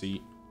on the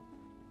receipt.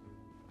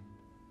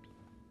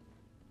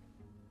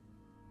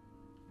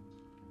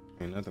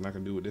 Ain't nothing I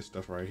can do with this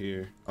stuff right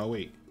here. Oh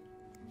wait,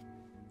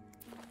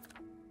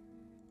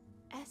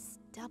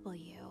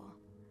 SW.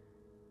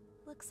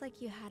 Looks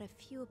like you had a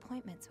few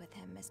appointments with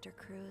him, Mr.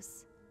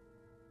 Cruz.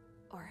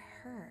 Or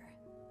her.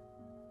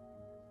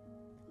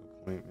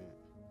 Appointment.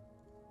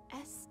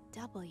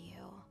 SW.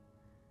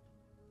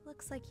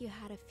 Looks like you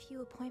had a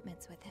few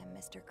appointments with him,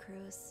 Mr.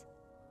 Cruz.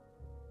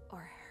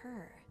 Or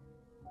her.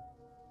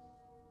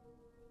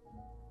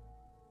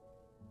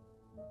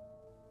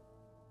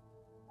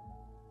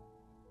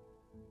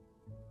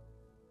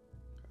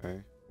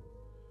 Okay.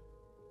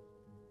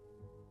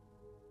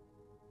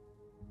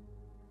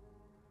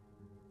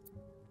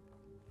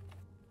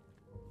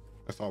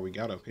 That's all we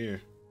got up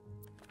here.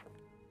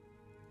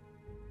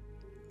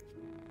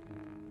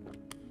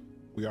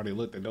 We already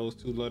looked at those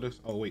two letters.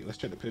 Oh wait, let's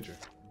check the picture.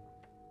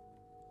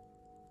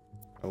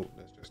 Oh,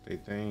 that's just a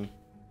thing.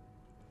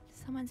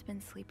 Someone's been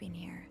sleeping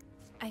here.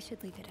 I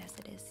should leave it as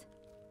it is.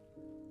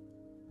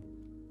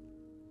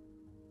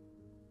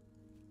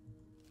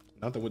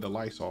 Nothing with the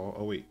Lysol.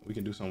 Oh wait, we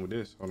can do something with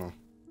this. Hold on.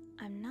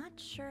 I'm not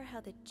sure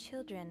how the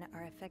children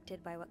are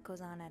affected by what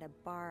goes on at a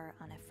bar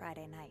on a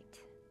Friday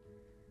night.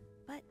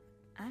 But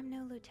I'm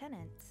no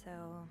lieutenant, so...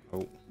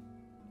 Oh.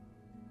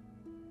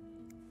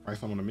 Write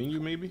something on the menu,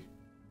 maybe?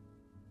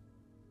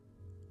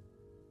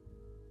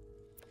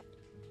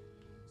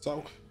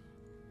 So...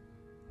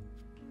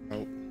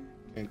 Nope.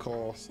 And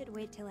call... I should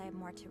wait till I have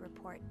more to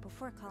report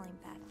before calling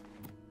back.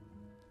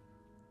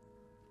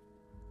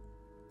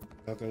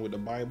 Nothing with the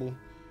Bible.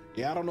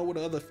 Yeah, I don't know what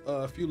the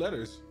other few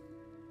letters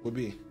would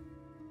be.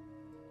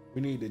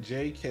 We need the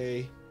J,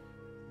 K,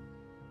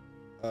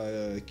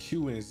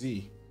 Q, and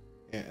Z,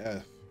 and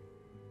F.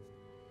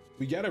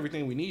 We got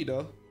everything we need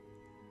though.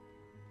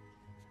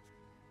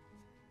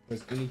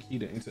 Press any key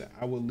to enter.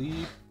 I will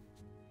leave.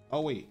 Oh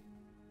wait.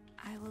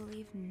 I will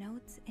leave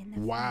notes in the.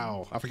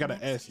 Wow, I forgot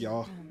the S,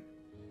 y'all.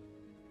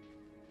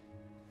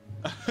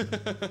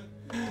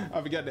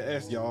 I forgot the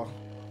S, y'all.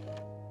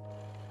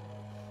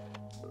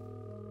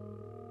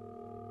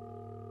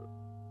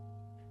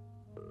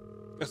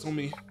 That's on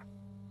me.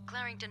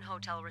 Clarington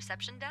Hotel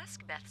reception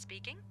desk, Beth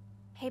speaking.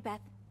 Hey,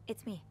 Beth.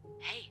 It's me.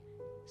 Hey,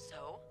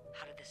 so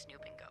how did the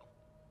snooping go?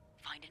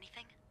 Find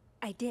anything?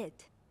 I did.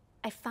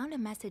 I found a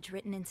message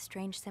written in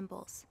strange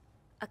symbols.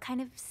 A kind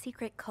of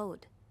secret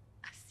code.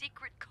 A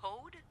secret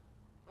code?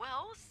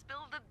 Well,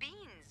 spill the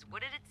beans.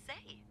 What did it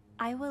say?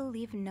 I will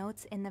leave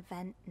notes in the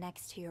vent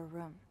next to your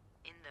room.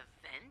 In the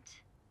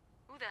vent?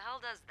 Who the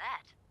hell does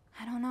that?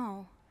 I don't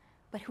know.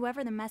 But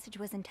whoever the message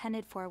was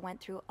intended for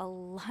went through a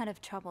lot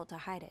of trouble to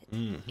hide it.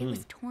 It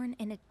was torn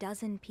in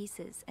 12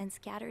 pieces and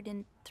scattered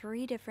in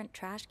 3 different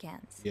trash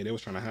cans. Yeah, they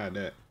was trying to hide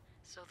that.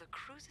 So the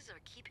Cruzes are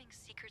keeping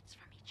secrets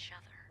from each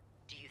other.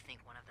 Do you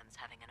think one of them's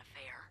having an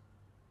affair?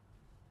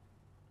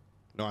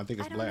 No, I think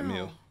it's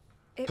blackmail.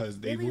 Because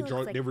they really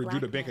withdrew like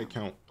the bank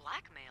account.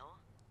 Blackmail?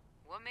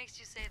 What makes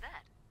you say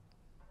that?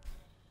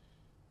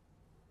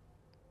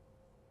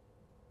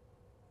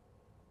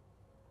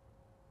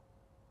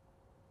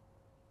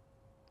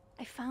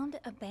 I found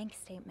a bank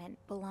statement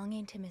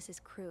belonging to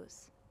Mrs.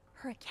 Cruz.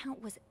 Her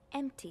account was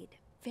emptied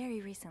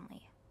very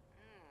recently.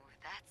 Ooh,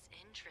 that's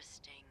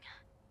interesting.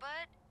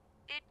 But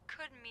it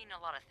could mean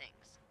a lot of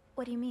things.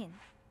 What do you mean?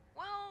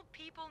 Well,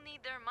 people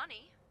need their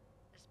money.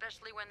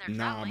 Especially when they're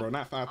Nah, traveling. bro,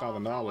 not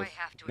 $5,000.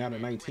 Not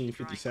in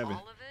 1957.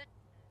 All of it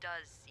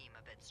does seem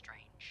a bit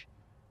strange.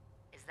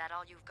 Is that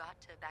all you've got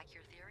to back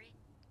your theory?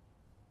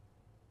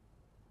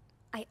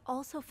 I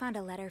also found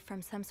a letter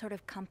from some sort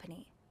of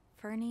company,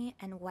 Fernie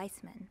and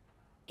Weissman.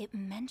 It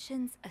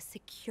mentions a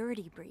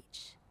security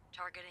breach.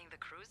 Targeting the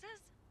Cruzes?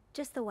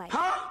 Just the wife.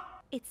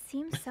 It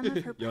seems some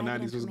of her Yo,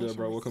 private 90s was information good,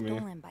 bro. was Welcome in.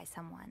 stolen by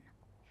someone.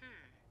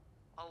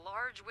 A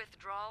large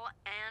withdrawal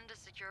and a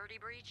security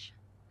breach?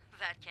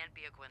 That can't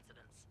be a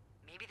coincidence.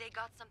 Maybe they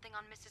got something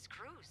on Mrs.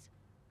 Cruz.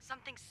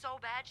 Something so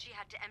bad she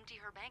had to empty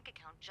her bank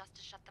account just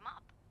to shut them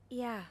up.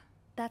 Yeah,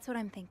 that's what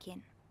I'm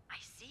thinking.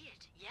 I see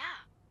it,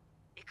 yeah.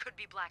 It could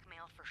be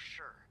blackmail for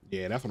sure.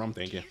 Yeah, that's what I'm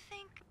thinking. Do you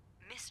think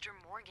Mr.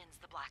 Morgan's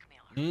the blackmailer?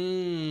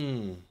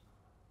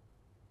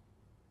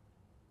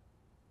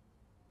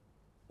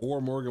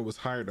 Or Morgan was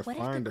hired to What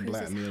find if the the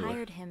Cruzes blackmailer.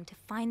 hired him to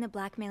find the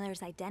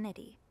blackmailer's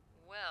identity?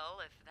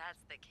 Well, if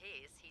that's the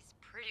case, he's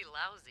pretty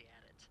lousy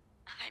at it.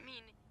 I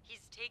mean,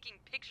 he's taking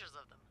pictures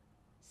of them.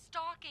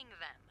 Stalking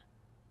them.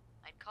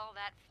 I'd call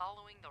that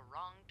following the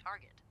wrong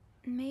target.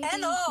 Maybe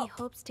he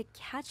hopes to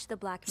catch the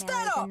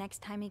blackmailer the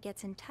next time he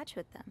gets in touch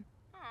with them.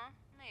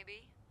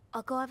 Maybe.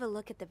 I'll go have a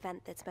look at the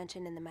vent that's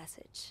mentioned in the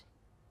message.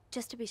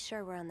 Just to be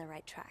sure we're on the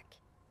right track.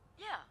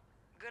 Yeah,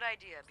 good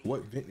idea, B.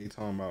 What vent they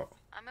talking about?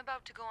 I'm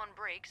about to go on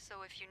break,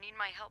 so if you need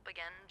my help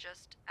again,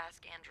 just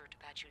ask Andrew to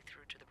patch you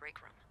through to the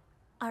break room.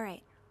 All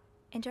right.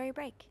 Enjoy your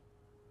break.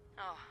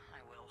 Oh,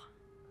 I will.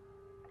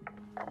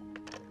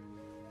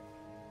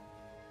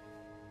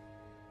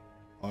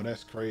 Oh,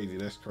 that's crazy.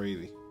 That's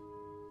crazy.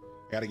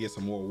 Gotta get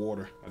some more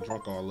water. I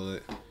drunk all of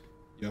it.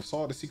 You have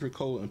solved the secret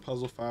code in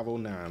puzzle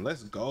 509.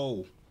 Let's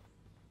go.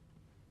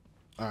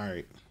 All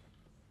right.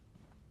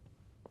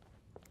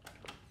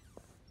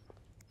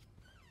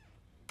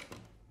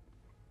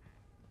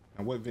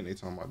 Now, what vent they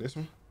talking about? This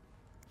one?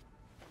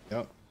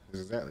 Yep,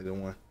 this is exactly the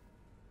one.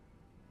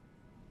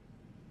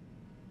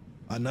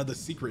 Another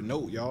secret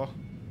note, y'all.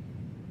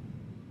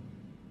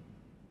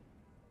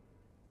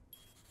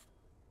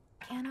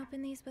 Can't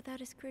open these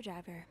without a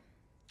screwdriver.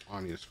 Oh,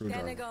 I need a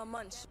screwdriver.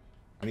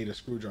 I need a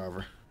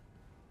screwdriver.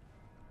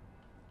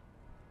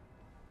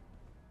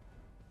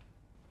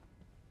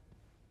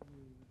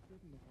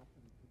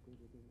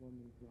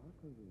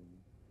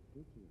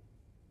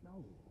 No.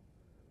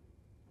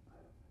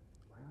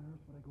 Why on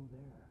earth would I go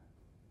there?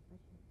 I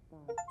just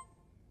thought.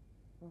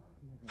 Oh,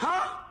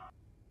 never.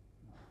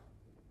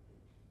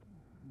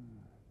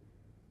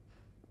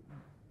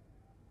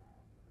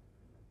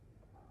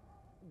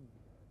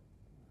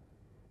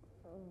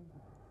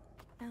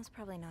 Now's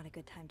probably not a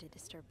good time to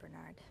disturb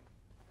Bernard.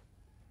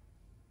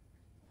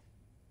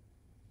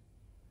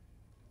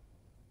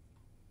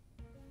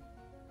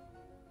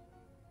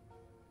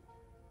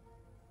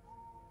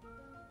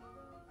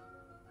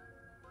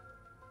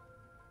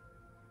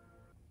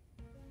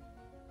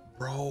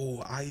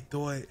 Bro, I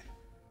thought...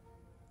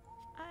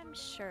 I'm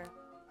sure.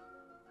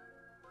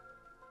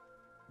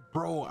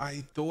 Bro,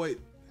 I thought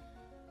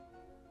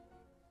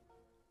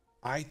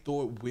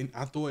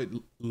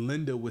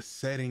Linda was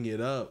setting it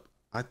up.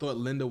 I thought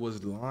Linda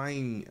was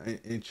lying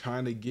and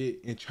trying to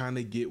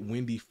get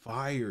Wendy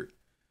fired.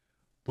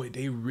 But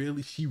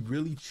she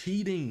really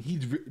cheating.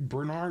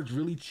 Bernard's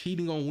really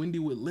cheating on Wendy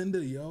with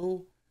Linda,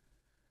 yo.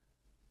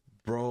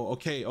 Bro,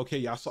 okay,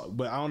 y'all saw,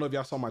 but I don't know if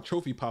y'all saw my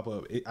trophy pop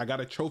up. I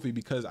got a trophy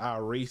because I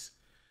erased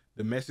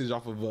the message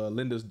off of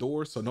Linda's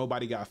door, so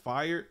nobody got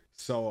fired.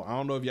 So I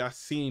don't know if y'all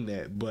seen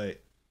that,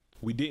 but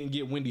we didn't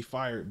get Wendy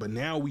fired. But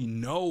now we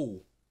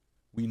know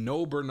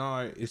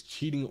Bernard is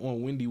cheating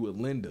on Wendy with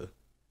Linda.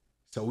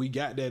 So we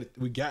got that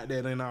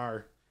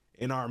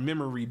in our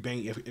memory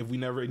bank if we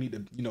never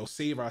need to,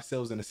 save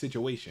ourselves in a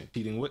situation.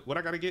 Cheating. What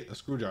I gotta get? A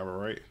screwdriver,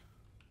 right?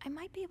 I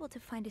might be able to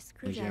find a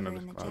screwdriver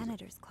in the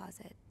janitor's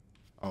closet.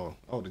 Oh,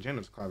 the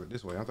janitor's closet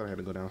this way. I thought I had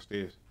to go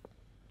downstairs.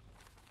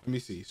 Let me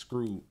see.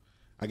 Screwed.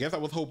 I guess I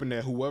was hoping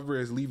that whoever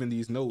is leaving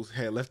these notes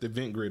had left the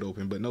vent grid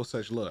open, but no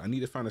such luck. I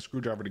need to find a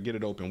screwdriver to get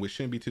it open, which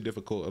shouldn't be too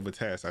difficult of a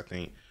task, I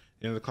think.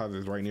 The end of the closet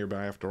is right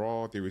nearby after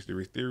all.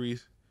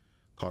 Theories.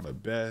 Called a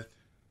Beth.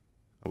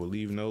 I will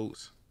leave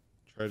notes.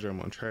 Treasure,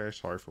 I'm on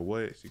trash. Sorry for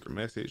what? Secret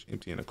message.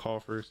 Emptying the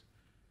coffers.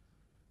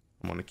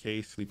 I'm on the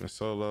case. Sleeping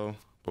solo.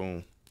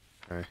 Boom.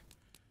 Okay.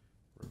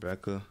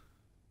 Rebecca.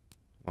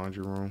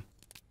 Laundry room.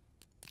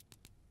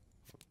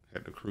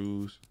 Had the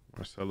cruise.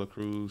 Marcella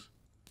cruise.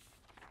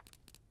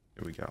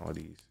 And we got all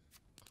these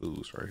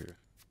clues right here.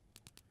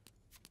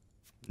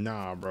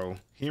 Nah, bro.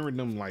 Hearing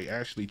them like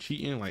actually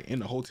cheating like in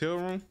the hotel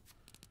room,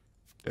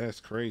 that's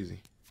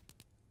crazy.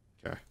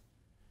 Okay.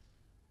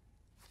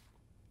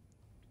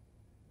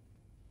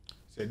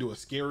 Said do a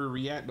scary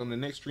react on the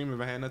next stream if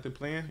I had nothing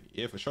planned.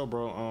 Yeah, for sure,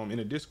 bro. In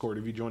the Discord,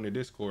 if you join the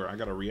Discord, I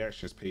got a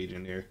reactions page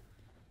in there,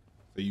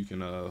 so you can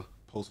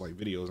post like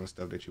videos and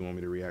stuff that you want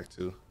me to react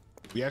to.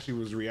 We actually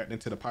was reacting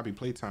to the Poppy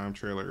Playtime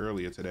trailer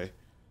earlier today.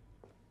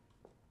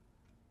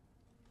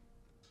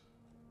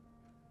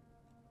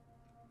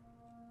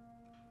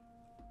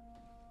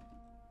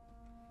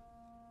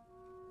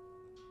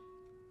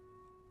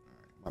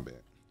 My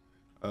bad.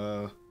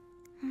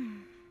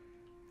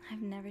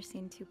 I've never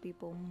seen two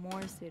people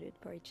more suited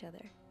for each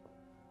other.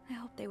 I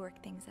hope they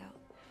work things out.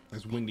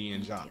 It's Wendy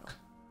and Jock.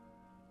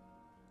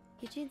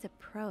 Eugene's a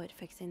pro at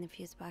fixing the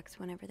fuse box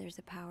whenever there's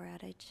a power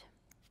outage.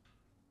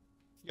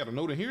 You got a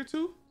note in here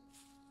too?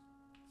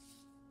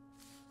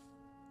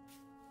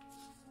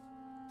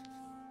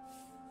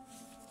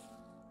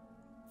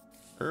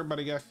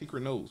 Everybody got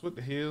secret notes. What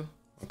the hell?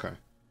 Okay.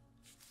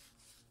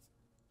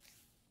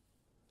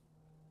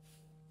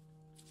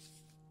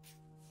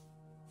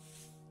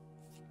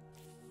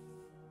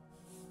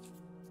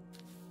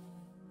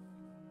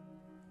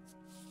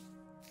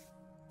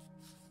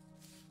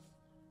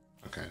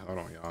 Okay, hold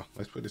on, y'all.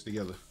 Let's put this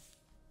together.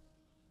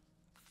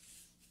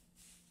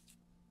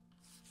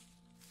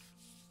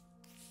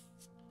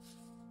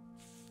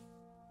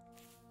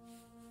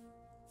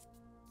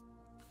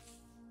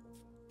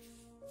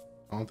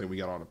 I don't think we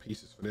got all the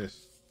pieces for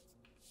this.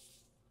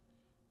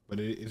 But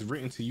it's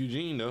written to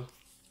Eugene, though.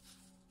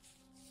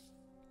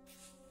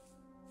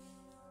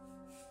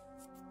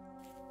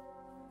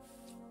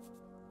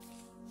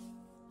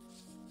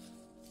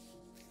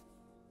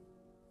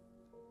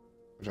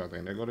 What y'all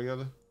think? They go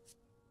together?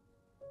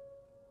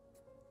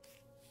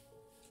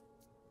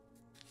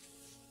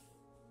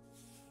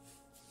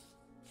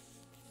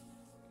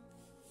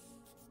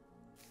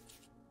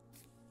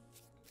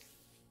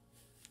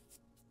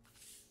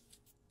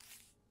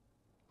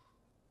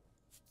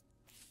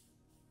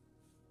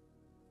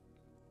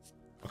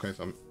 Okay,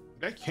 so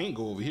that can't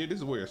go over here. This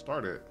is where it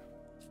started.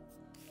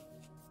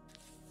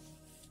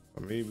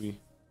 So maybe.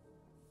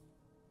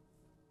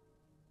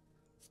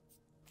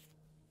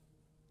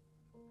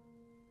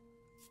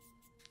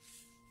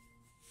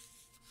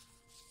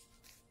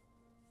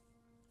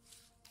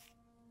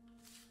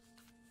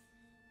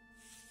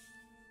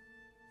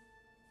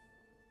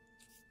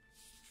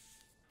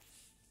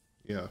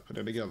 Yeah, put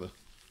that together.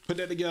 Put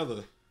that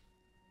together.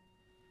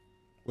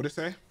 What'd it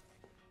say?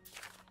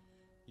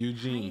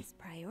 Eugene. Highest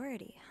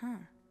priority, huh?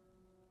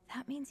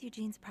 That means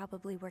Eugene's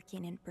probably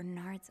working in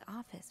Bernard's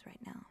office right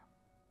now.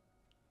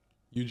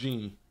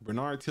 Eugene,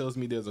 Bernard tells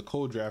me there's a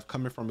cold draft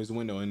coming from his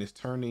window and is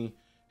turning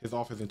his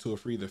office into a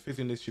freezer.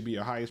 Fixing this should be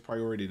your highest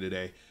priority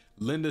today.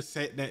 Linda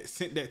sent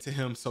that to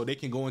him so they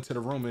can go into the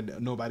room and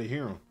nobody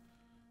hear him.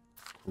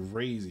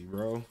 Crazy,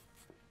 bro.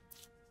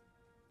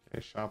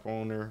 Okay, shop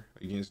owner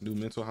against new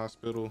mental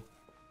hospital.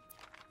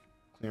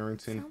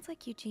 Clarendon. Sounds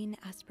like Eugene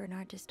asked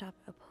Bernard to stop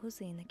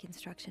opposing the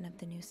construction of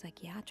the new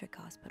psychiatric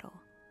hospital.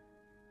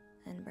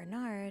 And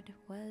Bernard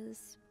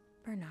was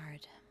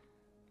Bernard.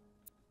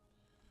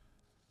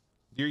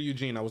 Dear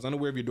Eugene, I was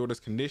unaware of your daughter's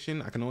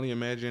condition. I can only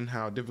imagine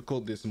how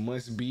difficult this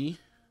must be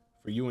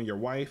for you and your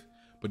wife,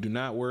 but do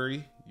not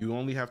worry. You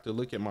only have to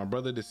look at my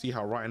brother to see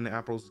how rotten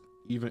apples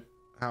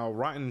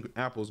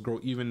grow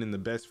even in the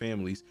best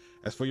families.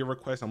 As for your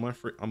request, I'm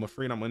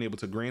afraid I'm unable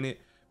to grant it.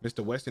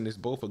 Mr. Weston is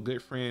both a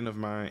good friend of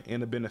mine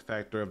and a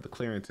benefactor of the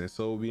Clarendon,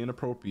 so it would be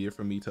inappropriate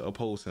for me to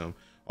oppose him.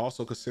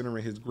 Also,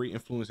 considering his great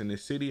influence in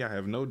this city, I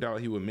have no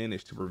doubt he would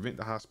manage to prevent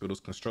the hospital's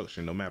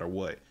construction no matter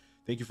what.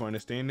 Thank you for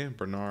understanding,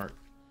 Bernard.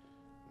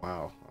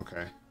 Wow,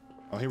 okay.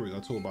 Oh, here we go,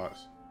 toolbox.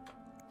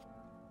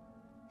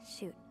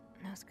 Shoot,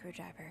 no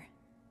screwdriver.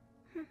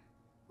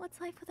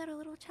 What's life without a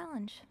little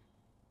challenge?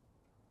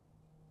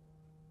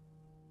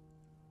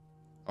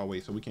 Oh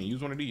wait, so we can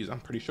use one of these? I'm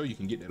pretty sure you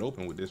can get that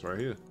open with this right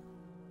here.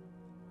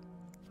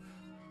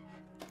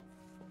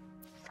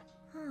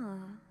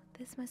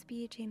 This must be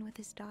Eugene with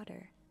his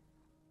daughter.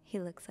 He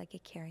looks like a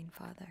caring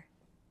father.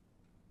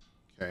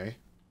 Okay.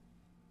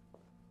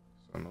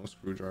 So no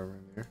screwdriver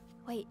in there.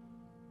 Wait,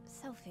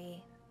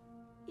 Sophie,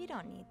 you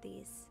don't need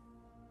these.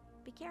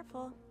 Be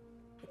careful.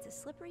 It's a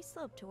slippery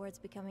slope towards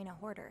becoming a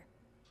hoarder.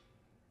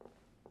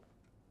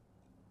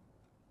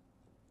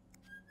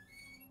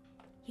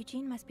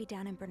 Eugene must be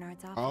down in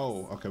Bernard's office.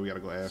 Oh, okay, we gotta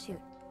go ask him.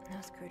 Shoot,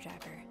 no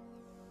screwdriver.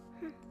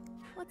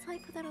 What's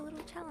life without a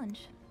little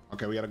challenge?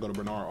 Okay, we gotta go to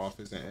Bernard's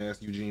office and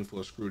ask Eugene for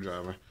a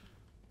screwdriver.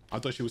 I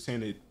thought she was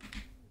saying it.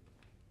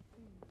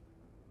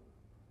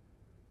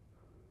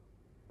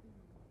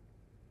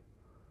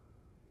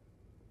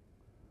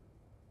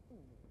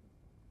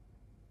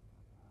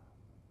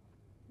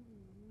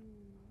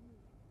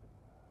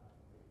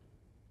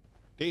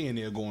 They in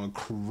there going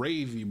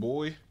crazy,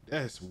 boy.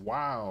 That's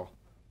wild.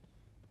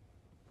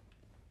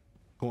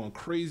 Going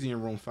crazy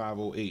in room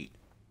 508.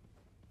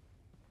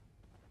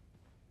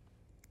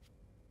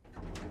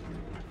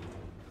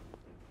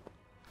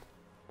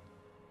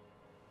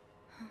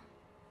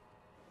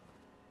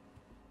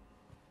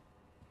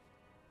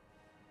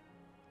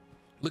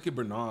 Look at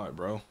Bernard,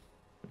 bro.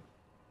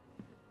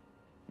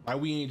 Why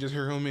we ain't just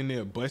hear him in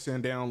there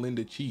busting down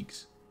Linda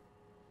cheeks?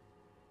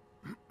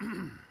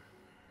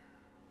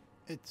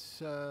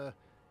 It's,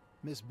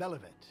 Miss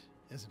Bellavit,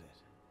 isn't it?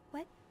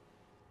 What?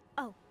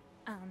 Oh,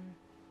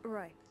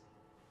 Roy.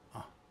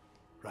 Oh,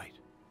 right.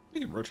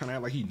 Nigga, bro, trying to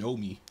act like he know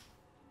me.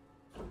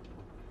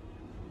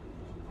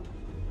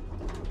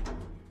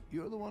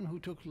 You're the one who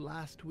took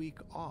last week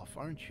off,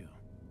 aren't you?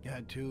 You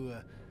had to,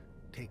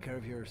 take care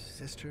of your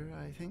sister,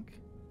 I think?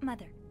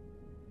 Mother.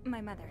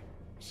 My mother.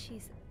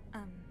 She's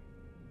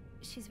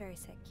very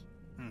sick.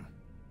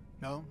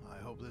 No,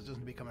 I hope this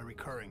doesn't become a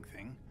recurring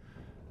thing.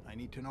 I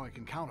need to know I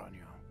can count on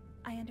you.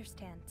 I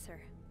understand, sir.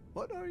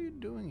 What are you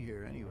doing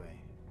here, anyway?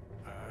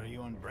 Are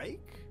you on break?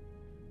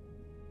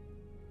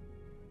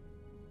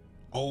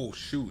 Oh,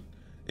 shoot.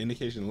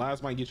 Indication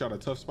lies might get you out of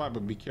a tough spot,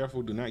 but be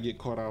careful. Do not get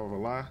caught out of a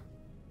lie.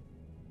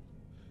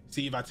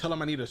 See, if I tell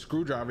him I need a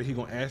screwdriver, he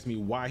gonna ask me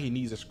why he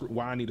needs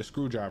why I need a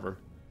screwdriver.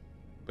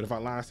 But if I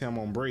lie and say I'm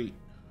on break.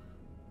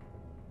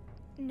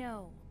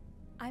 No,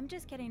 I'm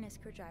just getting a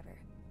screwdriver.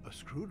 A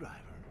screwdriver?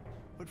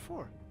 What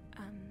for?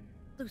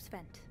 Loose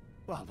vent.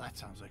 Well, that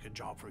sounds like a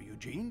job for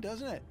Eugene,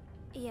 doesn't it?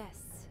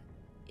 Yes,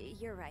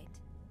 you're right.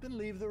 Then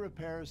leave the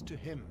repairs to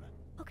him.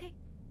 Okay,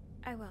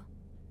 I will.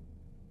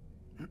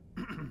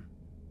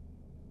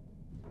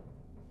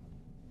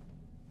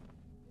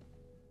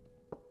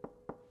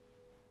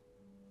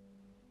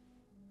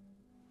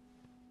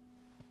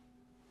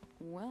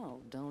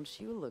 Well, don't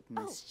you look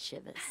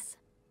mischievous.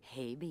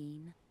 Hey,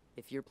 Bean.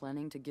 If you're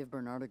planning to give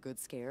Bernard a good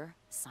scare,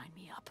 sign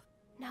me up.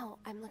 No,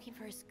 I'm looking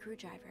for a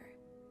screwdriver.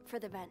 For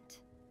the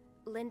vent.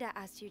 Linda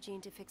asked Eugene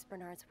to fix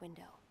Bernard's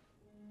window.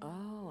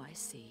 Oh, I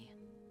see.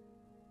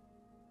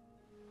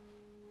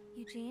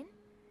 Eugene?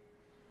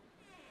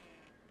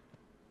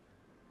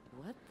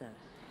 What the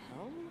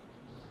hell?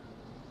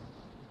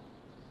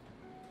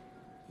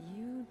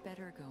 You'd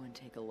better go and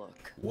take a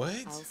look. What?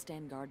 I'll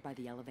stand guard by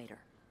the elevator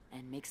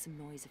and make some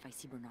noise if I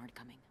see Bernard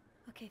coming.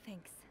 Okay,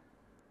 thanks.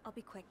 I'll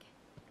be quick.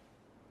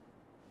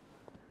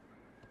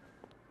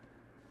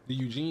 Did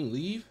Eugene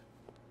leave?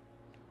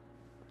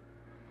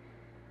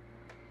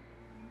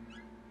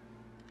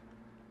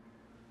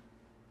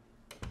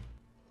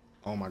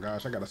 Oh my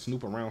gosh, I gotta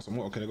snoop around some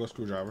more. Okay, there goes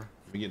screwdriver.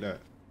 Let me get that.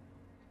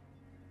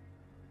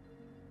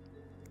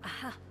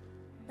 Aha!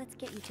 Let's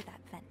get you to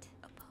that vent.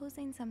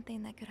 Opposing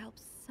something that could help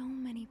so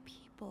many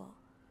people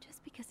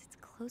just because it's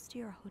close to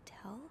your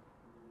hotel?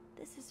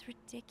 This is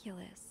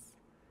ridiculous.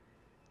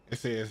 It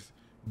says,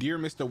 "Dear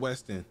Mr.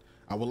 Weston,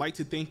 I would like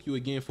to thank you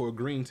again for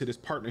agreeing to this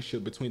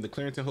partnership between the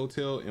Clarendon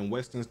Hotel and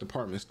Weston's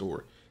department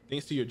store.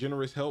 Thanks to your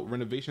generous help,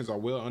 renovations are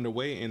well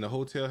underway and the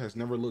hotel has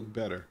never looked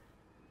better.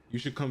 You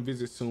should come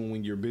visit soon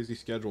when your busy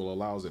schedule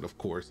allows it, of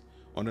course.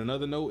 On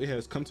another note, it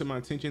has come to my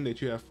attention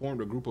that you have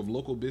formed a group of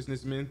local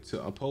businessmen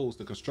to oppose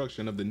the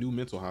construction of the new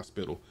mental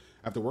hospital.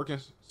 After working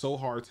so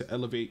hard to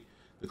elevate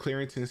the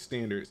Clarendon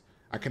standards,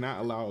 I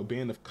cannot allow a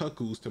band of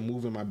cuckoos to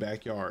move in my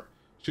backyard.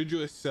 Should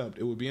you accept,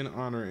 it would be an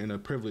honor and a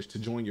privilege to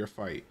join your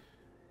fight.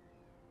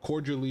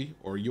 Cordially,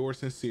 or yours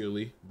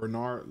sincerely,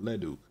 Bernard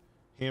Leduc."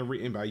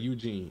 Handwritten by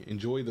Eugene.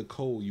 Enjoy the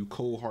cold, you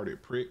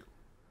cold-hearted prick.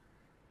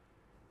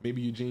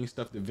 Maybe Eugene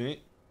stuffed the vent.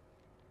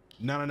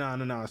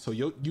 No. So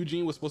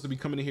Eugene was supposed to be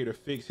coming in here to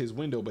fix his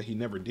window, but he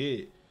never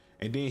did.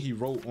 And then he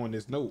wrote on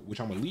this note, which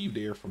I'm gonna leave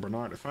there for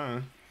Bernard to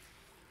find.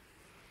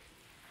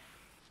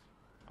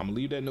 I'm gonna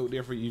leave that note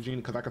there for Eugene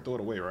because I can throw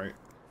it away, right?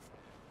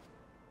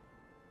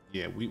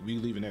 Yeah, we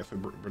leaving that for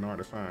Bernard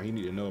to find. He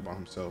need to know about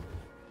himself.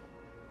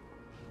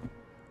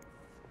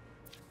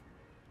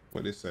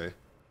 What did it say?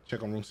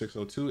 Check on room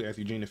 602. Ask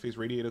Eugene to fix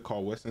radiator.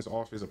 Call Weston's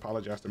office.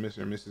 Apologize to Mr.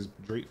 and Mrs.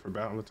 Drake for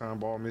Valentine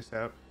Ball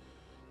mishap.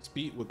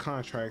 Speak with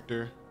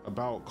contractor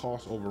about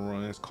cost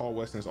overruns. Call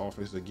Weston's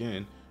office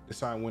again.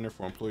 Decide winner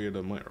for Employee of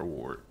the Month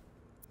award.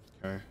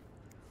 Okay.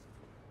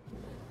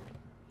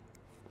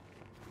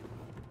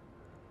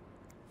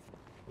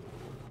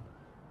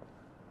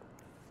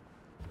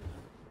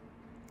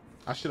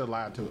 I should have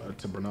lied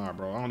to Bernard,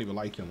 bro. I don't even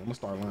like him. I'm gonna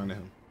start lying to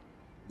him.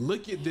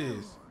 Look at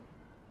this.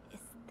 Is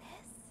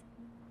this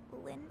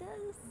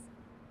Linda's?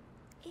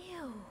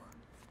 Ew.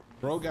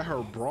 Bro got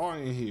her bra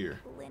in here.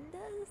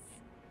 Linda's?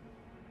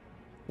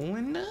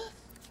 Linda?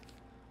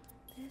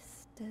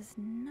 This does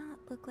not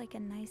look like a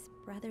nice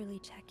brotherly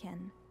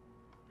check-in.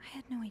 I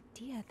had no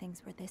idea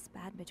things were this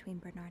bad between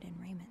Bernard and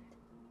Raymond.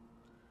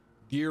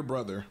 Dear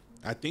brother,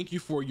 I thank you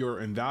for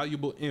your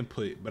invaluable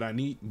input, but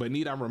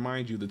need I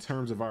remind you the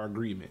terms of our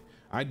agreement.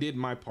 I did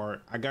my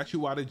part. I got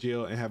you out of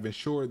jail and have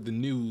ensured that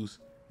news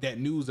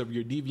of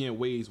your deviant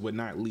ways would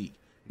not leak.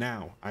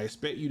 Now, I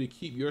expect you to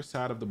keep your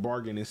side of the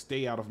bargain and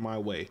stay out of my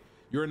way.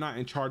 You're not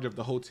in charge of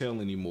the hotel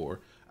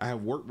anymore. I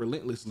have worked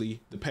relentlessly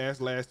the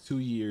last 2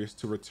 years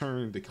to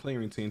return the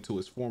Clarington to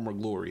its former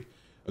glory.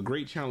 A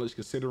great challenge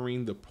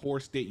considering the poor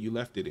state you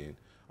left it in.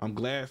 I'm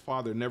glad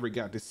Father never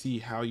got to see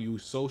how you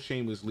so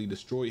shamelessly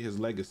destroyed his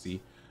legacy.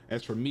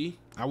 As for me,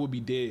 I would be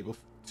dead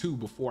too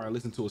before I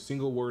listen to a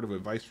single word of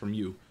advice from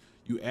you.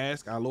 You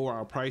ask I lower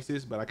our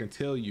prices, but I can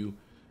tell you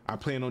I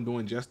plan on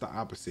doing just the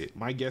opposite.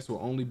 My guests will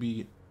only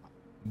be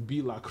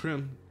la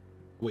creme.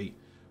 Wait,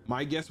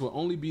 my guests will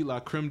only be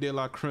la creme de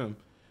la creme.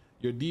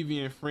 Your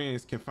deviant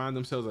friends can find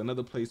themselves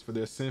another place for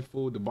their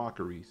sinful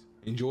debaucheries.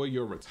 Enjoy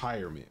your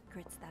retirement.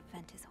 Grits that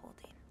vent is holding.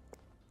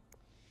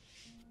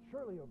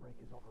 Surely your break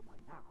is over by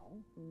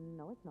now.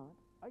 No, it's not.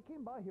 I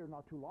came by here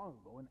not too long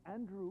ago, and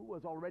Andrew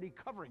was already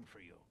covering for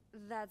you.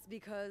 That's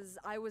because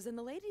I was in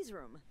the ladies'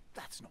 room.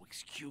 That's no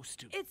excuse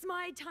to... It's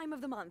my time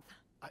of the month.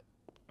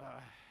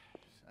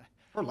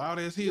 Her loud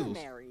ass You're heels.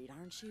 married,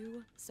 aren't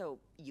you? So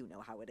you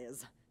know how it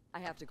is. I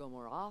have to go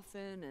more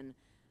often, and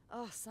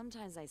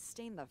sometimes I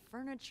stain the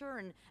furniture,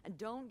 and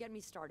don't get me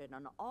started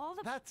on all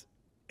the... That's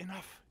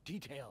enough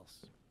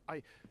details.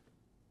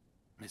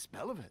 Miss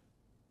Belivet,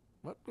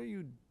 what were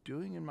you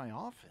doing in my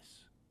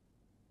office?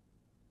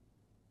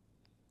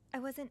 I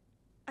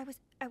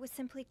was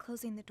simply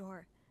closing the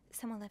door.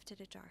 Someone left it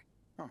ajar.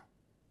 Huh.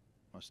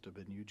 Must have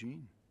been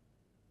Eugene.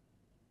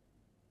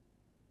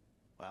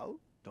 Well,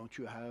 don't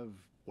you have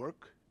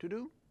work to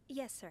do?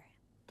 Yes, sir.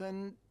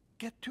 Then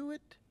get to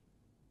it.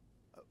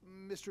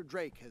 Mr.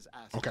 Drake has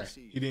asked Okay, to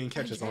see you. he didn't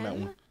catch us on that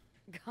one.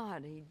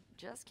 God, he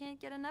just can't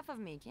get enough of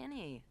me, can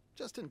he?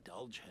 Just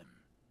indulge him.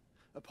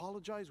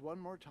 Apologize one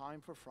more time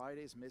for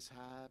Friday's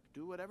mishap.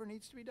 Do whatever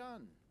needs to be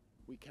done.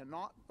 We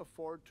cannot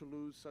afford to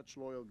lose such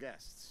loyal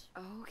guests.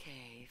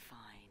 Okay,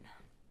 fine.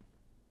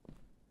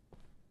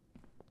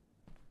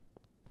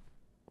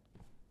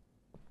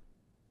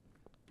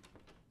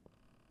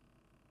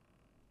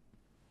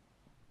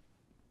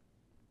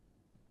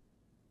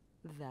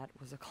 That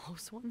was a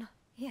close one.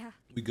 Yeah.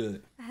 We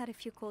good. I had a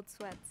few cold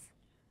sweats,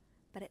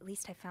 but at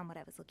least I found what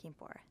I was looking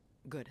for.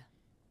 Good.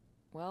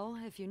 Well,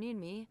 if you need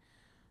me,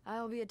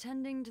 I'll be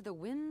attending to the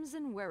whims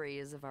and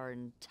worries of our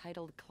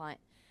entitled client.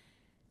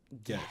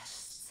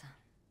 Guests.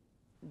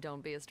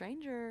 Don't be a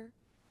stranger.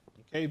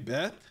 Okay,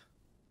 Beth.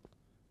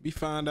 We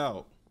find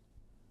out.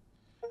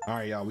 All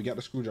right, y'all. We got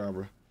the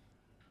screwdriver.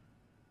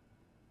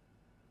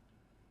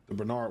 The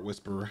Bernard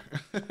Whisperer.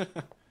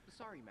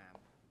 Sorry, ma'am.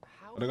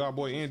 How But I got our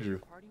boy did you say Andrew.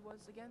 the party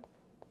was again?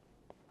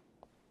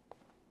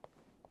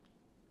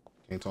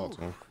 Can't talk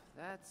to him.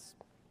 That's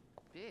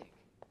big.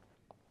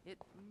 It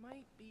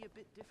might be a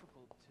bit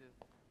difficult to...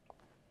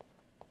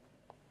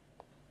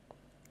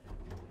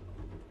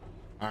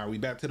 All right, we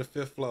back to the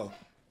 5th floor.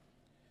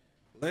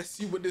 Let's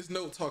see what this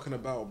note talking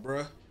about,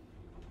 bruh.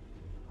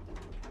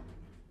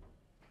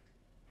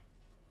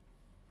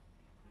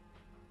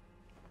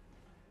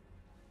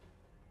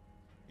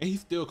 And he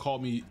still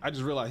called me, I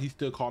just realized he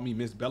still called me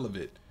Miss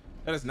Belivet.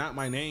 That is not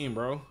my name,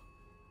 bro.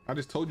 I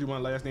just told you my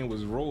last name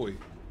was Roy.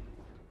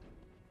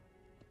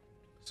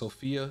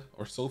 Sophia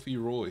or Sophie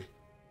Roy.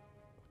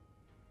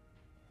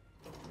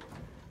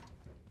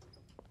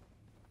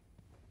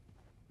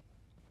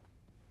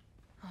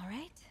 All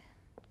right,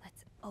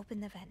 let's open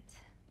the vent.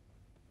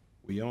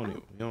 We own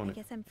it. We own I it.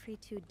 guess I'm free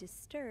to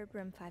disturb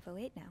room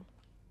 508 now.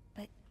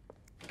 But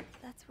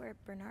that's where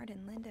Bernard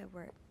and Linda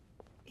were.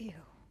 Ew.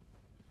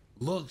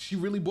 Look, she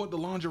really bought the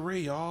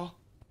lingerie, y'all.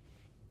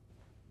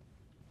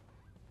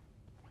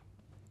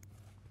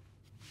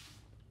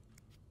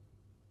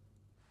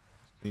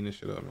 Clean this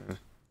shit up, man.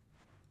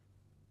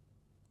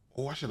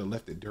 Oh, I should have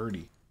left it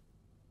dirty.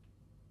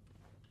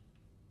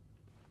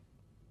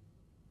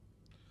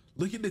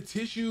 Look at the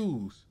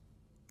tissues.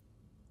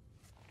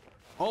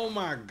 Oh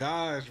my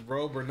gosh,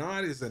 bro.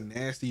 Bernard is a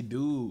nasty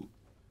dude.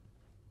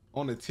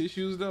 On the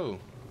tissues, though.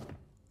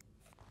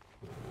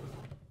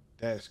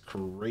 That's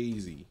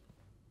crazy.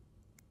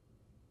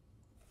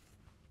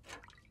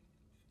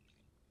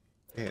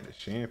 They had the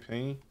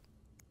champagne.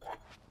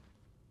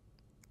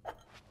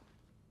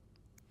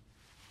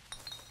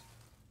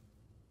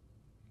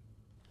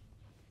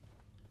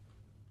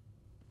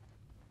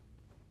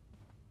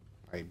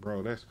 Like,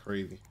 bro, that's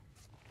crazy.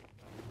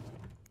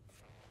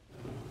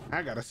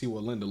 I gotta see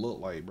what Linda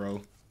looked like,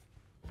 bro.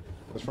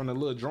 Cause from the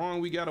little drawing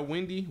we got of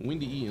Wendy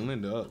eating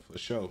Linda up for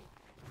sure.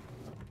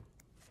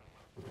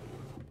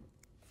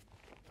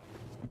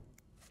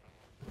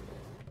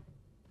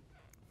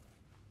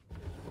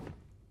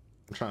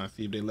 I'm trying to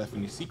see if they left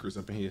any secrets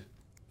up in here.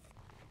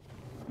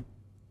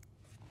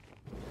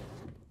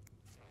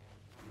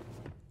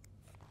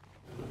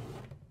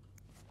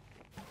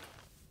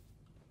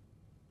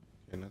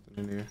 Okay, nothing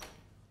in there.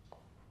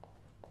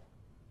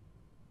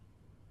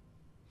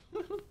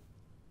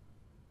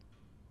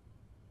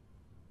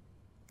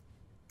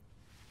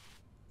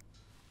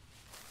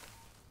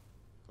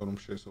 Throw them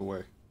shits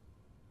away.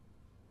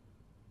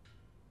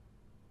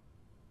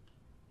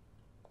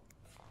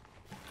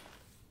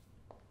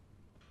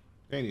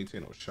 They ain't even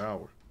take no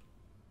shower.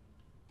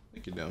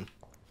 Look at them.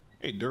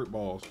 Hey, dirt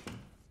balls.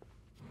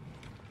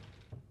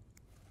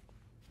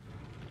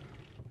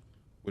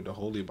 With the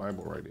Holy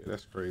Bible right there.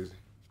 That's crazy.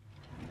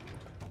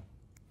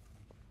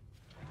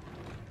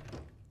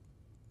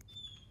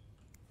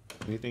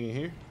 Anything in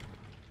here?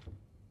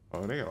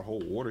 Oh, they got a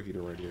whole water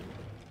heater right here.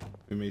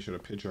 We made sure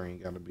the picture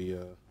ain't got to be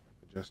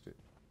adjusted.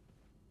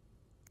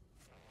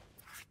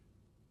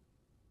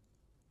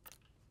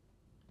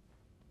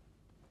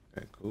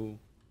 Okay, cool.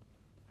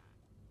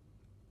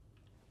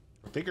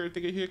 I think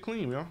everything in here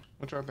clean, y'all.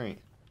 What y'all think?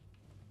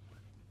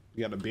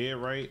 We got the bed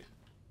right.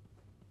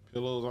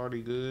 Pillows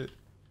already good.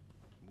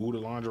 Move the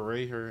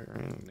lingerie, her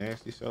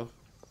nasty self.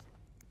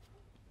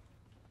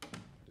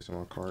 This in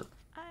my cart.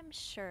 I'm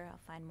sure I'll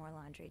find more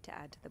laundry to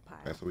add to the pile.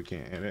 That's what we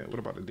can't add that. What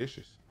about the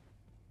dishes?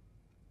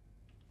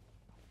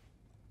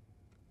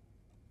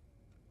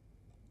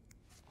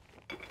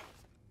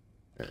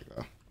 There you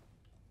go.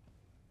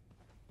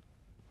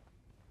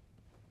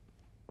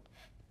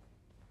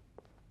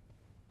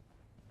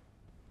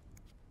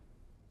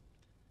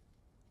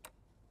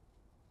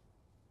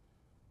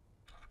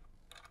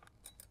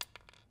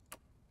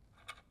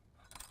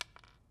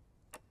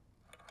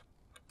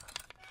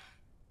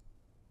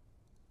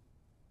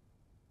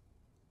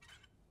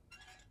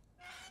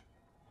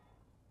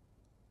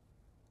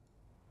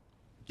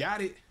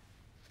 Got it.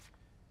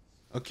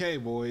 Okay,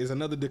 boy. It's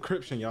another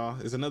decryption, y'all.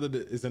 It's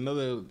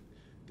another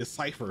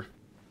decipher.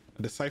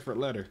 A deciphered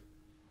letter.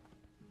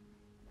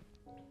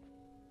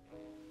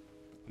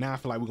 Now I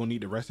feel like we're gonna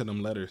need the rest of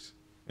them letters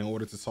in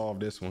order to solve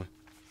this one.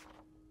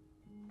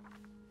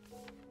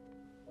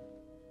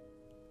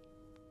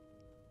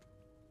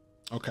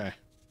 Okay.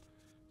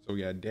 So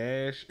we got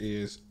dash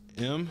is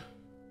M.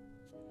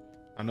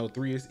 I know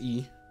 3 is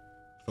E.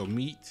 So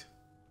meet.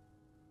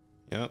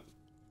 Yep.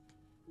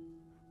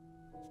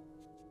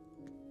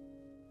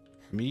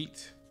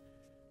 Meet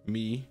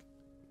me.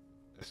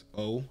 That's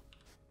O.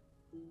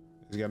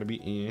 It's gotta be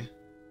N.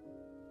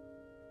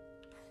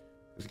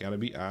 It's gotta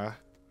be I.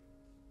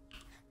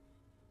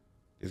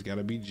 It's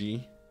gotta be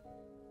G.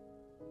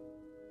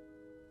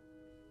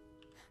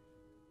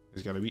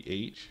 It's gotta be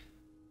H.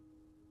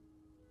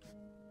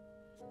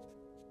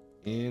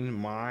 In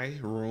my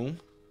room.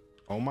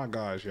 Oh my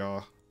gosh,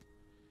 y'all.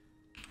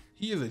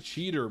 He is a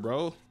cheater,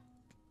 bro.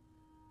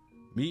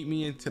 Meet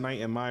me tonight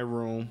in my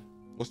room.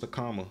 What's the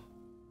comma?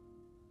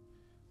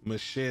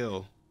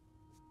 Michelle.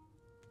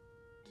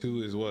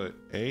 2 is what?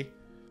 A?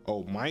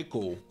 Oh,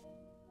 Michael.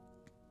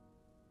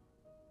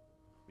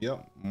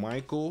 Yep,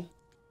 Michael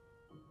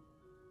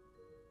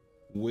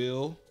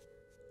will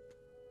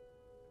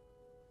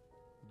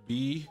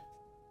be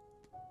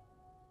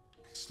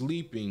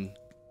sleeping.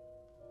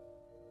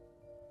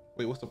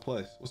 Wait, what's the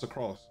plus? What's the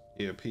cross?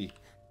 Yeah, P.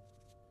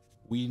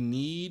 We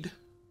need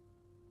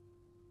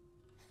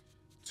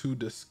to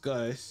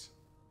discuss.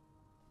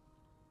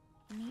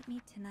 Meet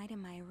me tonight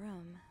in my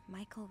room.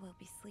 Michael will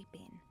be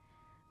sleeping.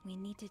 We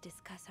need to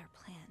discuss our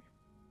plan.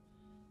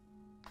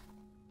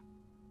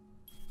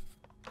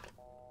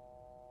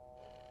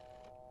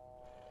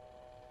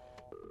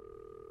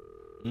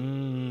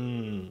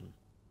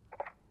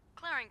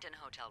 Clarrington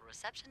Hotel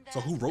reception desk. So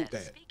who wrote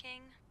Beth that?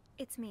 Speaking.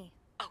 It's me.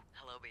 Oh,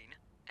 hello, Bean.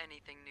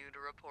 Anything new to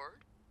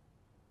report?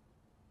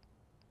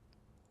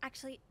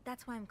 Actually,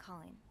 that's why I'm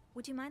calling.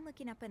 Would you mind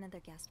looking up another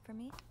guest for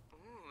me?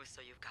 Ooh,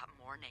 so you've got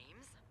more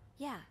names?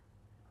 Yeah.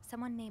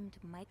 Someone named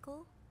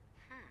Michael?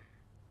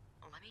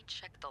 Let me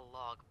check the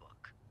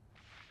logbook.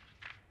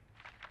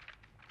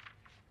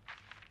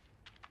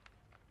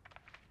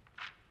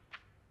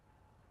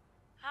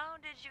 How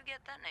did you get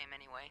that name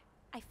anyway?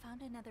 I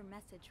found another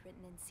message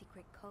written in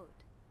secret code.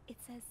 It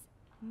says,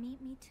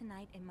 meet me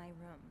tonight in my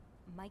room.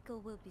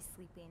 Michael will be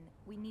sleeping.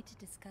 We need to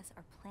discuss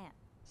our plan.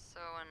 So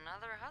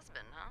another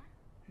husband, huh?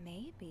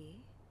 Maybe.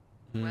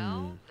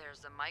 Well,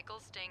 there's a Michael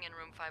staying in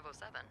room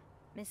 507.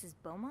 Mrs.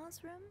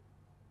 Beaumont's room?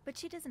 But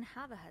she doesn't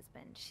have a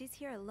husband. She's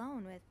here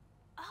alone with...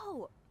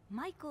 Oh!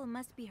 Michael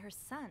must be her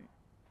son.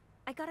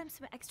 I got him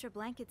some extra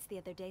blankets the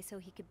other day so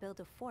he could build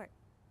a fort.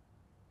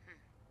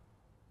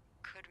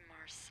 Could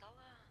Marcella?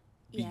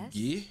 Yes?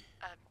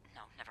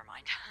 No, never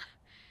mind.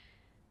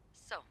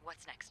 So,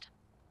 what's next?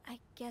 I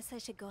guess I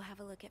should go have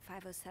a look at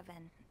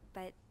 507,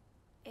 but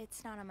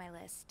it's not on my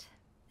list.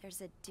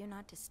 There's a do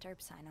not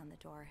disturb sign on the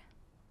door.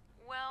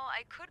 Well,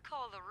 I could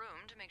call the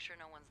room to make sure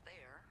no one's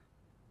there.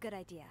 Good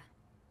idea.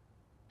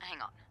 Hang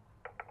on.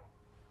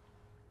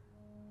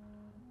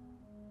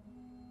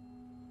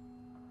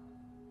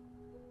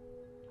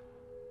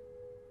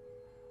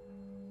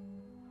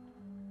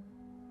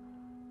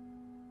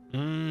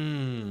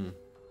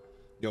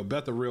 Yo,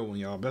 Beth the real one,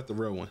 y'all. Beth the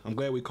real one. I'm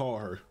glad we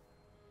called her.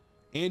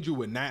 Andrew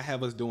would not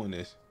have us doing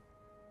this.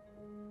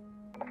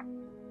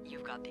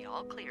 You've got the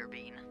all clear,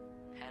 Bean.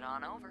 Head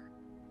on over.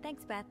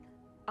 Thanks, Beth.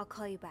 I'll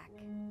call you back.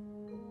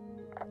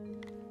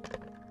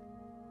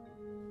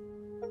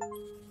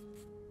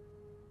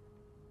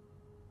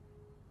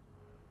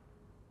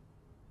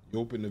 You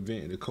open the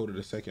vent and decoded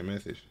the second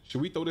message. Should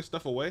we throw this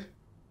stuff away?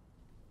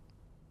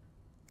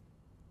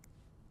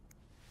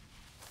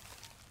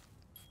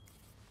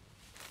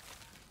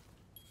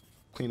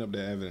 Clean up the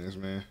evidence,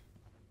 man.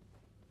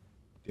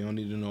 They don't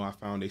need to know I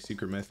found their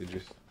secret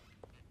messages.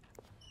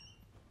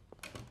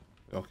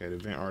 Okay, the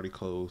vent already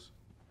closed.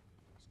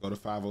 Let's go to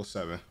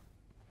 507.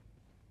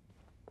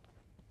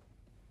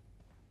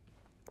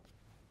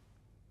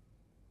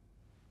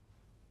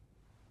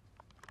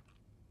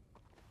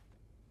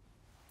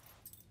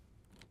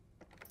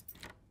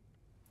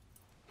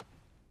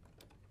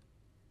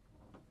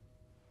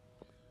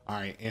 All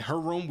right, in her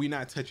room, we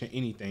not touching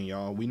anything,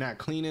 y'all. We not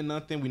cleaning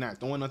nothing. We not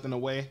throwing nothing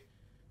away.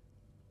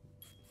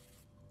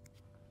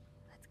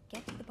 Let's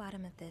get to the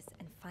bottom of this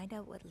and find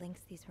out what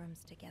links these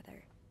rooms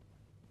together.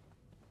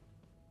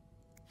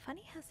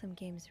 Funny how some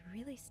games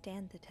really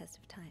stand the test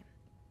of time.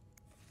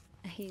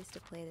 I used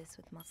to play this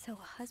with Mom. So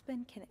a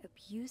husband can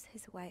abuse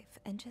his wife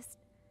and just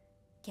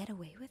get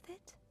away with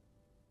it?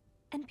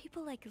 And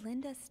people like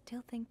Linda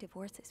still think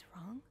divorce is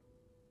wrong?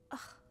 Ugh.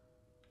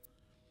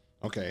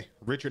 Okay,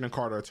 Richard and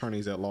Carter,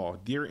 attorneys at law.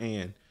 Dear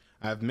Anne,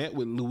 I've met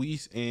with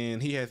Luis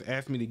and he has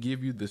asked me to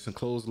give you this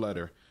enclosed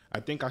letter.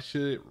 I think I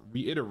should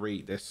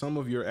reiterate that some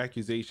of your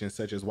accusations,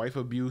 such as wife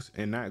abuse,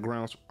 are not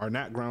grounds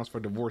for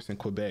divorce in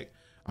Quebec.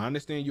 I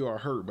understand you are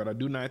hurt, but I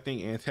do not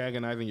think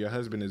antagonizing your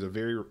husband is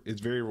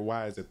very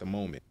wise at the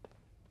moment.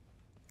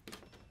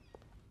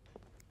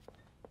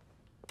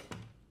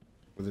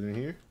 Was it in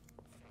here?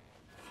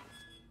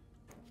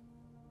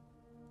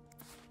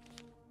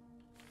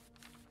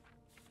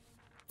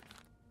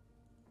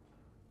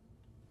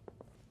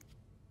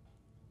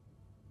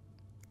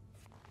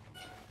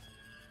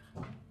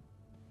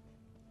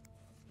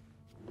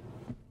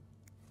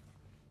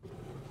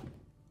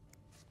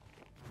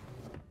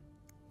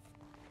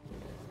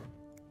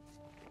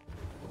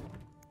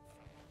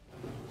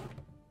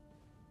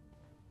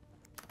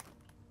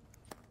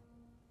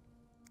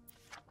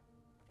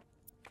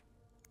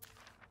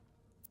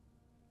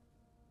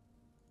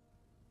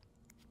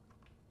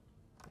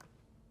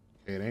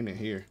 It ain't in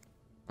here.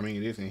 I mean,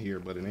 it is in here,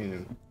 but it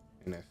ain't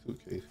in that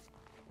suitcase.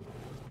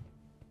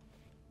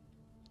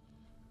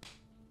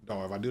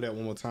 Dog, if I do that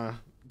one more time.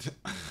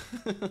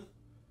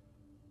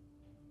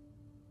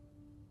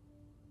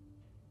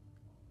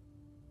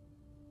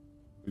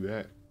 We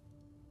back.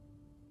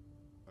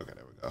 Okay,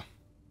 there we go.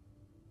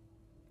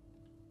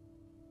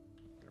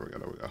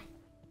 There we go.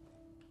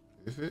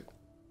 Is it?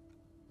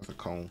 That's a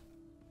cone.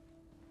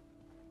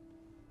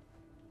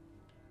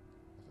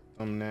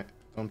 That's a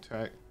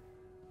thumbtack.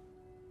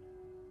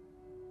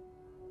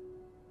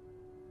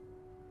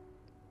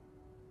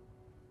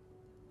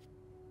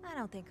 I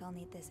don't think I'll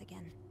need this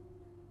again.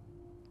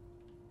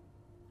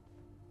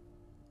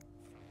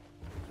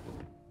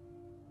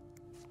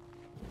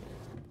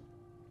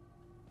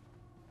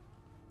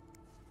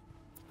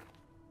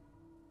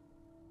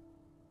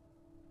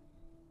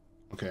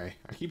 Okay,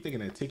 I keep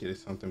thinking that ticket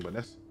is something, but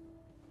that's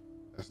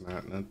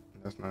not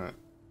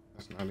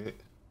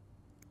it.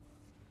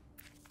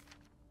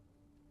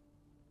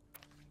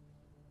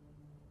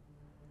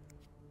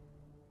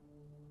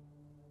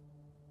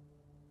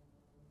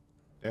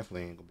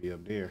 Definitely ain't gonna be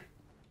up there.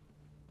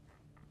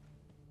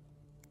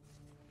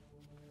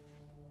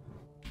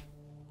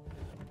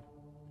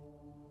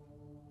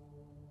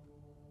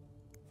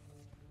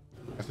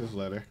 That's his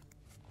letter.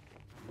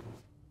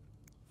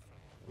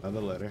 Another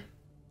letter.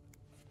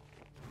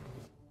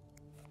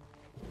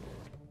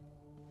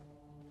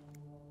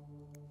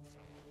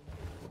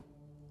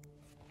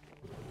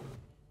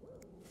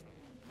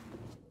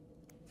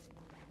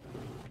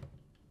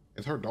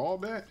 Is her doll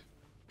back?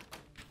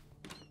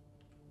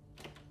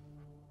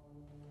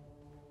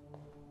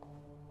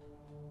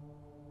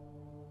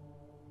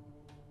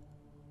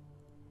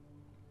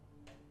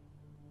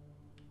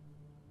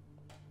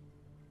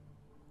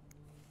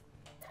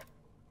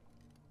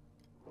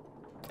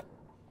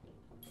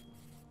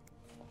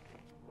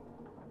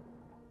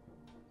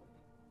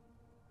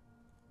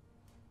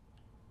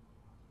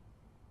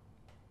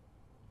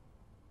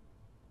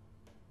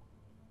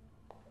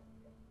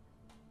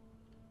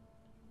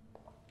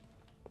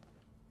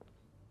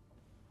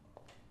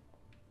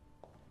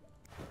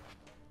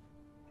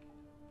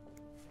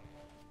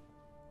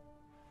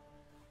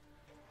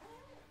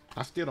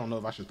 I still don't know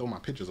if I should throw my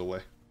pictures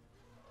away.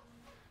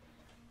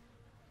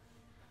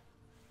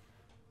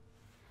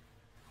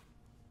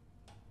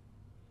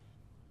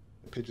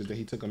 The pictures that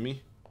he took of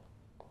me.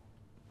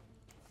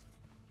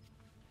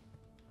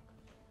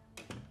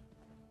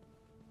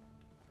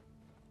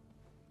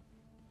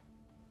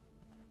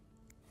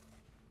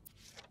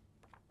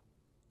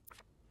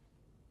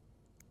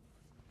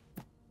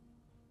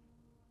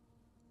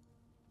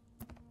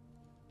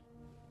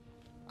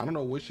 I don't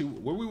know where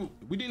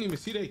we didn't even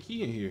see that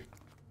key in here.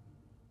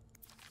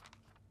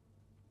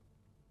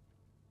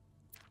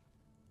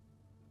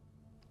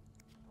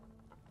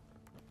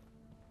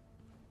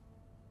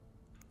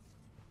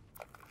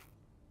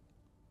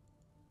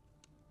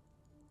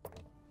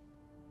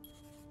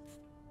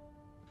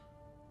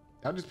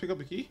 I'll just pick up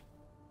a key.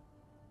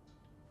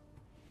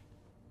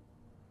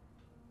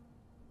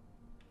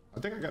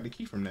 think I got the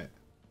key from that.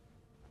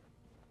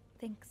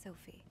 Think,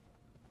 Sophie.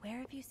 Where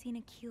have you seen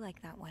a key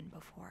like that one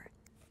before?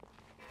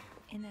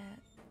 In a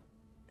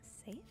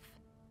safe?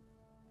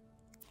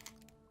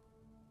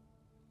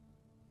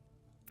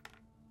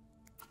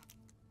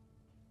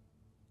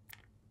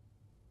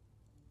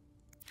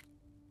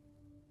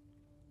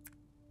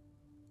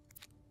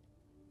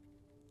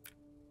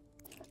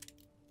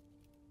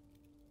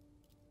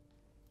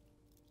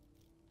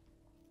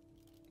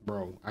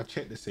 Bro, I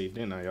checked the safe,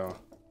 didn't I, y'all?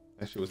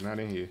 That shit was not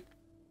in here.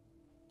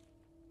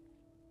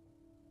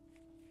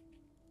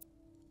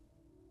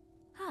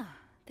 Ah,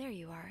 there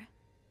you are.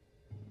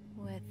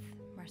 With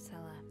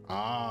Marcella.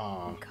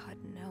 Ah. God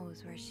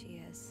knows where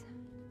she is.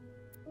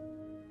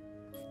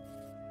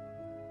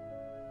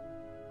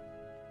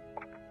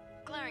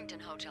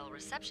 Clarington Hotel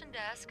reception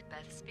desk,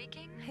 Beth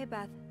speaking. Hey,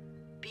 Beth.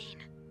 Bean,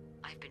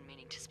 I've been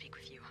meaning to speak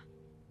with you.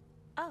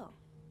 Oh,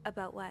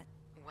 about what?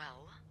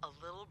 Well, a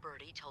little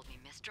birdie told me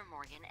Mr.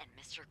 Morgan and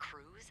Mr.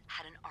 Cruz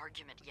had an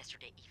argument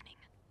yesterday evening.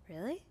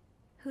 Really?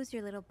 Who's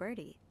your little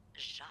birdie?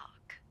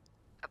 Jacques.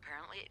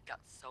 Apparently it got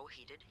so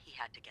heated he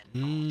had to get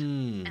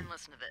involved. And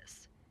listen to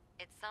this.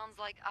 It sounds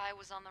like I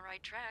was on the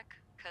right track,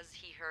 cause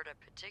he heard a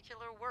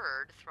particular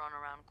word thrown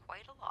around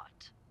quite a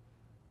lot.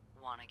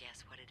 Wanna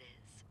guess what it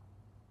is?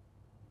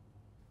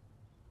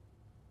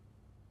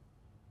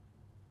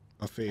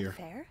 Affair.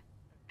 Affair?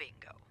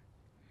 Bingo.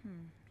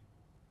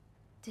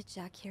 Did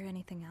Jack hear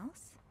anything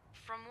else?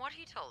 From what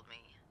he told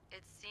me,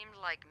 it seemed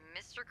like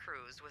Mr.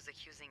 Cruz was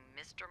accusing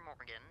Mr.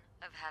 Morgan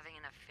of having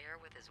an affair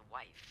with his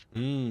wife.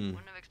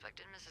 Wouldn't have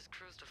expected Mrs.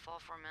 Cruz to fall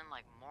for a man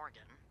like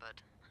Morgan,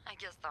 but I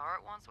guess the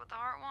heart wants what the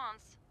heart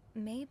wants.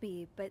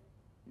 Maybe, but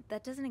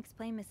that doesn't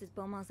explain Mrs.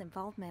 Beaumont's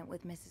involvement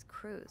with Mrs.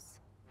 Cruz.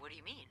 What do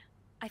you mean?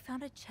 I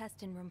found a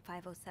chest in room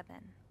 507.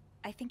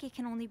 I think it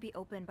can only be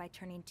opened by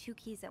turning 2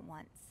 keys at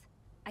once.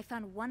 I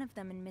found one of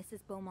them in Mrs.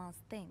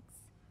 Beaumont's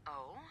things.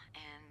 Oh,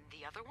 and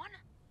the other one?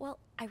 Well,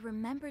 I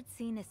remembered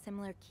seeing a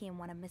similar key in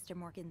one of Mr.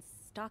 Morgan's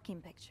stocking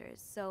pictures,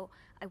 so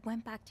I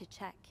went back to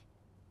check.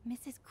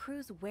 Mrs.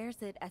 Cruz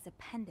wears it as a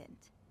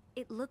pendant.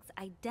 It looks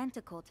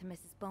identical to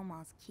Mrs.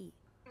 Beaumont's key.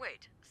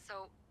 Wait,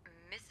 so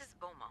Mrs.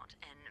 Beaumont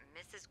and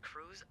Mrs.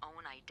 Cruz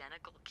own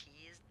identical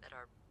keys that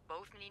are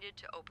both needed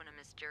to open a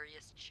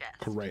mysterious chest?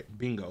 Correct.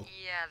 Bingo.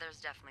 Yeah,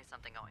 there's definitely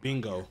something going on.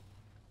 Bingo.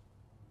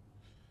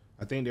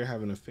 I think they're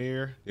having an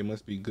affair. They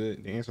must be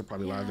good. The answer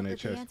probably lies in that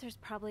chest. The answers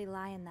probably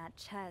lie in that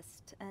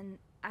chest, and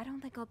I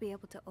don't think I'll be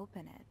able to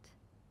open it.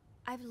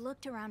 I've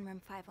looked around room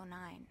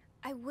 509.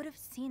 I would have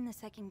seen the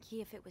second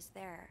key if it was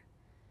there.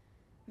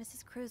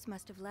 Mrs. Cruz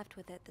must have left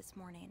with it this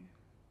morning.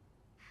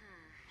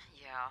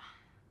 Yeah.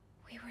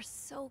 We were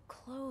so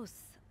close.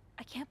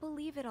 I can't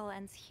believe it all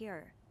ends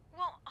here.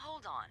 Well,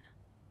 hold on.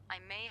 I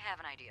may have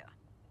an idea.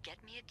 Get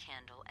me a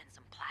candle and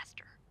some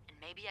plaster, and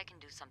maybe I can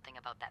do something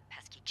about that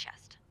pesky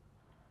chest.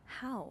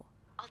 How?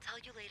 I'll tell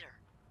you later.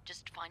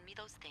 Just find me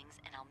those things,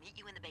 and I'll meet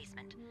you in the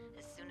basement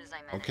as soon as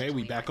I manage. Okay,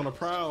 we back on the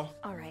prowl.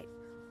 All right.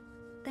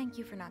 Thank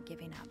you for not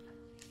giving up.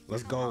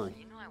 Let's Come go. on,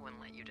 you know I wouldn't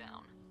let you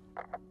down.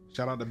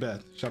 Shout out to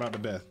Beth. Shout out to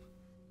Beth.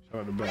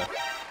 Shout out to Beth.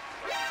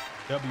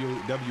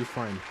 W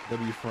frame.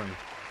 W frame.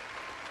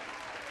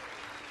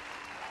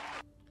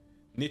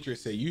 Nitra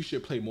said you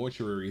should play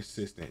mortuary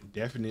assistant.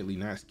 Definitely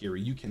not scary.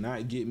 You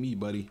cannot get me,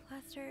 buddy.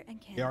 Plaster and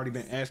candles. They already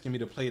been asking me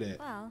to play that.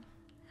 Well,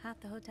 half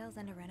the hotel's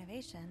under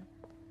renovation.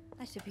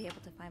 I should be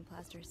able to find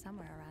plaster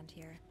somewhere around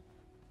here.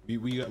 We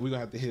gonna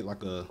have to hit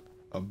like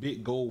a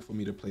big goal for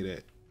me to play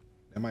that.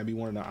 That might be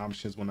one of the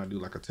options when I do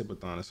like a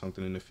tipathon or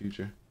something in the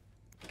future.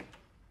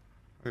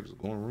 I just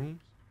go in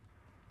rooms.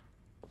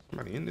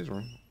 Somebody in this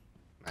room.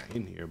 Not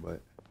in here,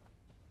 but.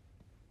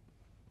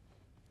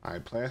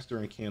 Alright, plaster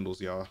and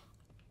candles, y'all.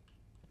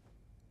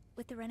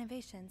 With the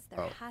renovations,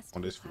 there has to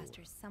on be this floor.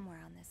 plaster somewhere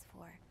on this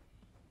floor.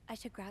 I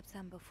should grab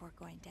some before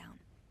going down.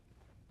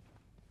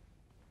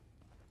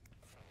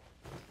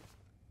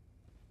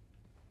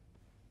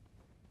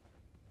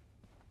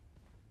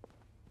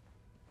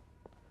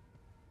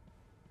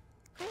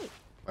 Great.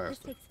 This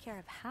takes care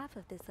of half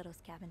of this little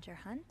scavenger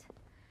hunt.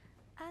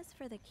 As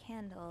for the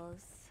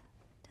candles,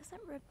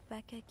 doesn't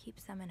Rebecca keep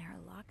some in her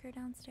locker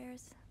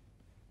downstairs?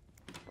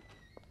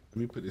 Let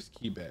me put this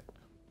key back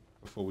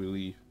before we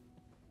leave.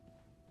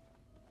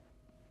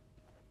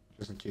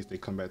 Just in case they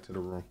come back to the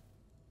room.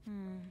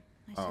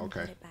 I shouldn't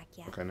put it back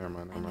yet. Okay, never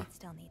mind, I might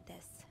still need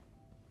this.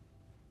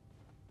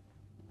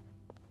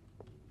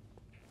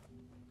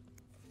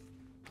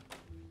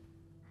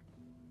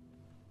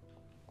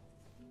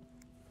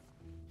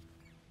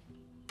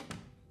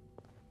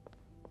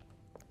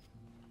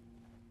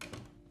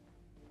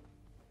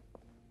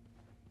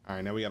 All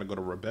right, now we gotta go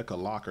to Rebecca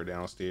locker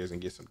downstairs and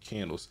get some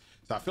candles.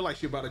 So I feel like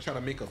she's about to try to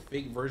make a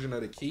fake version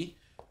of the key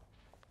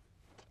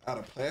out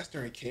of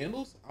plaster and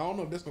candles. I don't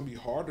know if that's gonna be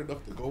hard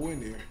enough to go in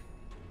there.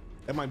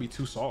 That might be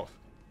too soft.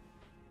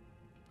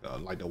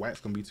 Like the wax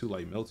gonna be too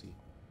like melty.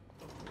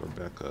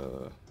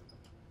 Rebecca,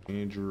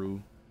 Andrew,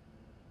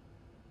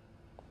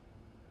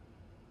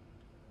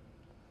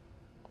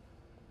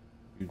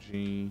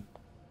 Eugene,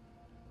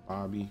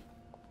 Bobby,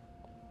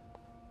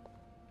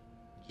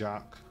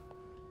 Jock.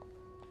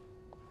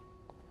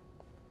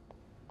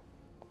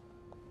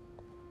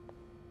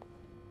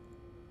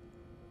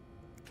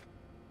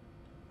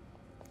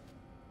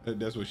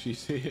 That's what she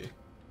said.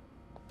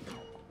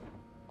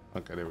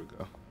 Okay, there we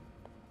go.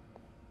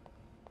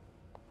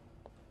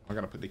 I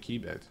gotta put the key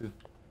back too.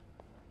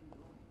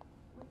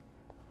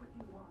 What do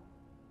you want?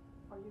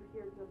 Are you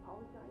here to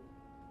apologize?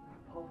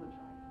 Apologize?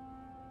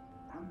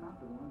 I'm not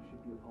the one who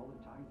should be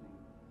apologizing.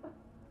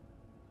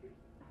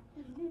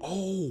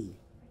 Oh!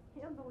 I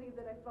can't believe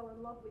that I fell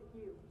in love with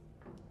you.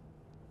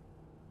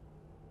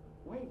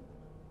 Wait.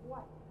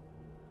 What?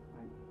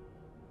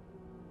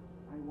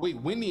 I want Wait,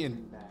 my Wendy ring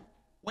and back.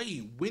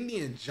 Wendy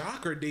and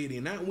Jock are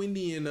dating, not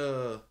Wendy and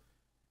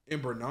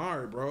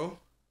Bernard, bro.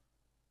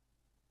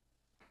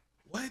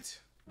 What?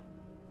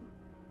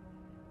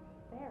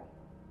 There.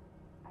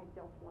 I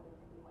don't want it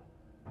anyway.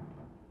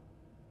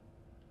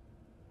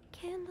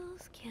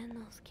 Candles,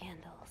 candles,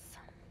 candles.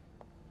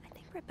 I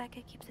think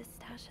Rebecca keeps a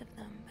stash of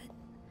them, but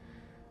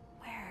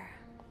where?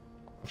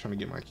 I'm trying to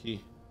get my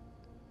key.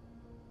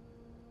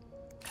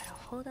 Gotta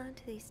hold on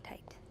to these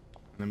tight.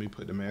 Let me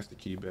put the master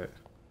key back.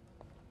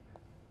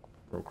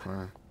 Bro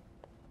crying.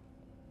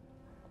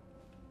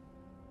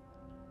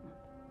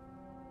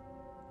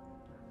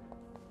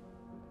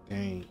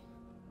 Dang.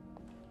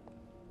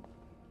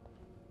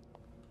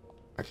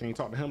 I can't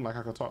talk to him like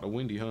I can talk to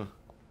Wendy, huh?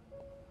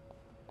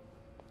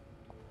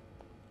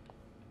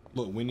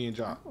 Look, Wendy and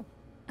Jock. Oh,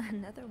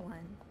 another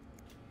one.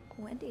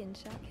 Wendy and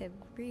Jock have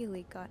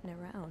really gotten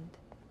around.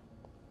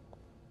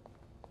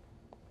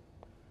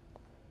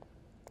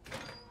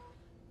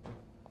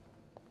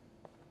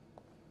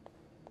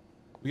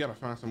 We gotta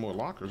find some more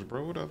lockers,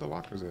 bro. What other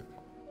lockers at?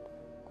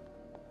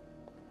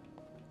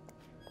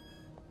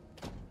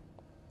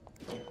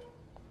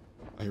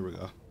 Oh, here we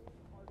go.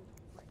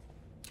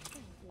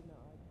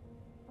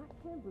 I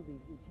can't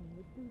believe Eugene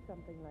would do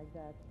something like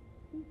that.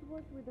 He's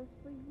worked with us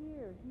for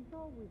years. He's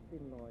always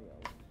been loyal.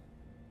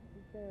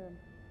 Is there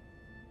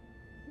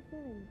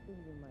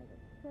anything you might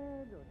have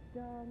said or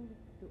done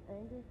to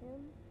anger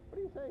him? What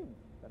are you saying?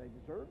 That I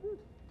deserve this?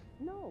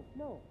 No,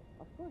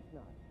 of course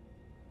not.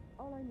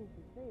 All I need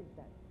to say is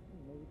that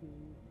maybe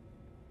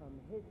from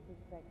his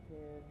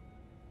perspective,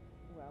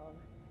 well,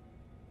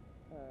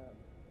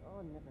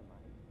 oh, never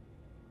mind.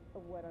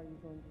 What are you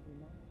going to do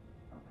now?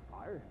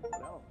 Fire him.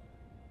 What else?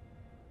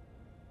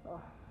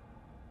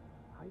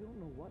 I don't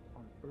know what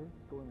on earth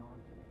is going on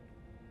today.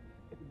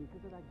 Is it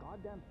because of that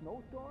goddamn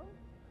snowstorm?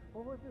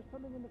 Or was there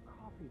something in the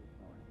coffee this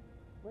morning?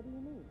 What do you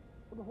mean?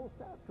 Well, the whole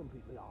staff's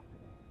completely off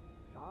today.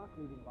 Shock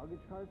leaving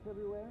luggage carts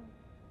everywhere.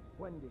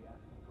 Wendy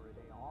asking for a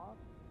day off.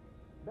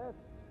 Beth.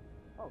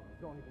 Oh,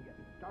 don't even get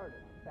me started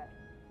on Beth.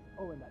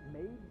 Oh, and that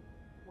maid.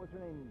 What's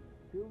her name?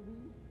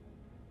 Sylvie?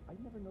 I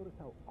never noticed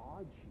how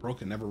odd she Bro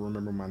can never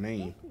remember my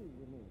name. Becky,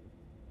 you mean?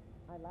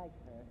 I like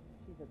her.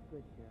 She's a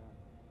good girl.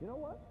 You know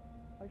what?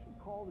 I should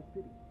call the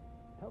city.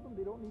 Tell them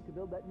they don't need to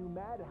build that new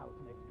madhouse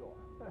next door.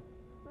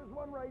 There's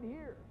one right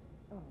here.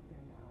 Oh,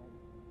 Bernard.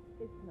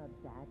 It's not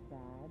that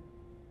bad.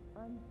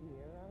 I'm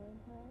here,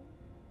 aren't I?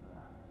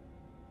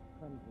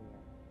 Come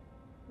here.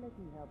 Let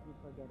me help you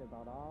forget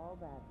about all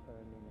that for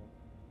a minute.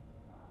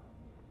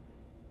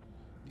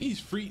 These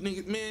freak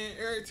niggas, man,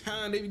 every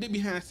time they be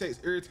having sex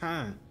every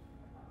time.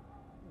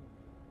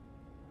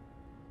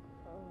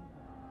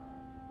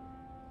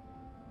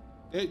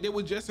 They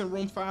were just in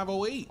room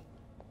 508.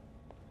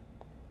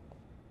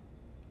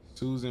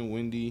 Susan,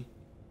 Wendy,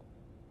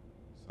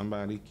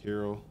 somebody,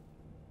 Carol,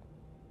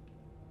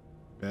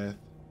 Beth,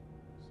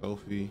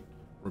 Sophie,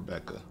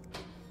 Rebecca.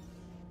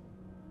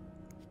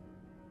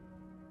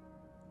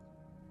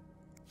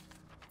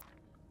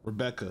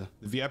 Rebecca,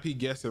 the VIP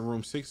guest in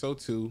room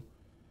 602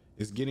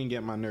 is getting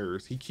at my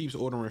nerves. He keeps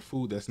ordering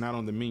food that's not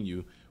on the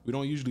menu. We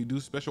don't usually do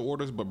special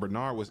orders, but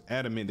Bernard was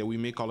adamant that we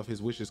make all of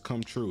his wishes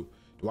come true.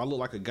 Do I look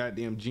like a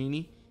goddamn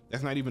genie?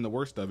 That's not even the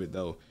worst of it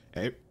though.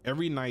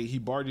 Every night he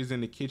barges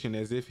in the kitchen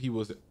as if he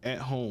was at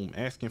home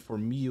asking for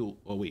meat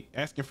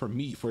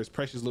for his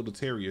precious little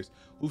terriers.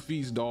 Who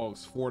feeds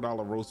dogs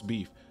 $4 roast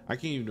beef? I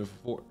can't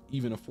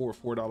even afford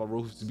 $4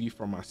 roast beef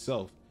for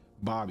myself.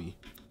 Bobby.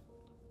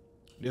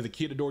 There's a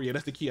key at the door. Yeah,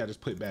 that's the key I just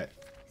put back.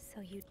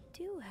 So you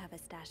do have a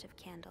stash of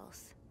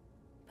candles,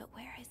 but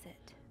where is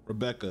it?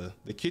 Rebecca,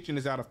 the kitchen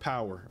is out of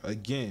power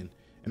again,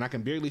 and I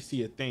can barely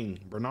see a thing.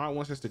 Bernard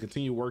wants us to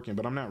continue working,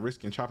 but I'm not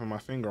risking chopping my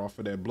finger off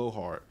for that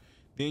blowhard.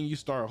 Then you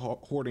start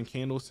hoarding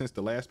candles since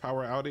the last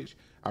power outage.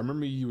 I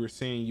remember you were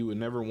saying you would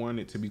never want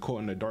it to be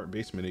caught in the dark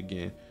basement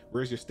again.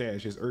 Where's your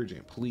stash? It's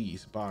urgent.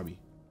 Please, Bobby.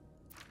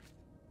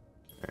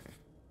 Okay.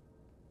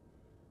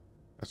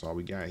 That's all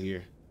we got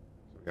here.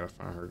 So we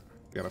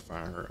gotta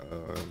find her.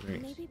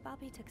 Drinks. Maybe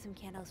Bobby took some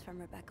candles from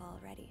Rebecca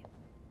already.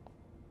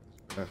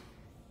 Beth.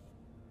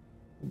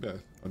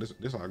 Beth. Oh,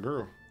 this our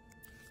girl.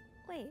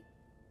 Wait,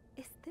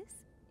 is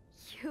this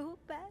you,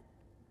 Beth?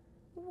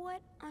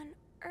 What on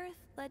earth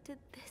led to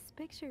this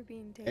picture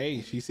being taken?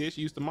 Hey, she said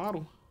she used to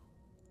model.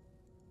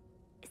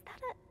 Is that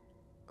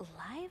a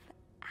live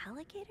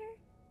alligator?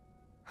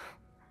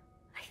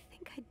 I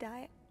think I'd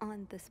die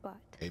on the spot.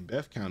 Hey,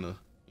 Beth kinda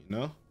you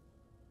know?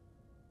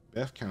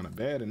 Beth kind of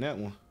bad in that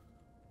one.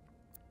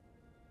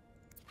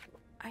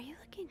 Are you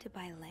looking to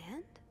buy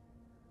land?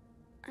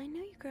 I know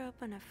you grew up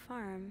on a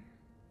farm.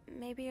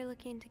 Maybe you're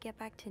looking to get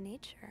back to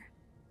nature.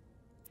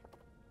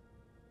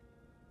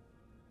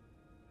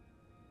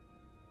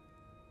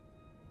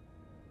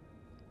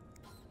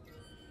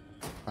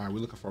 All right, we're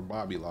looking for a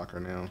Bobby locker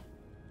now.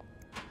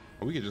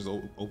 Or we could just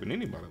open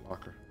anybody's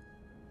locker.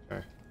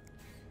 Okay.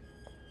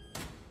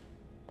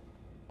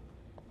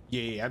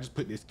 Yeah, I just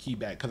put this key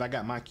back because I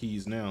got my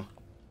keys now.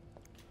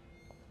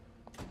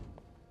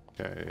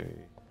 Okay.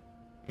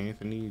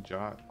 Anthony,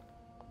 Jot,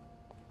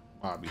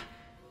 Bobby.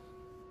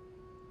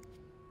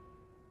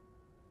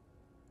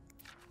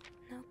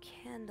 No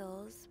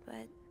candles,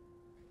 but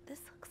this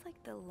looks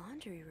like the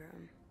laundry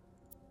room.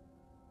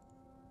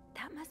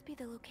 That must be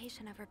the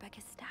location of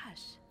Rebecca's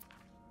stash.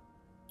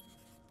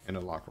 In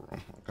the locker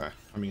room. Okay.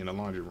 I mean, in the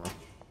laundry room.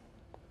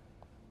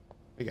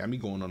 They got me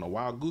going on a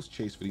wild goose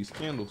chase for these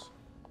candles.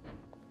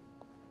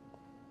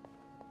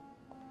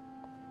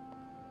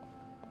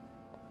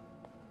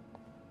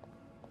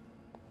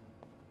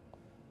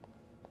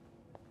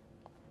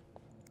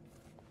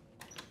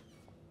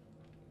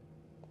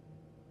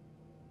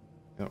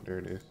 Oh, there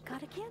it is.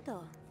 Got a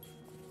candle.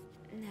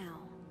 Now,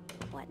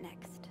 what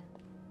next?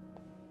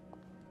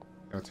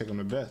 Gotta take them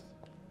to Beth.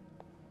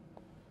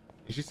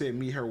 And she said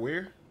meet her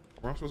where?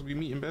 Where I'm supposed to be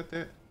meeting Beth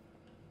at?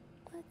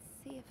 Let's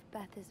see if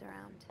Beth is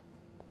around.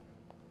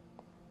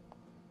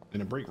 In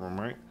the break room,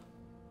 right?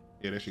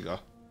 Yeah, there she go.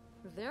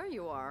 There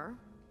you are.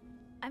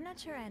 I'm not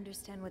sure I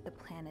understand what the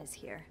plan is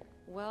here.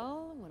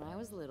 Well, when I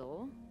was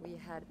little, we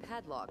had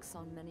padlocks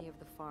on many of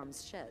the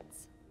farm's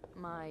sheds.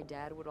 My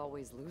dad would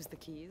always lose the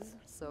keys,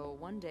 so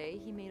one day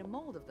he made a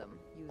mold of them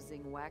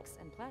using wax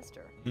and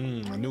plaster. I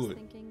knew it.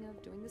 Thinking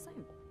of doing the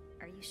same.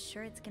 Are you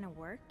sure it's gonna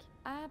work?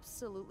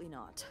 Absolutely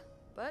not.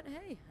 But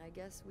hey, I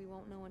guess we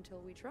won't know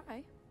until we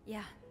try.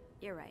 Yeah,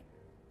 you're right.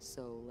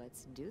 So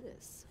let's do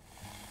this.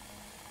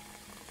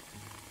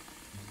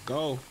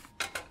 Go.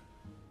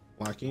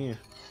 Lock in.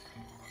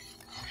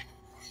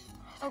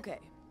 Okay,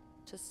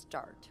 to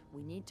start,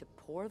 we need to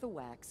pour the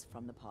wax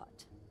from the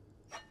pot.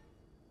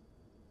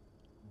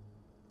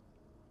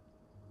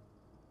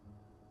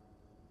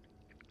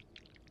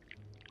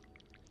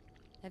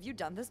 Have you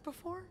done this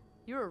before?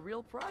 You're a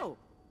real pro.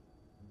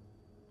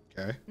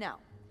 Okay. Now,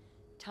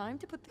 time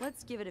to put...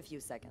 Let's give it a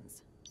few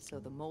seconds, so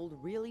the mold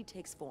really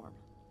takes form.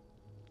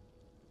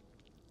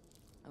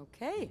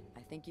 Okay,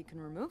 I think you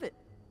can remove it.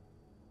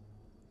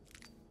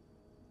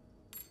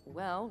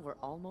 Well, we're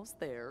almost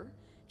there.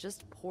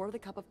 Just pour the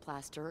cup of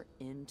plaster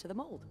into the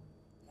mold.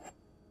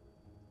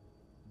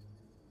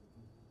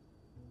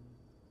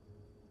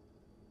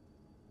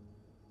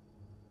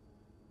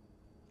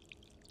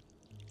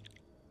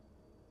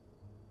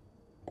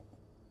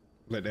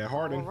 Let that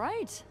harden. All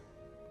right.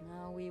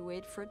 Now we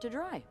wait for it to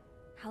dry.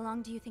 How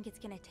long do you think it's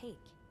gonna take?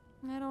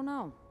 I don't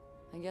know.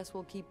 I guess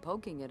we'll keep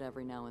poking it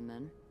every now and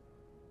then.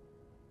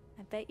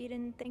 I bet you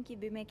didn't think you'd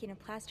be making a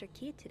plaster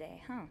key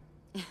today,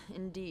 huh?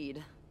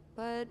 Indeed.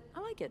 But I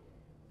like it.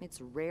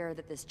 It's rare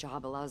that this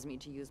job allows me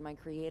to use my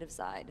creative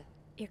side.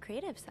 Your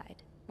creative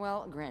side?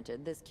 Well,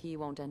 granted, this key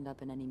won't end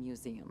up in any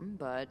museum,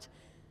 but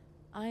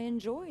I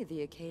enjoy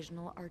the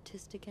occasional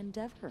artistic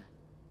endeavor.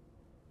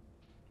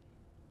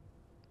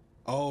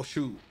 Oh,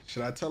 shoot.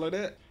 Should I tell her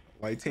that?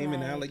 Like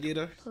taming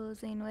alligator?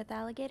 Posing with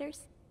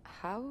alligators?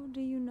 How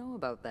do you know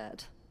about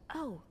that?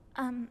 Oh,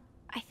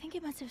 I think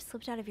it must have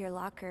slipped out of your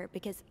locker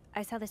because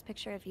I saw this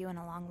picture of you in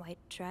a long white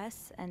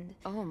dress and...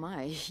 Oh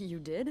my, you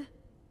did?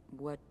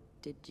 What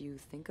did you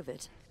think of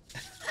it?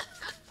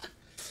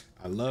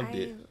 I loved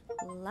it.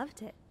 I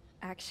loved it,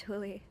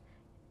 actually.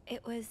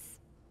 It was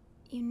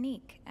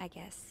unique, I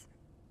guess.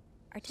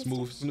 Artistic.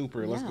 Smooth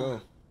snooper, let's go.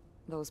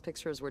 Those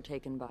pictures were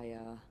taken by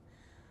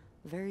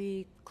a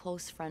very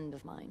close friend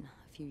of mine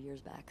a few years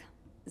back.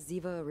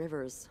 Ziva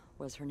Rivers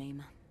was her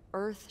name.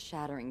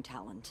 Earth-shattering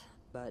talent,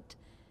 but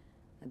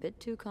a bit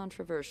too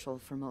controversial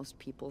for most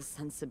people's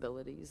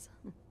sensibilities.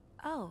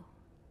 Oh.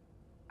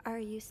 Are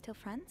you still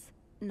friends?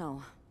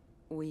 No.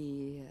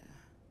 We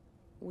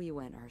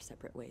went our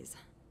separate ways.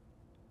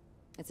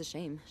 It's a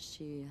shame.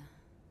 She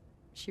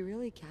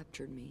really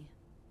captured me.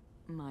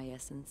 My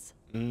essence.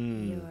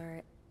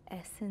 Your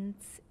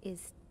essence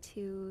is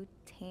to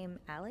tame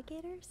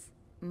alligators?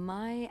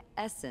 My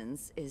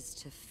essence is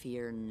to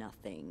fear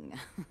nothing.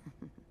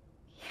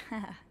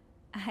 Yeah,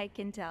 I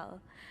can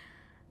tell.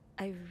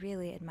 I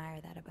really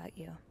admire that about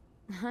you.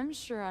 I'm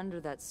sure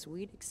under that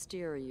sweet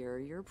exterior,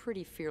 you're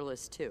pretty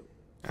fearless too.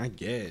 I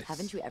guess.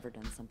 Haven't you ever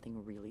done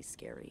something really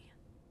scary?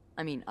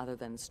 I mean, other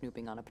than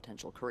snooping on a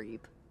potential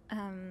creep.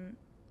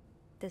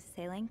 Does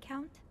sailing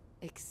count?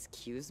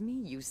 Excuse me?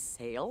 You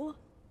sail?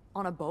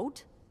 On a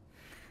boat?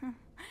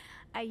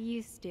 I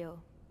used to,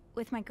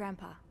 with my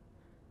grandpa.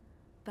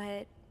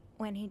 But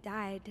when he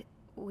died,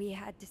 we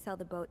had to sell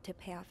the boat to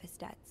pay off his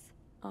debts.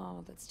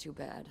 Oh, that's too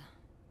bad.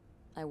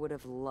 I would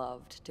have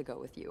loved to go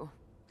with you.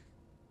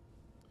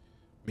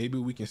 Maybe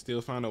we can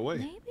still find a way.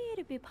 Maybe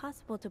it'd be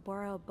possible to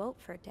borrow a boat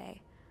for a day.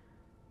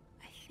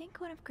 I think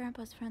one of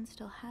Grandpa's friends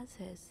still has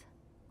his.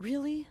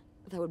 Really?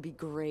 That would be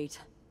great.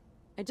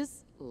 I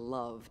just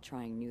love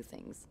trying new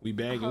things. We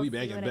bagging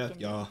Beth,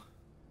 y'all.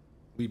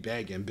 We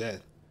bagging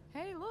Beth.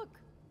 Hey, look.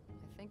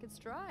 I think it's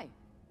dry.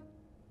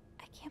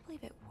 I can't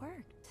believe it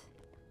worked.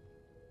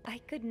 I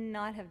could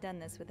not have done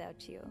this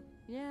without you.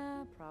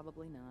 Yeah,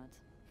 probably not.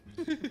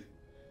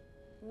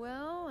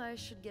 Well, I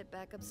should get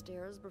back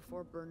upstairs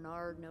before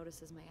Bernard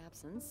notices my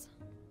absence,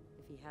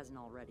 if he hasn't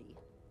already.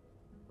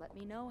 Let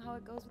me know how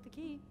it goes with the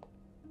key.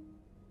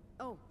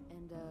 Oh,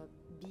 and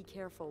be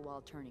careful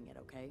while turning it,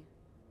 okay?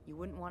 You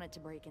wouldn't want it to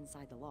break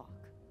inside the lock.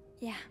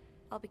 Yeah,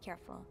 I'll be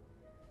careful.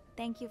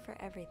 Thank you for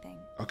everything.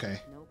 Okay.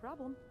 No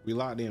problem. We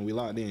locked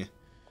in.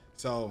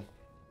 So,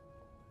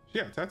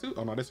 yeah, tattoo?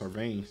 Oh no, that's our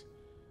veins.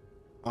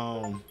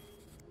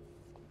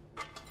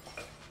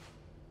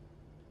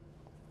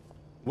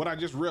 What I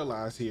just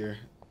realized here,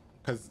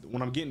 because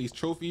when I'm getting these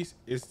trophies,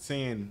 it's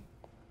saying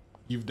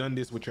you've done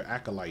this with your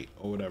acolyte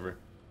or whatever.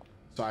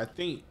 So I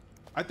think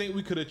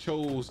we could have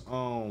chose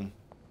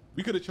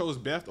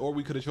Beth, or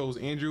we could have chose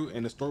Andrew,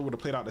 and the story would have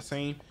played out the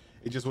same.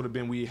 It just would have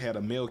been we had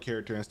a male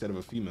character instead of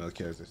a female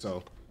character.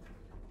 So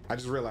I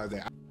just realized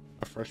that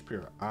a fresh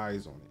pair of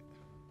eyes on it.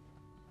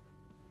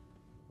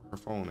 Her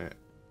phone at?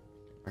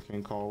 I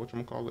can't call. What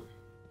you gonna call it?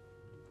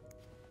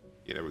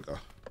 Yeah, there we go.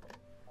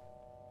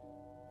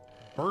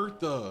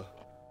 Bertha.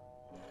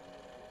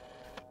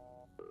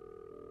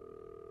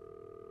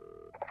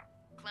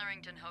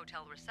 Clarrington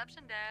Hotel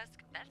reception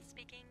desk. Beth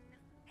speaking.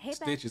 Hey,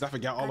 Stitches. Beth. I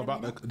forgot all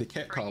about the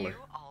cat collar.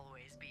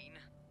 Always been.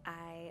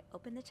 I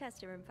opened the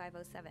chest in room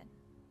 507.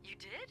 You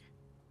did?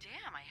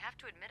 Damn, I have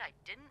to admit I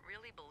didn't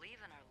really believe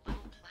in our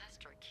little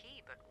plaster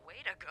key, but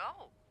way to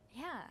go.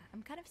 Yeah,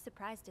 I'm kind of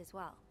surprised as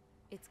well.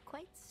 It's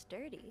quite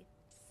sturdy.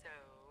 So,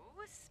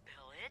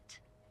 spill it.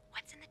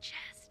 What's in the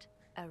chest?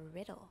 A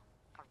riddle.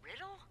 A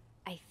riddle?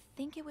 I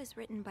think it was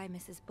written by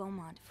Mrs.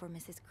 Beaumont for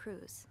Mrs.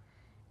 Cruz.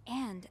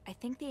 And I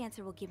think the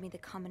answer will give me the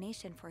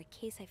combination for a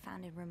case I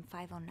found in room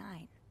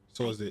 509.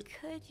 So is it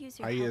could use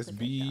your help with it,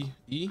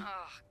 ISBE?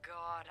 Oh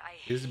God, I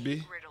hate ISB?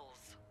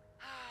 riddles.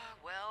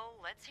 Well,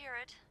 let's hear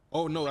it.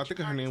 Oh no, I think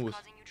her name was.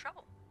 Causing you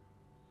trouble?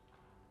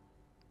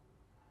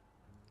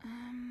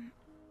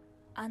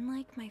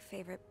 Unlike my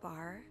favorite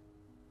bar,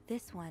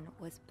 this one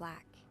was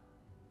black.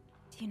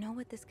 Do you know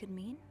what this could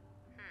mean?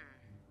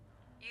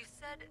 You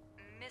said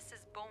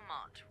Mrs.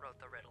 Beaumont wrote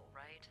the riddle,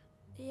 right?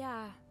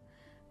 Yeah,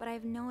 but I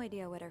have no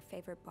idea what her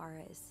favorite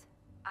bar is.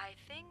 I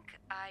think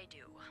I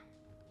do.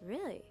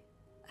 Really?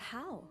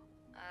 How?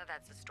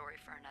 That's a story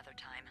for another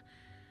time.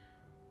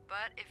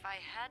 But if I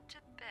had to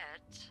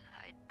bet,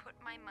 I'd put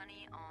my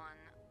money on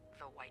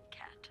the white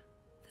cat.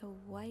 The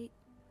white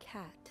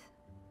cat.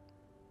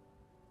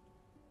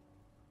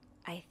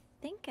 I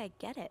think I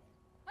get it.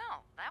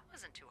 Well, that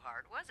wasn't too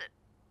hard, was it?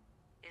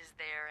 Is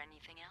there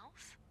anything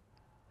else?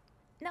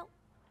 No,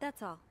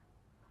 that's all.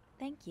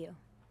 Thank you.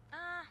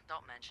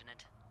 Don't mention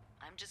it.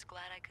 I'm just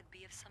glad I could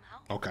be of some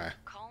help. Okay.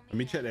 Let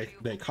me check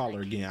that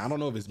collar again. I don't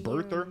know if it's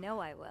Bertha. You know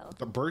I will.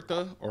 The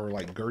Bertha or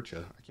like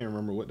Gertrude. I can't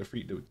remember what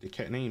the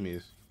cat name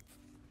is.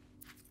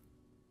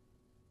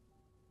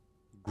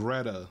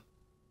 Greta.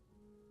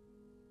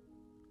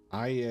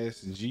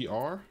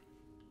 ISGR.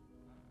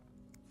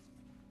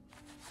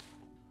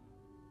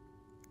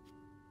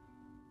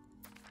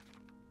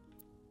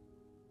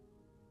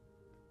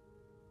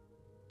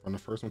 From the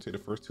first one to the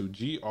first two.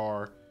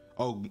 GRIS.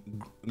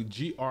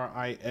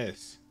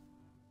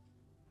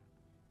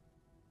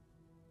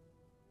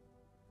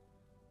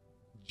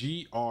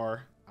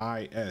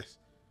 GRIS.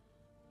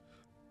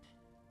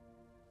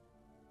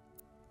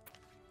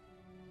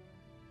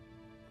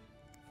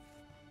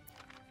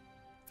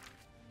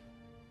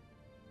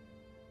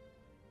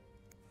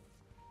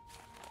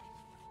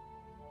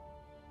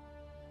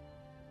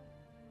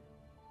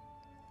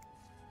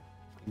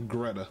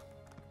 Greta.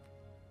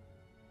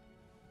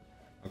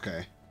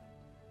 Okay.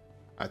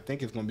 I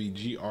think it's gonna be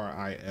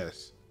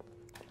GRIS.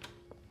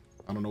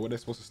 I don't know what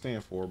that's supposed to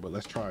stand for, but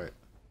let's try it.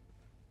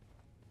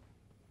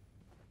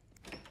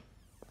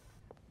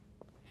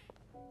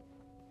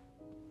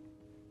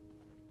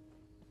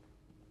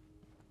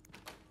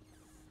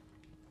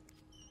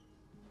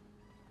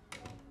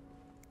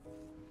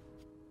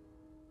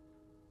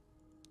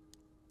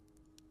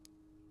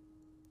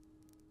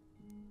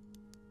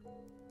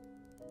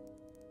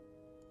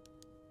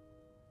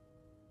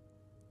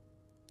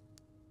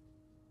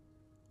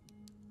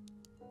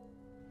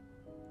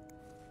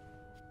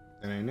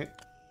 That ain't it?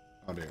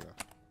 Oh, there you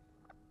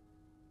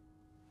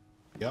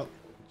go. Yep,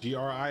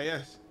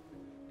 GRIS.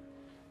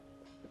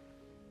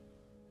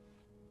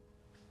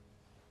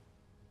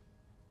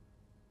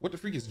 What the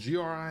freak is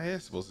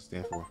GRIS supposed to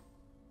stand for?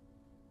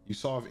 You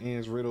solve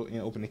Anne's riddle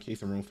and open the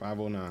case in room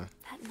 509.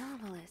 That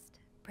novelist,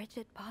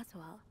 Bridget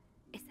Boswell,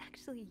 is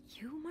actually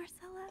you,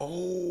 Marcella?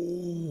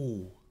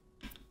 Oh.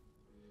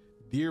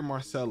 Dear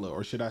Marcella,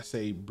 or should I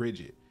say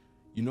Bridget,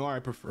 you know I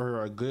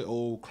prefer a good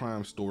old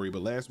crime story,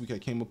 but last week I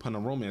came upon a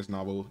romance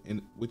novel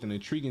with an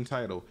intriguing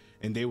title,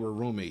 and they were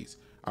roommates.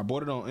 I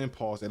bought it on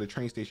impulse at a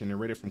train station and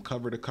read it from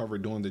cover to cover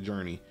during the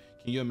journey.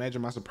 Can you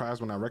imagine my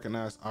surprise when I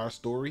recognized our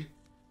story?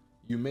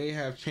 You may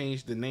have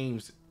changed the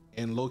names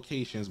and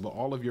locations, but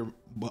all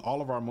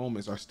of our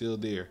moments are still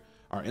there.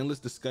 Our endless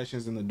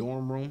discussions in the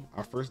dorm room,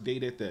 our first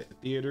date at the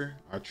theater,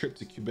 our trip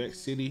to Quebec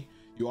City.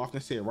 You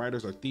often say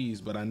writers are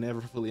thieves, but I never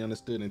fully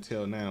understood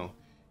until now.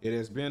 It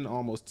has been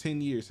almost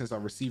 10 years since I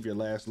received your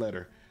last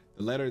letter.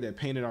 The letter that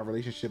painted our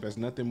relationship as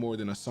nothing more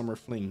than a summer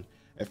fling.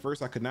 At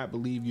first, I could not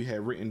believe you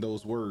had written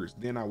those words.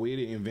 Then I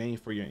waited in vain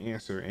for your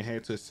answer and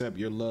had to accept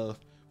your love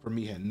for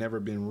me had never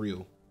been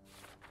real.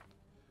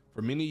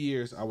 For many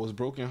years, I was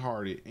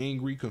brokenhearted,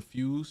 angry,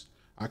 confused.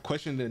 I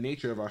questioned the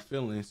nature of our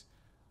feelings,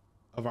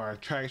 of our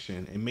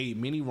attraction, and made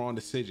many wrong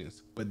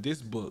decisions. But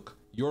this book,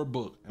 your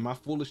book, am I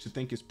foolish to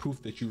think it's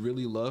proof that you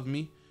really love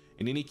me?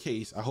 In any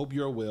case, I hope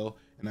you are well,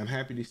 and I'm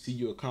happy to see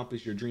you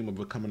accomplish your dream of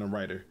becoming a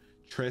writer.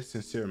 Très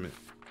sincèrement.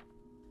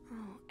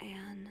 Oh,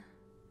 Anne.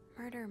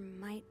 Murder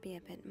might be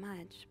a bit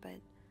much, but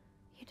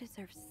you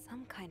deserve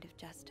some kind of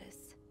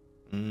justice.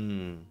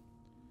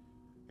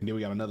 And then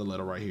we got another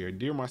letter right here.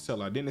 Dear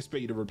Marcella, I didn't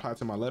expect you to reply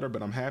to my letter,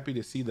 but I'm happy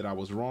to see that I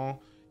was wrong.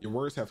 Your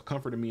words have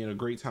comforted me in a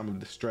great time of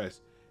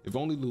distress. If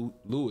only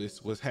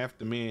Louis was half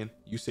the man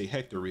you say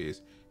Hector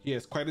is. He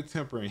has quite a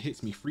temper and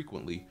hits me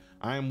frequently.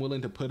 I am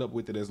willing to put up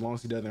with it as long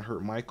as he doesn't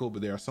hurt Michael,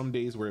 but there are some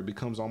days where it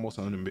becomes almost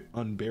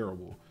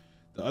unbearable.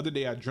 The other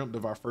day I dreamt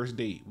of our first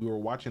date. We were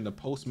watching The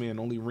Postman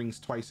Only Rings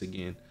Twice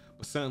again,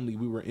 but suddenly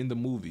we were in the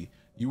movie.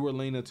 You were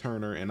Lena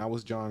Turner and I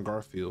was John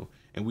Garfield,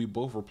 and we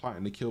both were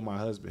plotting to kill my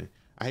husband.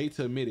 I hate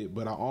to admit it,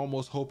 but I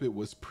almost hope it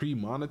was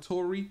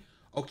premonitory.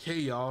 Okay,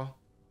 y'all.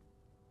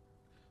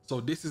 So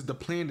this is the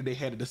plan that they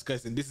had to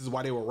discuss, and this is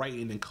why they were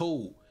writing in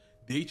code.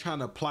 They trying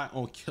to plot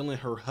on killing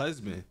her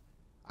husband,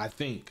 I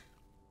think.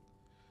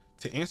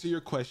 To answer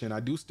your question, I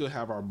do still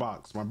have our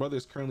box. My brother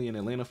is currently in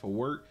Atlanta for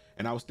work,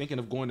 and I was thinking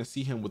of going to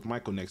see him with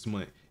Michael next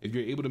month. If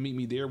you're able to meet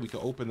me there, we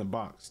could open the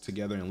box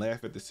together and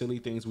laugh at the silly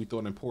things we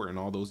thought important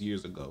all those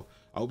years ago.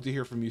 I hope to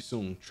hear from you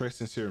soon. Très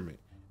sincèrement,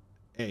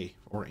 A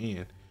or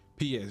N.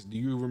 P.S. Do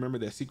you remember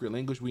that secret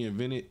language we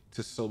invented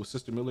so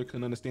Sister Miller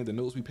couldn't understand the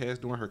notes we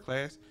passed during her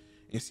class?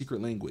 In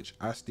secret language,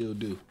 I still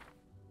do.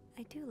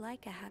 I do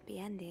like a happy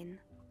ending.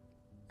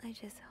 I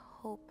just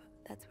hope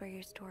that's where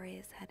your story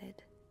is headed.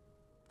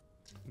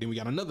 Then we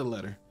got another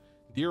letter.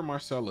 Dear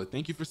Marcella,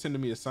 thank you for sending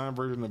me a signed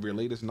version of your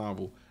latest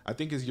novel. I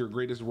think it's your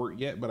greatest work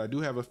yet, but I do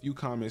have a few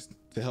comments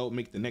to help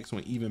make the next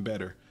one even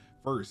better.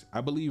 First,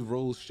 I believe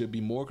Rose should be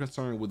more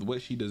concerned with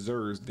what she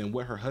deserves than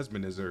what her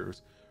husband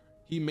deserves.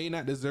 He may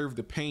not deserve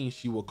the pain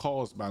she will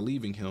cause by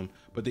leaving him,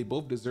 but they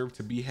both deserve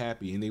to be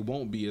happy, and they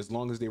won't be as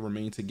long as they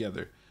remain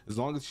together, as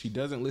long as she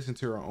doesn't listen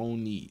to her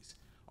own needs.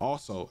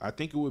 Also, I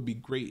think it would be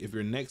great if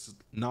your next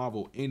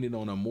novel ended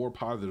on a more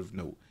positive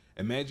note.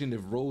 Imagine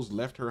if Rose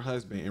left her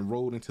husband and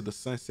rode into the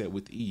sunset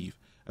with Eve.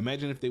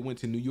 Imagine if they went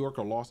to New York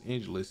or Los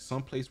Angeles,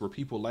 someplace where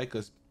people like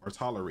us are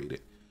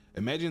tolerated.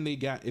 Imagine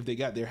if they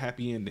got their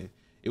happy ending.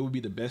 It would be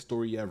the best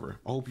story ever.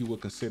 I hope you will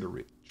consider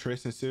it. Très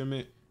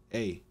sincèrement,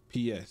 A.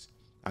 P.S.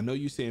 I know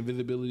you say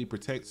invisibility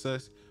protects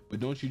us,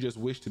 but don't you just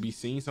wish to be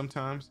seen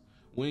sometimes?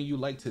 Wouldn't you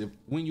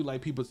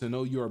like people to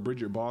know you are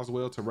Bridget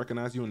Boswell, to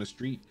recognize you on the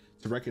street,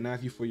 to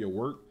recognize you for your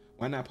work?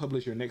 Why not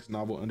publish your next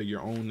novel under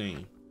your own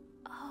name?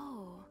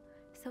 Oh,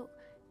 so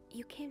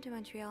you came to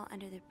Montreal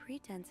under the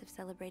pretense of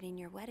celebrating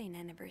your wedding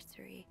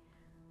anniversary,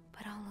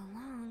 but all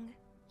along,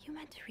 you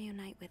meant to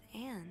reunite with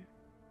Anne.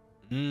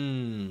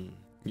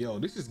 Yo,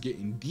 this is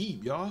getting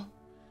deep, y'all.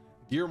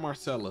 Dear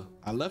Marcella,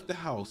 I left the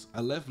house,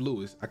 I left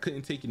Louis, I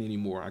couldn't take it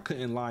anymore, I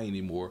couldn't lie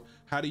anymore.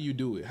 How do you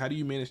do it? How do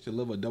you manage to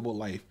live a double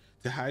life,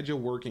 to hide your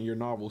work and your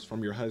novels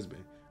from your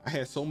husband? I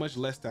had so much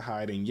less to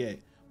hide, and yet,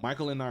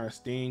 Michael and I are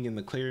staying in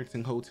the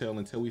Clarington Hotel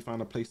until we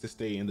find a place to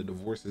stay and the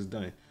divorce is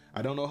done.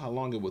 I don't know how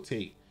long it will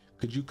take.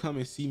 Could you come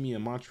and see me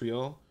in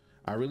Montreal?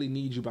 I really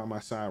need you by my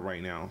side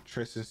right now.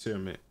 Très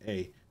sincèrement,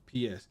 A.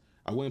 P.S.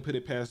 I wouldn't put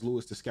it past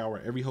Louis to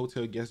scour every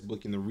hotel guest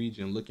book in the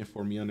region looking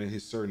for me under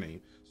his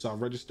surname, so I'll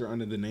register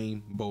under the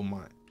name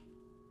Beaumont.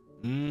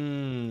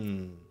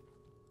 Really?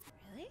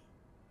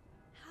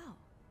 How?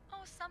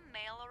 Oh, some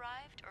mail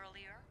arrived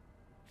earlier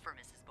for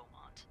Mrs.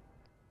 Beaumont.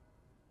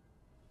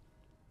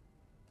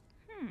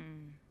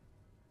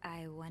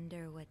 I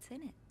wonder what's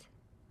in it.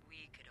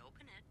 We could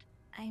open it.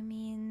 I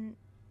mean,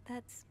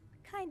 that's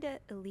kinda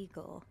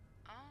illegal.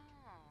 Oh,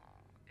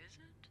 is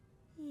it?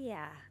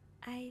 Yeah,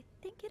 I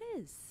think it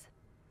is.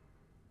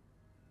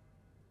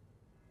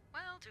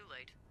 Well, too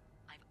late.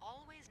 I've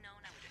always known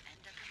I would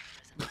end up in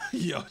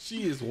prison. Yo,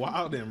 she is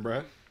wildin',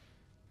 bruh.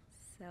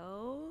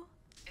 So?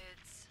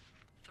 It's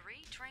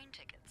 3 train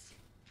tickets.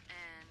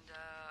 And,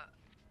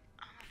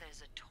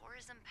 there's a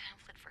tourism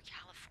pamphlet for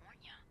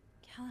California.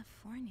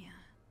 California?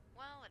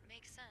 Well, it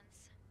makes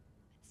sense.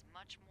 It's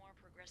much more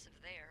progressive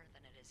there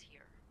than it is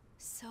here.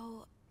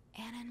 So,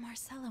 Anna and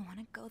Marcella want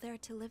to go there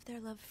to live their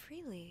love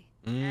freely.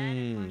 Anne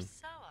and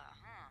Marcella,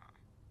 huh?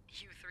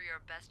 You 3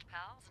 are best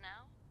pals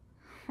now?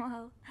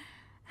 Well,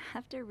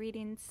 after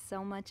reading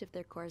so much of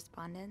their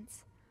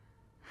correspondence,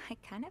 I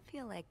kind of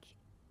feel like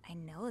I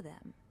know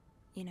them.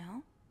 you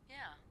know? Yeah.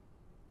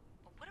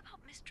 But what about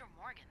Mr.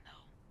 Morgan,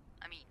 though?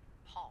 I mean,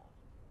 Paul.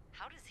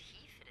 How does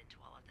he fit into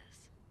all of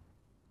this?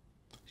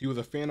 He was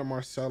a fan of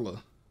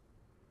Marcella.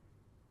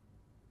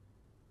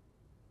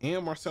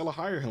 And Marcella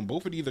hired him.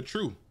 Both of these are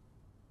true.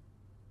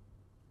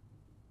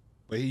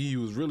 But he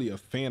was really a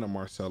fan of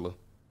Marcella.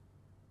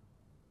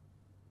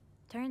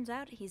 Turns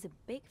out he's a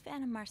big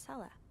fan of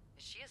Marcella.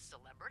 Is she a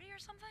celebrity or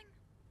something?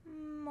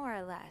 More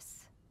or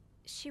less.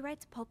 She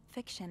writes pulp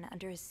fiction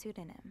under a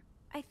pseudonym.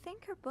 I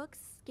think her books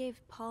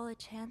gave Paul a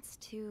chance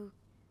to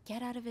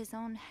get out of his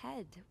own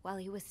head while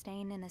he was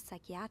staying in a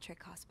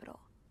psychiatric hospital.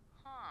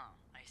 Huh,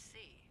 I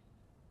see.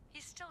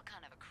 He's still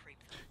kind of a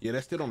creep, though. Yeah,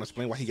 that still don't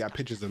explain why he got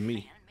pictures of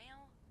me. Fan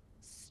mail?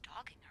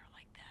 Stalking her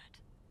like that.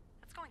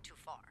 That's going too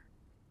far.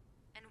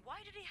 And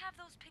why did he have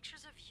those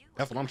pictures of you?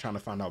 That's what I'm trying to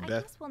find out, I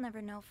Beth. guess we'll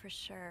never know for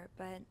sure,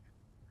 but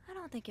I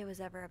don't think it was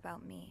ever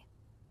about me.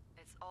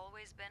 It's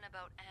always been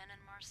about Anne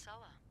and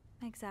Marcella.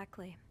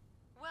 Exactly.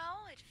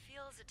 Well, it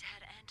feels a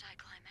tad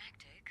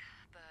anticlimactic,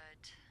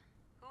 but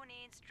who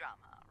needs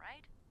drama,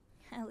 right?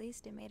 At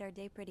least it made our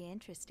day pretty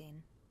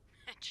interesting.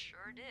 It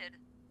sure did.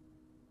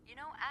 You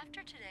know,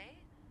 after today,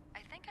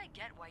 I think I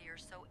get why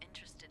you're so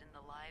interested in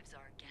the lives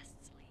our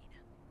guests lead.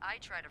 I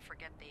try to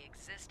forget they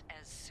exist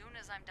as soon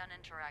as I'm done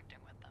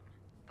interacting with them.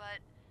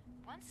 But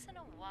once in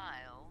a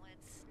while,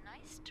 it's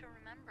nice to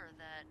remember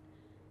that,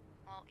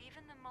 well,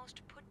 even the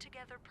most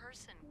put-together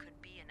person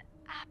could be an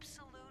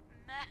absolute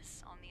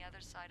mess on the other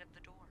side of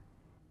the door.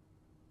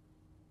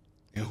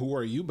 And who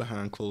are you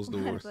behind closed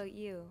doors? What about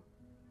you?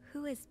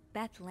 Who is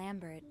Beth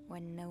Lambert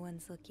when no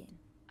one's looking?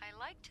 I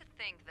like to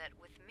think that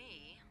with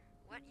me,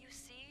 what you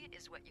see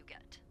is what you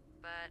get.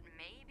 But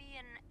maybe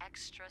an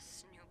extra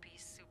Snoopy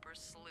super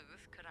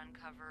sleuth could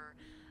uncover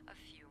a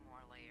few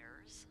more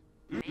layers.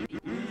 Maybe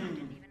ones I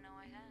didn't even know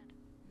I had.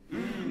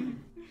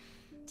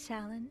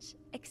 Challenge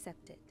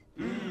accepted.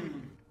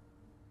 When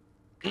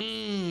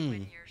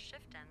your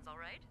shift ends, all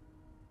right?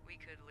 We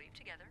could leave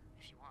together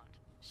if you want.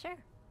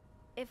 Sure.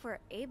 If we're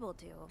able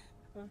to.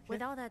 Okay.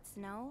 With all that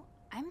snow,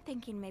 I'm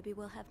thinking maybe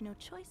we'll have no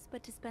choice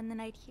but to spend the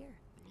night here.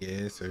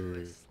 Yes, sir.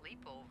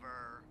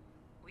 Sleepover.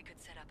 We could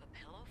set up a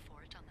pillow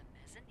fort on the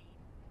mezzanine.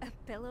 A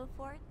pillow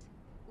fort?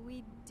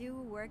 We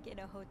do work in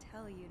a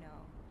hotel, you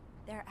know.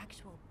 There are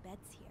actual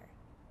beds here.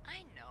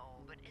 I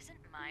know, but isn't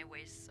my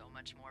way so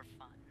much more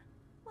fun?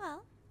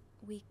 Well,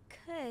 we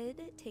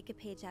could take a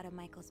page out of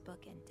Michael's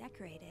book and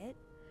decorate it,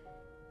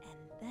 and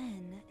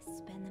then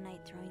spend the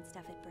night throwing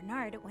stuff at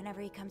Bernard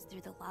whenever he comes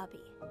through the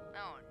lobby.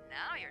 Oh,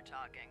 now you're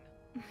talking.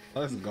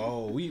 Let's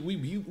go.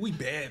 We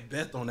bad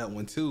Beth on that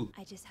one too.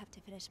 I just have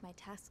to finish my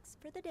tasks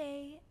for the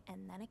day,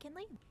 and then I can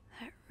leave.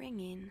 That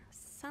ringing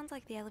sounds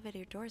like the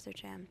elevator doors are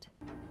jammed.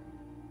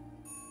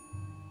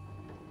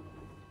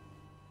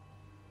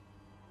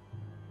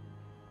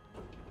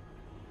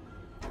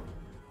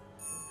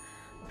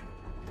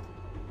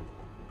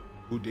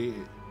 Who did?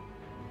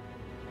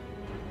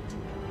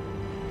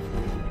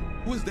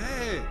 Who is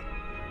that?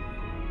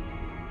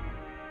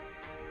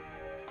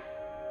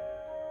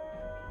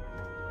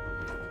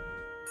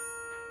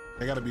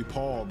 That gotta be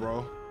Paul,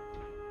 bro.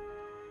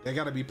 That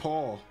gotta be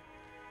Paul.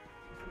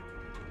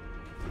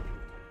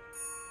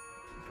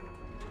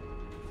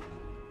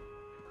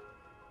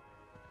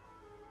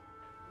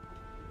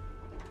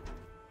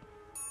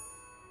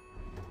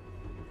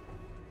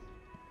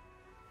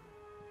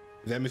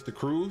 Is that Mr.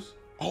 Cruz?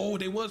 Oh,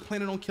 they was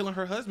planning on killing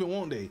her husband,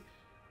 won't they?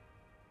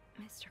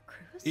 Mr.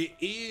 Cruz? It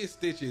is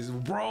Stitches,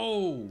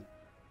 bro.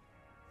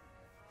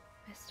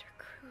 Mr.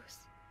 Cruz.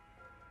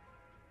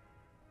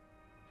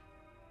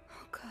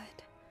 Oh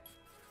God.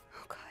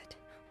 Oh God.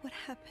 What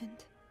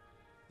happened?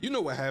 You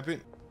know what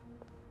happened.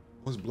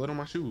 Was blood on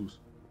my shoes.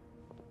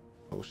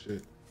 Oh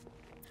shit.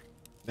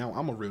 Now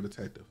I'm a real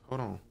detective.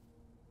 Hold on.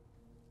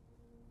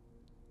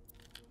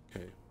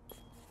 Okay.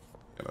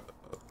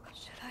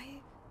 Should I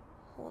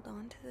hold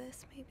on to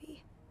this,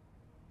 maybe?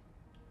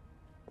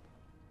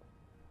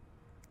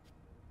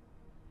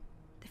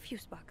 The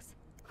fuse box.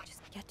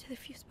 Just get to the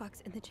fuse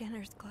box in the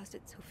janitor's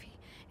closet, Sophie.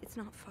 It's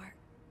not far.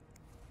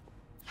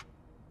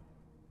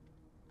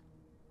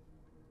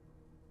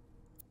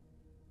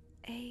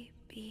 A,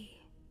 B.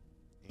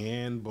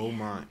 And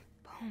Beaumont.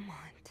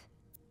 Beaumont.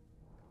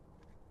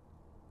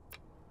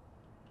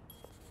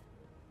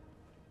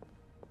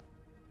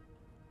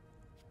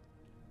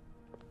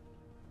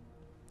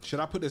 Should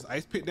I put this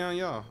ice pick down,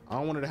 y'all? I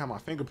don't want it to have my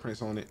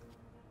fingerprints on it.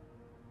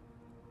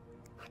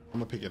 I'm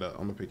gonna pick it up.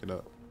 I'm gonna pick it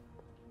up.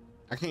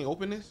 I can't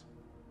open this?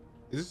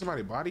 Is there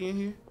somebody's body in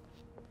here?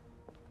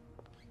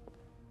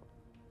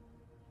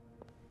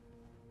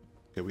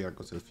 Okay, we gotta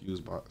go to the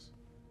fuse box.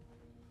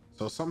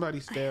 So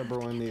somebody stabbed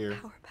bro in there.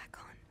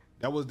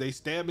 That was, they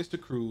stabbed Mr.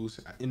 Cruz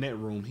in that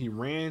room. He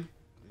ran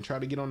and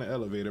tried to get on the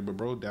elevator, but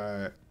bro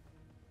died.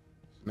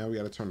 So now we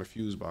gotta turn the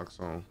fuse box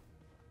on.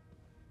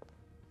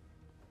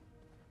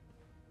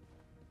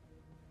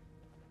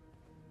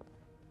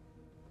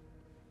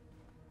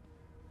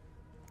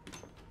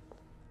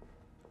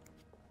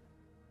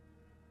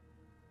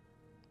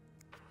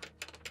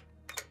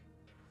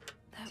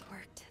 That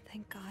worked,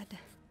 thank God.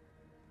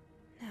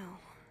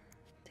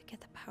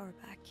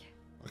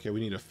 Okay, we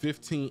need a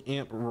 15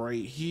 amp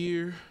right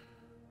here.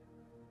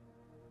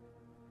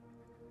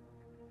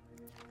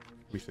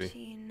 Let me see.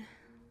 Jean,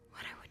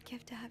 what I would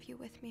give to have you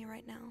with me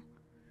right now.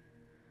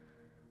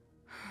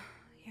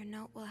 Your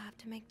note will have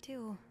to make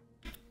do.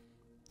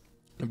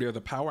 If there's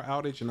a power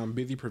outage and I'm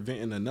busy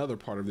preventing another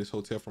part of this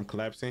hotel from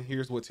collapsing,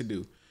 here's what to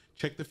do.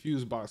 Check the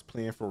fuse box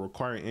plan for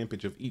required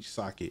ampage of each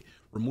socket.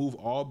 Remove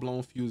all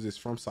blown fuses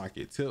from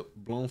socket. Tip,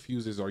 blown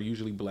fuses are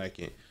usually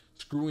blackened.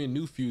 Screw in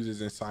new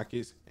fuses and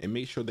sockets and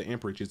make sure the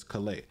amperage is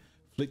correct.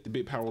 Flick the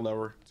bit power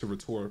lever to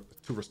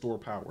restore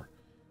power.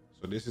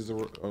 So this is a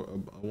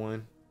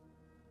one.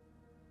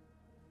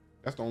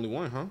 That's the only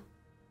one, huh?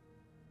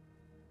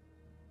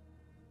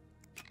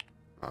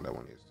 Oh, that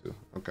one is too.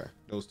 Okay,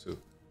 those two.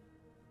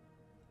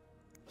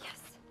 Yes,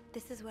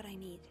 this is what I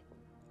need.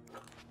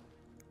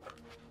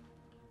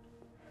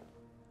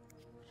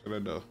 Should I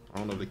do? I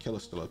don't know if the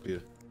killer's still up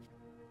here.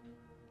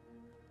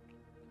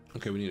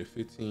 Okay, we need a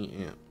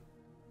 15 amp.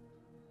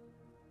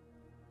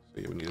 So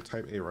yeah, we need a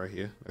type A right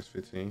here. That's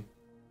 15.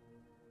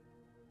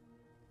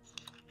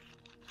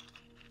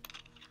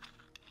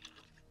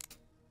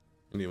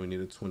 And then we need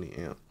a 20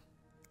 amp.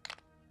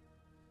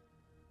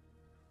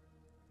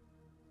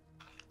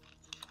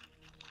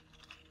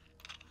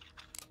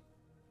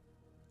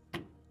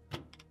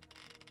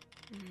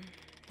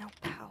 No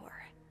power.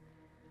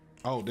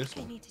 Oh, this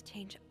one. I need to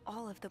change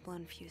all of the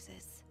blown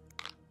fuses.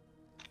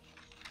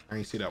 I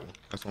ain't see that one.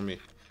 That's on me.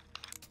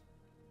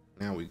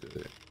 Now we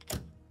good.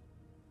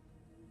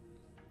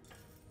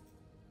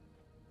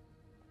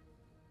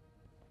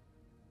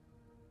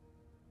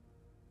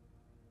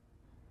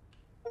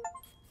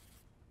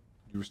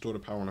 You restore the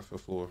power on the 5th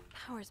floor.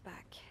 Power's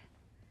back.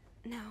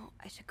 Now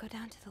I should go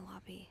down to the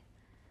lobby.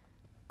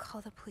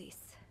 Call the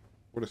police.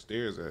 Where the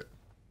stairs at?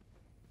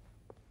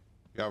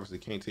 You obviously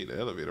can't take the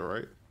elevator,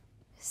 right?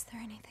 Is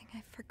there anything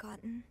I've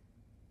forgotten?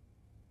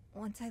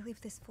 Once I leave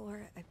this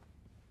floor, I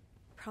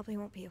probably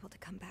won't be able to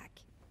come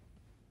back.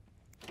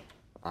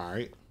 All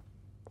right.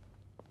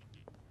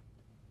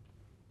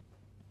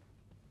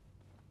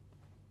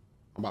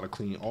 I'm about to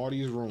clean all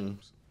these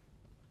rooms.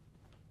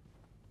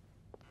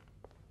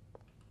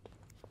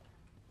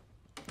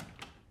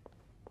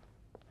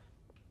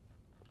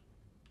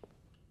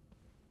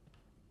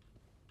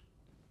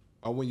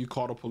 Oh, when you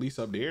call the police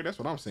up there, that's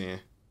what I'm saying.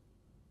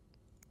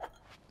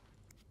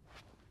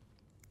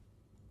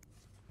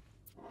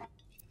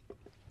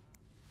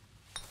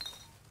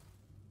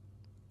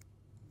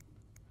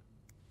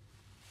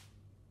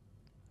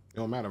 It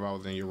don't matter if I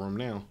was in your room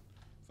now.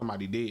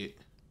 Somebody dead.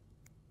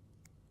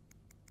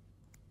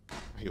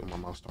 I hate when my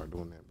mouth start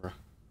doing that, bro.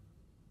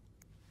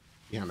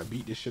 You have to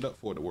beat this shit up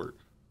for it to work.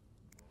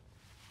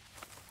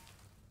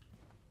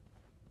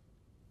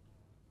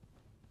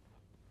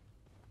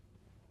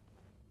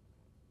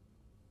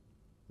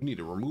 We need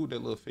to remove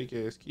that little fake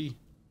ass key.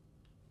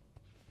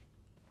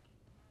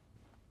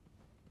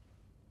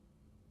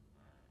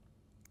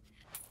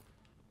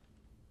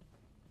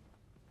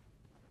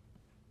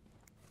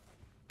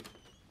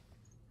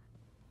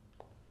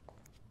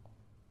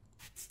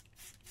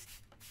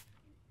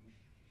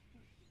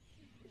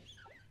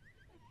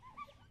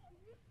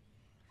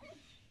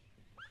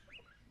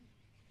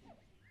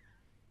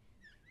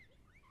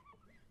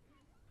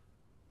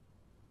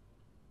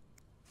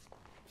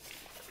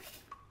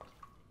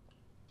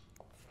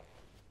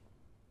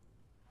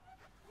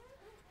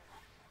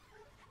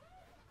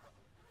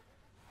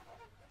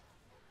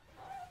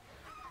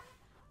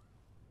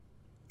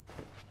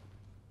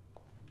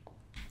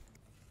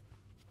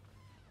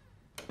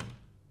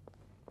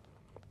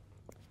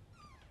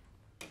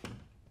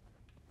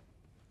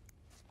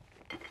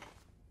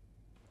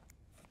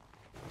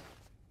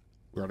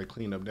 We already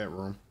cleaned up that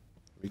room.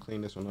 Let me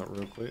clean this one up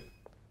real quick.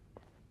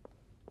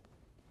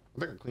 I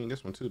think I cleaned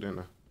this one too, didn't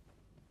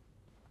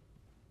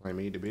I? I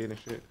made the bed and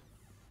shit.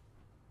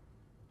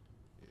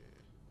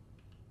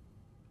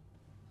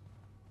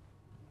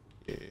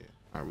 Yeah. Yeah.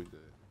 Alright, we good.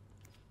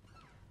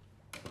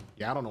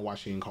 Yeah, I don't know why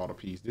she didn't call the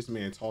police. This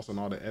man tossing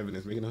all the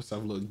evidence, making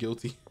himself look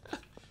guilty.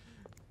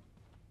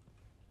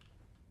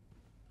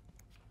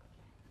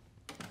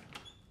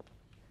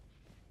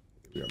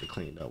 We already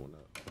cleaned that one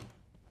up.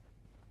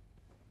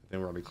 Then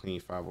we already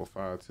cleaned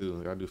 505 too.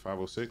 We gotta do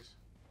 506.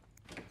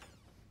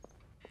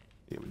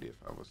 Yeah, we did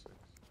 506.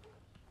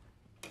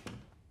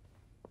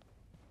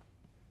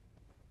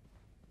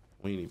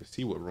 We didn't even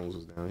see what rooms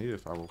was down here.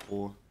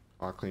 504.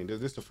 Oh, I cleaned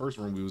this. This is the first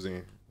room we was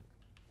in.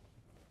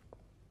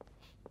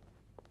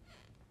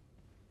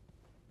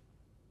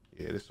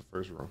 Yeah, this is the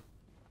first room.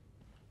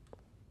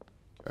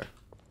 Okay.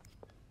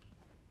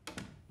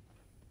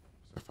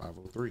 It's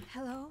 503.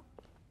 Hello?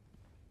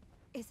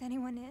 Is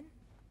anyone in?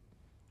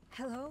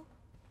 Hello?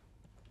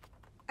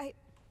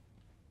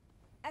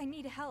 I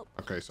need help.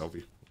 Okay,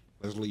 Sophie.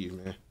 Let's leave,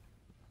 man.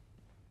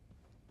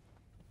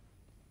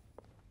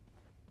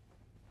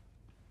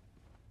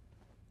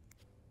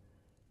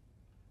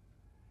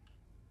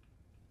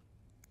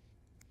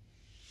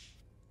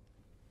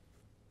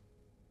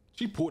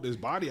 She pulled his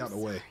body out the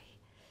way.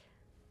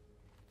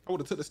 I would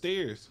have took the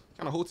stairs. What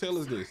kind of hotel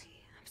is this?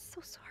 I'm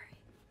so sorry.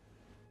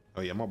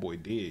 Oh yeah, my boy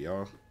dead,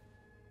 y'all.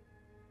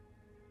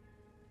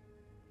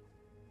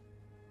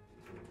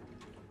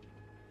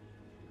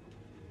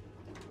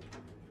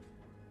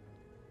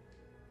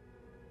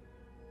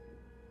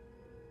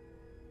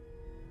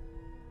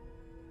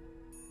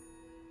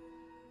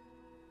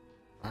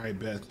 All right,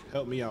 Beth,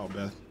 help me out,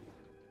 Beth.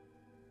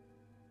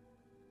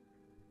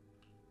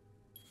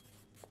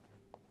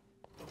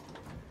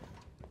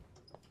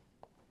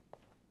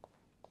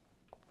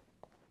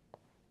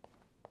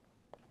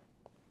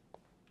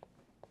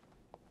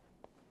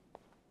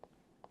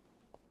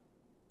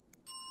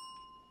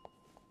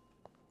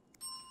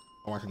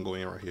 Oh, I can go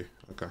in right here.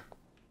 Okay.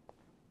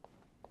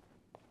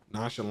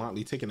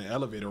 Nonchalantly taking the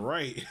elevator,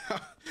 right?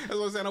 That's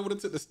what I'm saying. I would have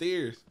took the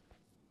stairs.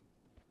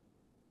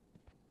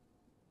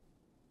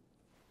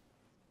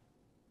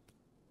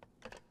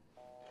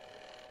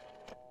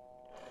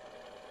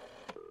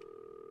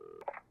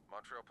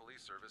 Montreal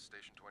Police Service,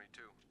 Station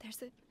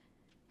 22.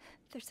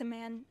 There's a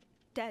man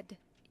dead.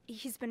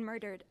 He's been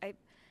murdered. I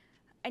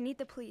need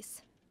the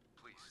police.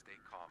 Please stay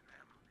calm,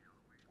 ma'am.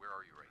 Where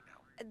are you right now?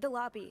 The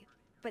lobby,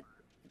 but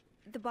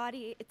the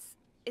body, it's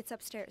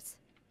upstairs.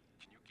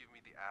 Can you give me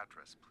the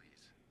address,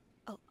 please?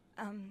 Oh,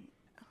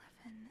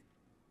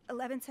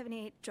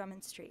 1178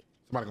 Drummond Street.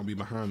 Somebody gonna be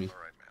behind me. All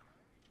right, ma'am.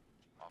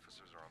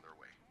 Officers are on their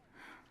way.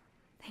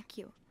 Thank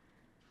you.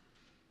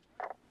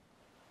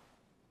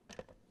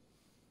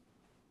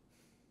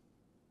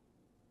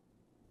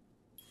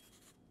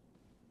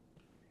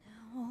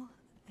 No,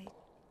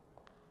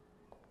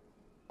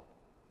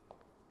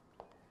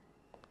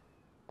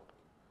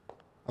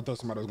 I thought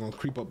somebody was gonna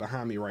creep up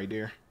behind me right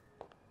there.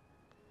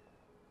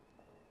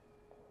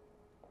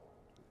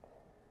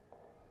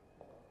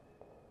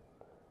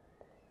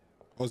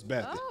 What's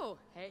Beth? Oh,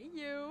 hey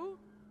you.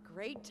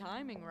 Great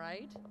timing,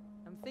 right?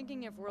 I'm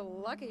thinking if we're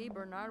lucky,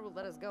 Bernard will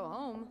let us go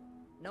home.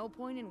 No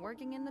point in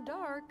working in the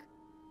dark.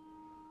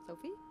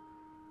 Sophie?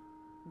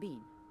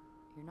 Bean,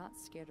 you're not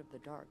scared of the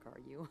dark, are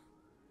you?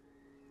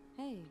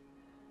 Hey,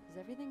 is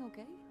everything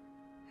okay?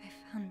 I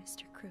found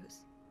Mr.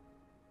 Cruz.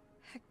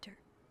 Hector.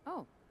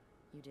 Oh,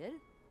 you did?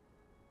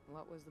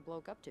 What was the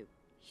bloke up to?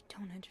 You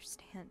don't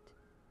understand.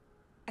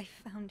 I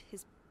found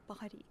his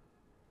body.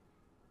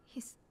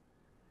 He's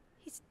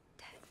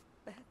dead,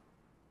 Beth.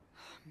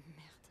 Oh,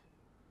 merde.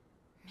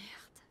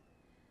 Merde.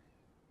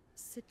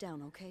 Sit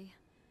down, okay?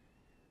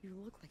 You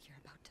look like you're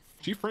about to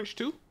faint. She French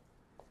too?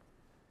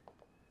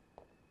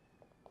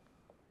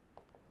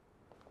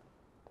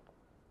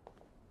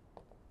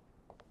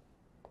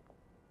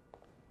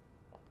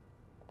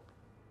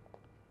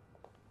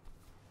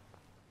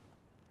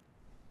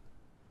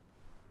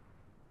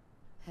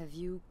 Have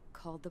you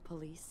called the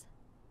police?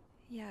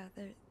 Yeah,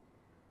 they're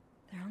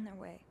on their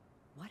way.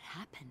 What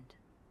happened?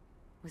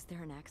 Was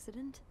there an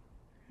accident?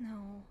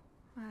 No,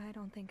 I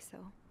don't think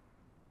so.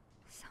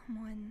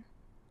 Someone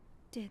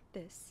did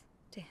this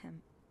to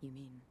him. You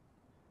mean...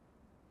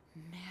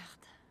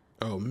 Merde.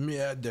 Oh,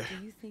 merde.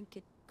 Do you think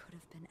it could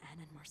have been Anne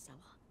and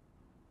Marcella?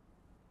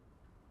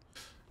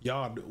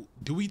 Y'all,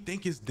 do we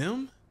think it's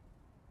them?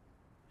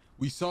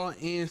 We saw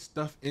Anne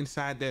stuff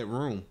inside that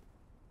room.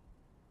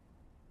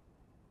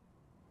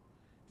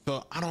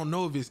 So I don't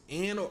know if it's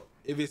Anne or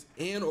if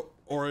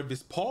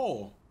it's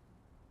Paul.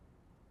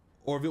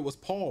 Or if it was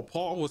Paul.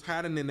 Paul was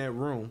hiding in that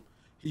room.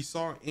 He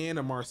saw Anne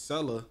and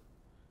Marcella.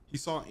 He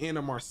saw Anne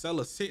and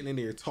Marcella sitting in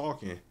there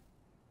talking.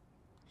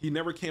 He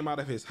never came out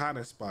of his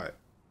hiding spot.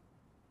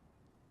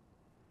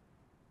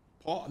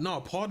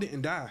 Paul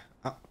didn't die.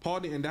 Paul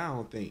didn't die, I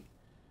don't think.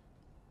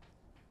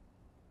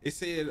 It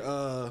said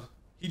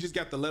he just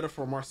got the letter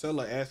from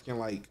Marcella asking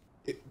like,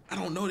 I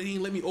don't know, they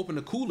didn't let me open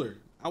the cooler.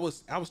 I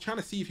was trying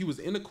to see if he was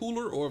in the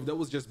cooler or if that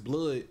was just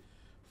blood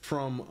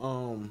from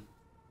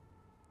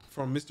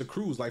Mr.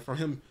 Cruz, like from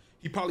him.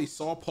 He probably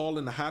saw Paul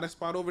in the hiding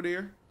spot over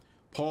there.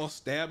 Paul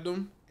stabbed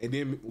him, and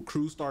then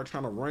Cruz started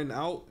trying to run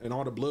out, and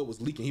all the blood was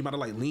leaking. He might have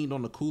like leaned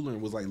on the cooler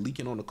and was like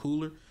leaking on the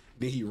cooler.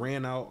 Then he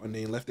ran out and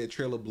then left that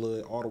trail of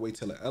blood all the way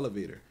to the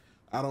elevator.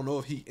 I don't know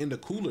if he in the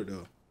cooler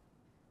though,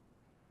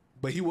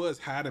 but he was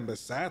hiding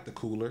beside the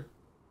cooler.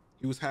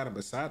 He was hiding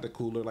beside the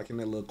cooler, like in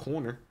that little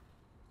corner.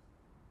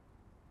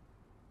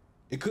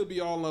 It could be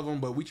all of them,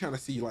 but we trying to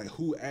see like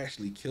who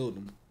actually killed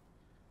him.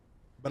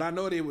 But I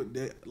know they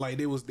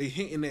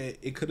hinting that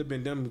it could have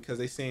been them because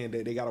they saying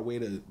that they got a way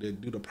to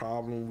do the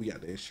problem. We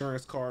got the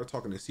insurance card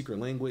talking the secret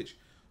language.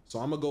 So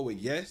I'm gonna go with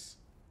yes.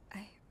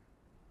 I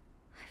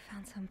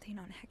found something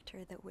on Hector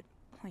that would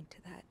point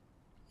to that.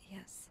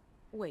 Yes.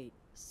 Wait,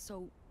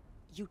 so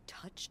you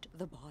touched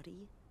the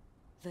body?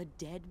 The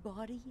dead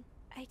body?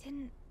 I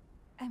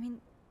mean,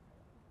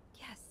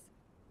 yes,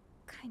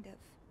 kind of.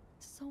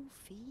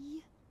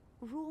 Sophie,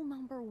 rule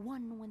number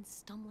 1 when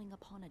stumbling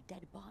upon a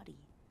dead body.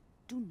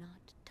 Do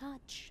not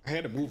touch. I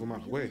had to move him out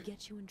of the way.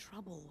 Get you in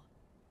trouble.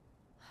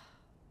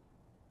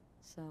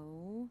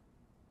 So,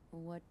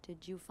 what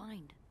did you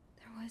find?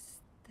 There was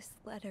this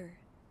letter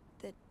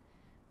that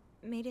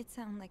made it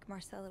sound like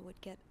Marcella would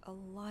get a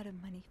lot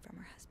of money from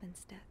her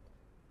husband's death.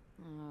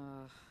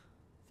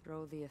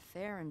 Throw the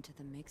affair into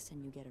the mix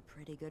and you get a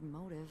pretty good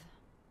motive.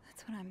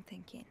 That's what I'm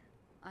thinking.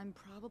 I'm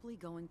probably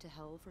going to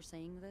hell for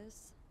saying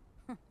this.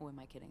 Who am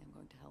I kidding? I'm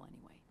going to hell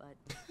anyway.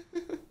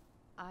 But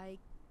I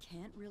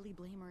can't really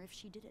blame her if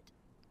she did it.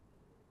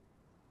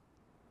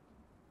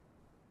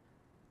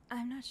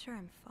 I'm not sure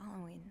I'm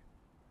following.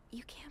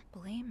 You can't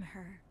blame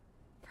her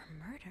for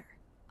murder.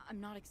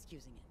 I'm not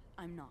excusing it.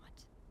 I'm not.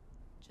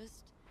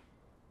 Just...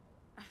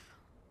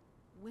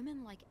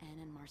 women like Anne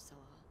and Marcella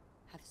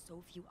have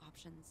so few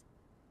options.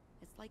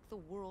 It's like the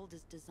world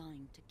is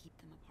designed to keep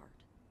them apart.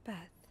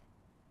 Beth.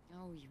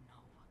 Oh, you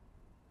know.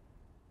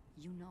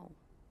 You know.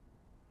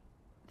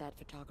 That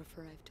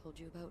photographer I've told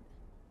you about,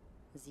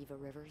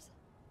 Ziva Rivers.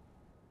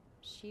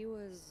 She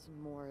was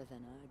more than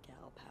a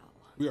gal pal.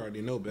 We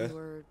already know, Beth. We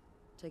were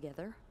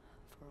together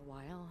for a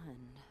while,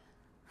 and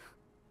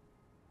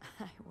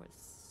I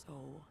was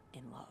so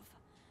in love.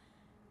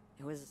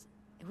 It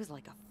was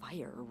like a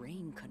fire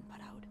rain couldn't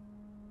put out.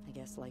 I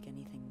guess like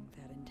anything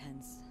that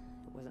intense,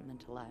 it wasn't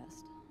meant to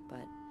last.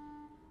 But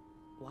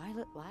while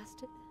it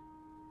lasted,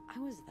 I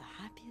was the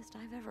happiest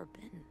I've ever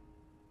been.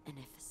 And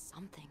if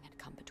something had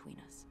come between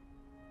us,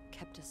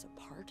 kept us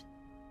apart,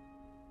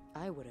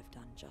 I would have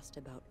done just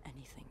about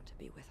anything to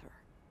be with her.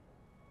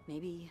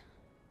 Maybe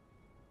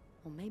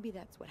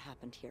that's what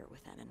happened here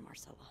with Anne and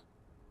Marcella.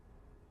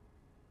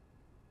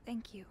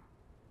 Thank you.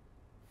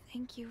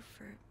 Thank you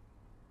for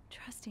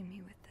trusting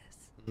me with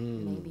this.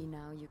 Maybe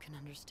now you can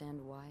understand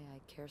why I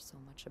care so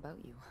much about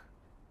you.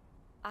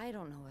 I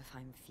don't know if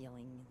I'm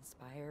feeling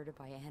inspired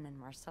by Anne and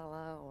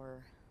Marcella,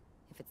 or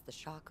if it's the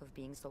shock of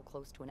being so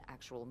close to an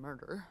actual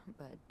murder,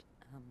 but,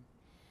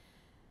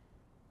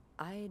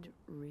 I'd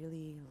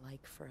really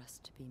like for us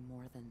to be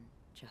more than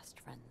just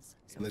friends.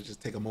 So let's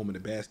just take a moment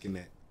to bask in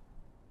that.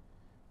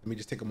 Let me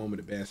just take a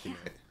moment to bask in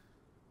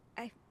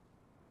that.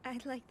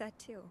 I'd like that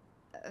too.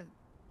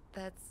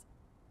 That's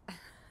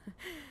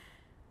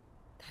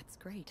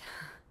great.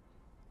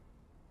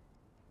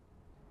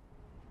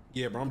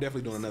 Yeah, bro, I'm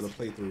definitely doing another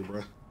playthrough, bro.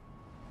 I'm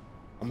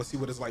gonna see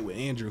what it's like with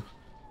Andrew.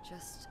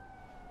 Just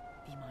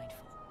be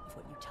mindful of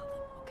what you tell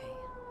them, okay?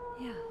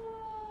 Yeah.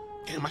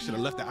 Damn, I should have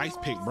left the ice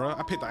pick, bro.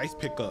 I picked the ice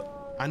pick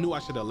up. I knew I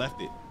should have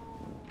left it.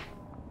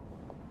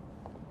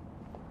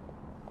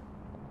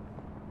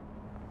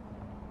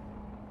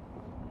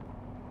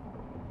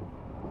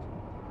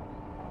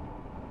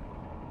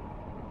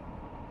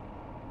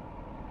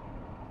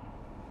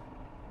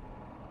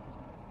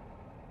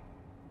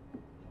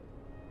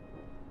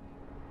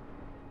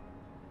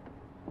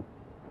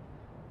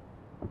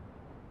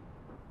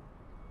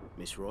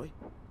 Miss Roy?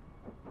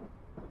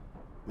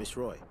 Miss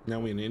Roy? Now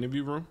we in the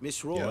interview room?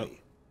 Miss Roy? Yep.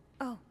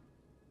 Oh,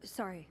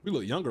 sorry. We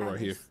look younger right I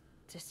here. was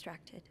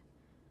distracted.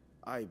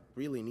 I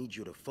really need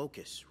you to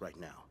focus right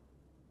now.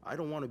 I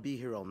don't want to be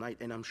here all night,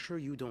 and I'm sure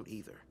you don't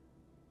either.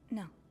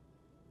 No.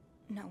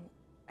 No,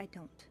 I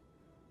don't.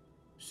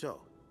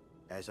 So,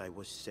 as I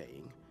was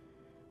saying,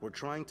 we're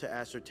trying to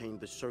ascertain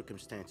the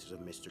circumstances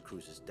of Mr.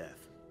 Cruz's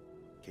death.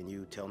 Can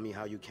you tell me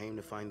how you came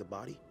to find the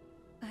body?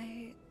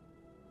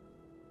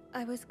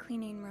 I was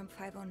cleaning room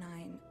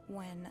 509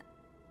 when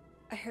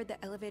I heard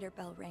the elevator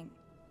bell ring.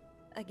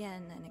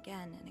 Again and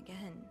again and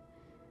again.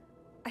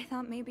 I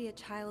thought maybe a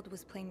child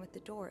was playing with the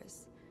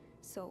doors,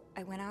 so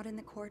I went out in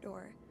the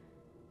corridor,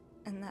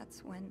 and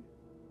that's when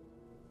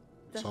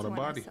Saw the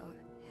body. I saw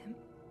him.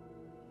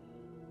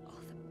 All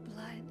the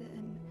blood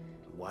and...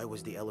 Why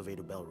was the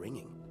elevator bell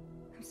ringing?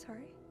 I'm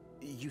sorry?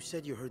 You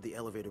said you heard the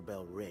elevator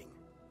bell ring.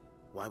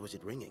 Why was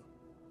it ringing?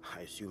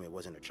 I assume it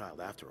wasn't a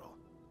child after all.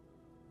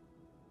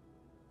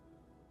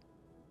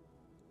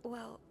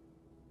 Well,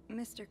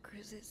 Mr.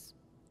 Cruz's...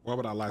 Why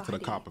would I lie to the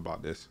body cop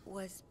about this?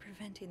 ...was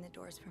preventing the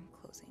doors from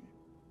closing.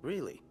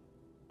 Really?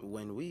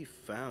 When we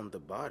found the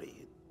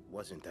body, it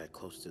wasn't that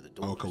close to the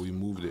doors. Oh, 'cause we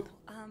moved it.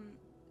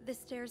 The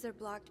stairs are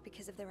blocked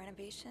because of the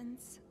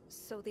renovations,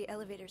 so the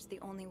elevator's the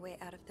only way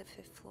out of the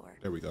 5th floor.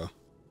 There we go.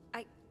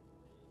 I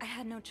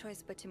had no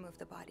choice but to move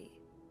the body.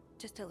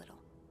 Just a little.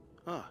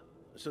 Ah,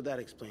 so that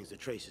explains the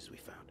traces we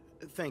found.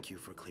 Thank you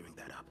for clearing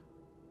that up.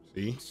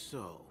 See?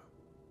 So,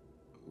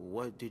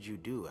 what did you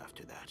do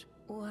after that?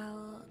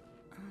 Well,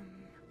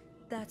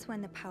 that's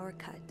when the power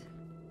cut.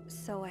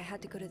 So I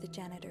had to go to the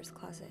janitor's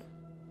closet.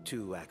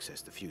 To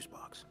access the fuse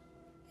box.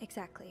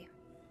 Exactly.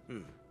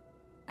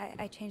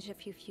 I changed a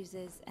few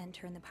fuses and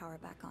turned the power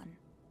back on.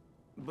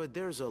 But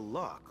there's a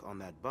lock on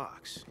that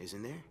box,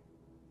 isn't there?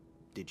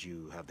 Did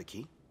you have the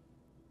key?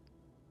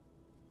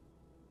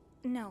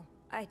 No,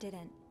 I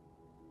didn't.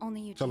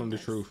 Only you Tell him the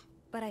does. truth.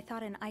 But I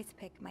thought an ice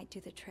pick might do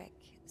the trick,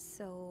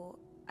 so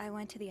I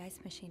went to the ice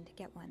machine to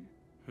get one.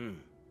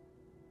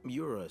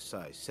 You're a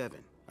size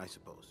 7, I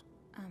suppose.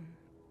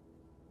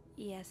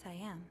 Yes, I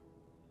am.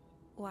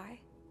 Why?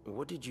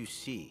 What did you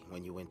see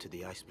when you went to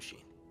the ice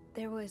machine?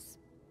 There was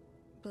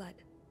blood.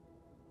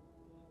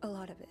 A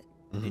lot of it.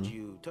 Did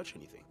you touch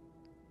anything?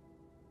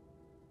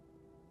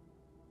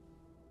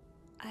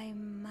 I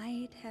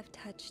might have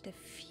touched a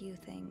few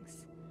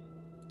things.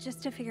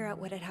 Just to figure out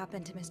what had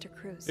happened to Mr.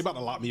 Cruz. They about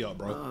to lock me up,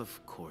 bro.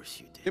 Of course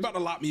you did. They about to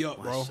lock me up,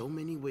 Why bro. so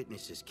many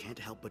witnesses can't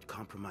help but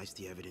compromise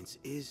the evidence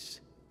is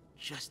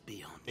just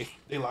beyond me.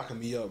 They locking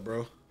me up,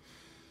 bro.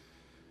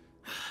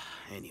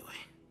 Anyway,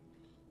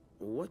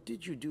 what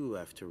did you do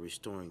after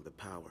restoring the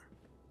power?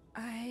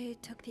 I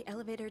took the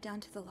elevator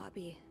down to the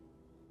lobby.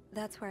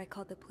 That's where I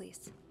called the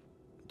police.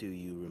 Do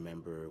you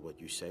remember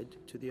what you said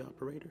to the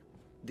operator?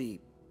 The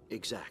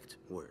exact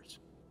words?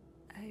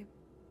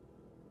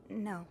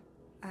 No,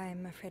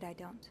 I'm afraid I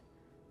don't.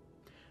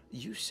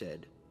 You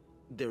said,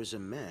 there's a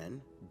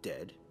man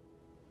dead.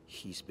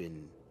 He's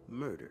been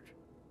murdered.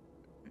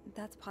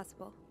 That's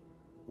possible.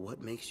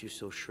 What makes you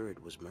so sure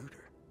it was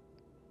murder?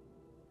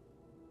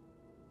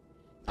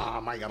 I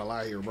might gotta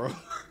lie here, bro.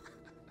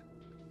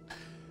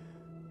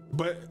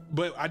 but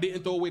I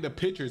didn't throw away the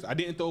pictures. I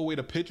didn't throw away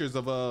the pictures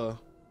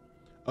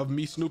of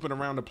me snooping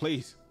around the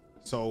place.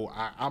 So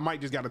I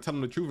might just gotta tell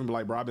him the truth and be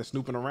like, bro, I've been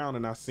snooping around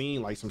and I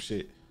seen like some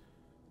shit.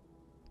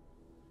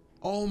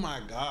 Oh my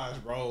gosh,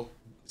 bro.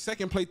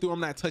 Second playthrough, I'm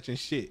not touching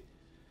shit.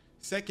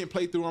 Second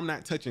playthrough, I'm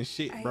not touching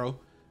shit, bro.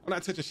 I'm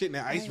not touching shit in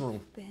that ice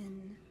room. I've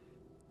been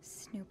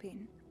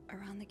snooping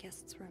around the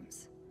guests'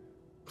 rooms.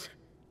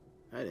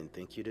 I didn't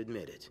think you'd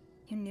admit it.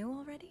 You knew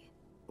already?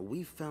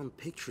 We found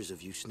pictures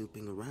of you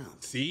snooping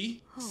around.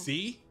 See? Oh.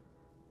 See?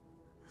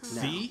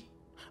 Now, See?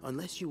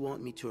 Unless you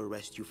want me to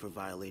arrest you for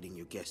violating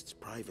your guests'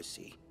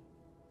 privacy,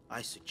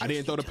 I suggest I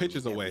didn't throw you the tell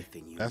pictures me away.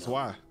 everything you That's know.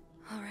 why.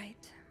 All right.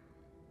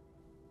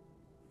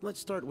 Let's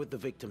start with the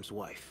victim's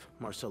wife,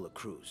 Marcella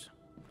Cruz.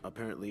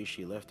 Apparently,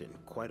 she left in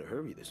quite a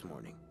hurry this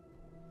morning.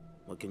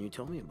 What can you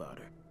tell me about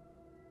her?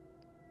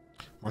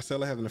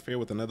 Marcella has an affair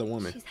with another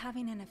woman. She's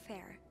having an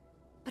affair,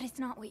 but it's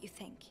not what you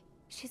think.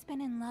 She's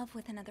been in love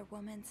with another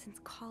woman since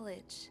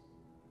college.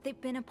 They've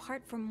been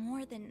apart for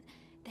more than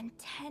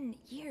 10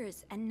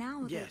 years, and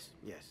now Yes,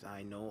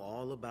 I know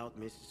all about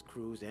Mrs.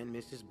 Cruz and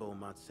Mrs.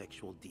 Beaumont's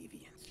sexual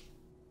deviance.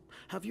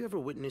 Have you ever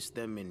witnessed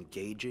them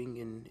engaging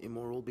in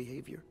immoral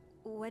behavior?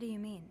 What do you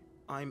mean?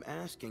 I'm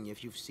asking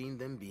if you've seen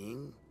them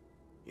being,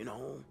 you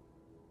know,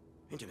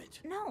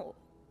 intimate. No,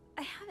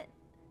 I haven't.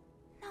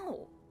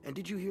 No. And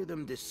did you hear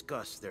them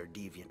discuss their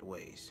deviant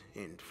ways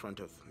in front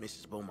of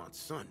Mrs. Beaumont's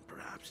son,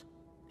 perhaps?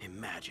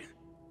 Imagine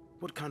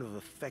what kind of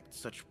effect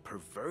such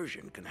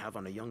perversion can have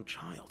on a young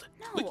child.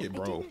 No, Look at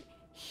bro. I didn't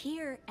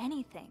hear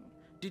anything.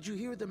 Did you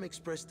hear them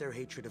express their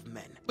hatred of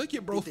men? Look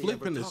at bro Did they ever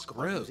flipping the talk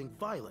about script. using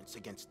violence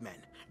against men?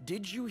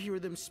 Did you hear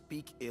them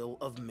speak ill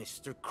of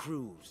Mr.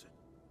 Cruz?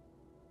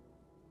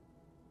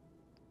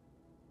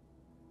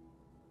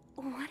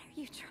 What are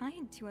you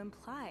trying to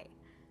imply?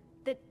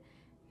 That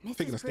Mrs.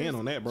 Taking a stand Cruz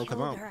on that, bro, 'cause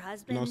killed I'm- her you know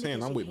husband what I'm saying?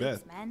 because I'm she with hates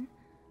Beth. men?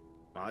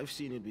 I've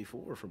seen it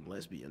before from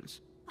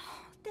lesbians.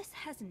 Oh, this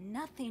has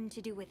nothing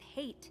to do with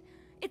hate.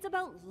 It's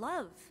about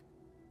love.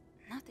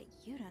 Not that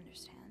you'd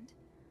understand.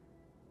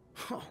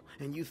 Oh,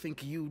 and you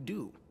think you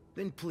do?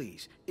 Then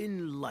please,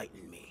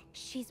 enlighten me.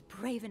 She's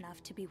brave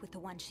enough to be with the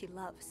one she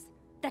loves.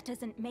 That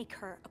doesn't make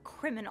her a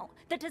criminal.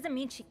 That doesn't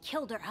mean she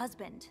killed her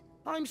husband.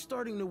 I'm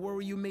starting to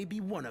worry you may be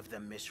one of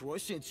them, Miss Roy,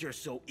 since you're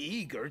so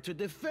eager to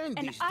defend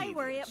And these I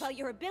worry deviants. about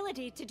your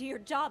ability to do your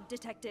job,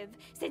 detective,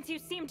 since you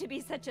seem to be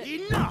such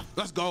a— Enough!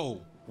 Let's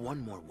go. One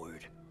more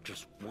word.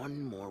 Just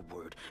one more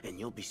word, and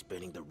you'll be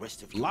spending the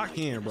rest of your Lock life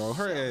in, a bro.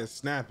 Her cell. ass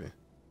snapping.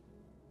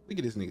 Look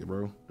at this nigga,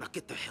 bro. Now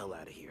get the hell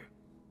out of here.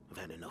 I've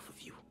had enough of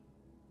you.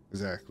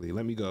 Exactly.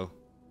 Let me go.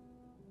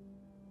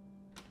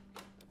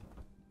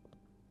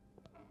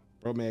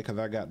 Bro, man, because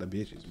I got the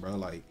bitches, bro.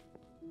 Like,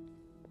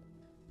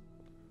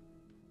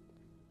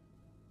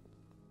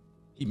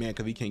 he mad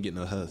because he can't get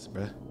no hus,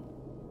 bro.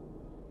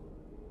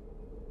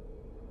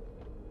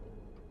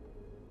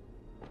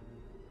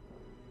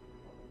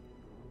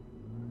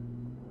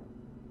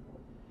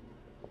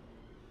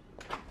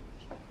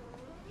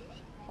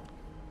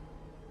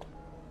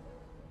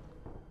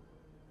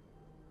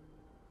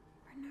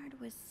 Bernard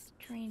was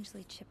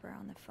strangely chipper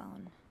on the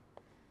phone.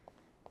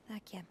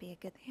 That can't be a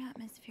good— The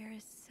atmosphere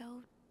is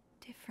so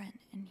different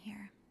in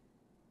here.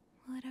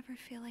 Will it ever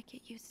feel like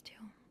it used to?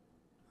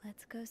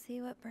 Let's go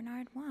see what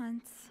Bernard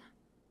wants.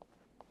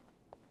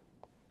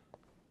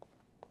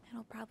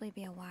 It'll probably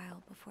be a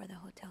while before the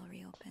hotel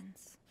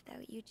reopens.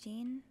 Without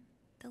Eugene,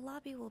 the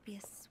lobby will be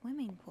a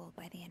swimming pool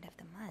by the end of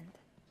the month.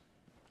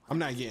 I'm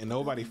not getting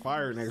nobody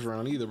fired next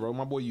round either, bro.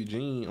 My boy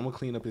Eugene, I'm gonna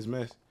clean up his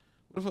mess.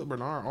 What the fuck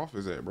Bernard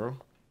office at, bro?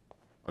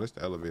 Oh, that's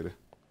the elevator.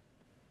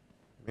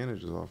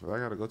 Manager's office. I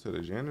gotta go to the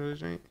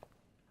janitor's jank.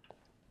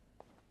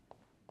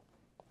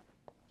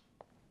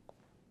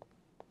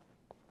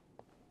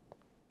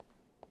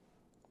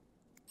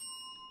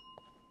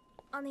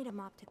 I'll need a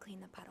mop to clean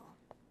the puddle.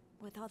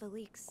 With all the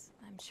leaks,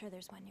 I'm sure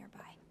there's one nearby.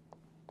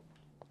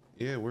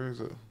 Yeah, where's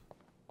the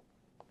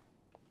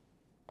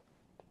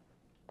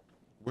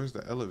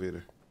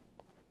elevator?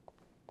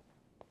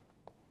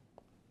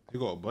 You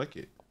go a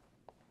bucket.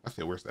 I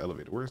said, where's the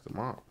elevator? Where's the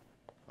mop?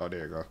 Oh,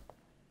 there you go.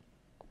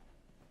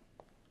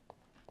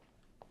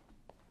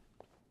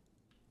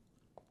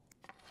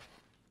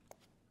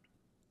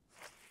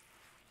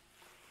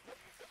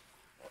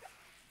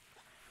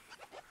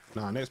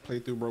 Nah, next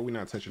playthrough, bro, we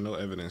not touching no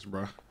evidence,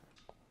 bro.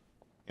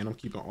 And I'm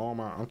keeping all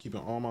my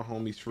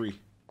homies free.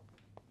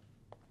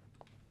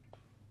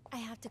 I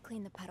have to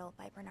clean the puddle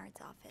by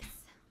Bernard's office.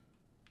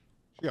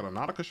 She got a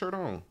Nautica shirt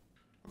on.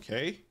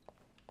 Okay.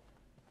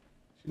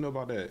 You know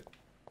about that?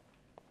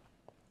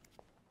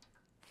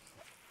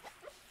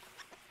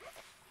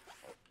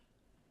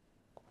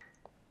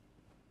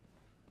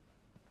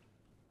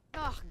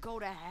 Ugh, go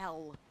to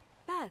hell.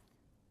 Beth,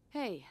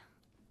 Hey,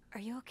 are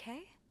you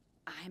okay?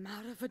 I'm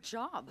out of a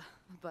job.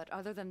 But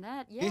other than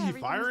that, yeah, Ain't he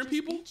everything's firing just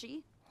people?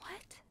 peachy.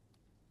 What?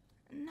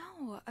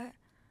 No,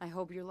 I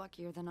hope you're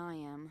luckier than I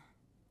am.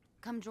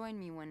 Come join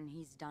me when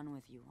he's done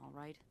with you, all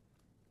right?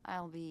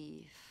 I'll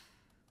be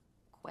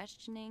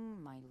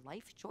questioning my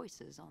life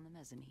choices on the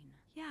mezzanine.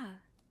 yeah.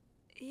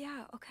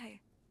 Yeah,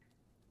 okay.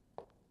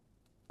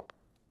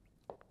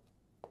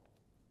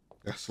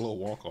 That slow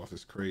walk off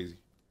is crazy.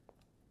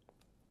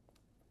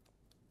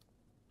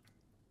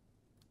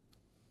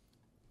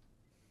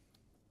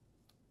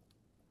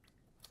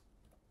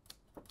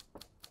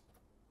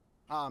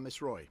 Ah,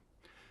 Miss Roy.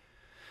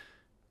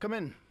 Come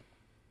in.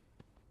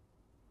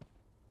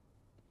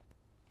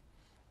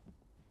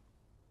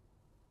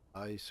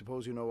 I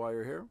suppose you know why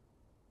you're here?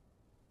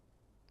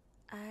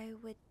 I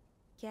would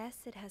guess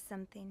it has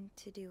something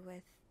to do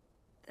with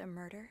the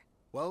murder.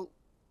 Well,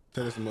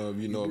 Tell us more if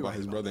you know you'd be about right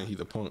his about brother that. and he's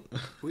a punk.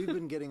 We've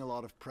been getting a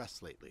lot of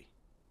press lately,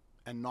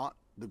 and not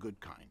the good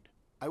kind.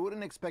 I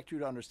wouldn't expect you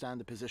to understand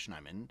the position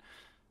I'm in,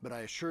 but I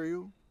assure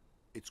you,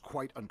 it's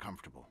quite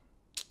uncomfortable.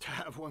 To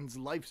have one's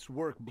life's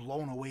work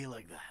blown away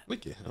like that.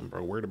 Look at him,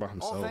 bro. Worried about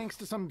himself. All thanks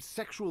to some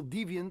sexual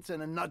deviance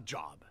and a nut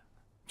job.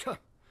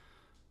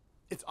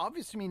 It's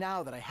obvious to me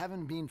now that I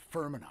haven't been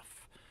firm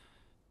enough.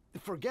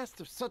 For guests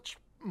of such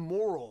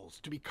morals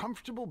to be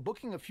comfortable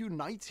booking a few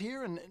nights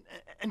here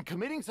and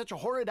committing such a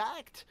horrid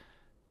act.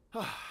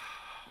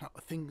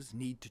 Things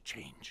need to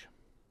change.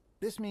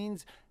 This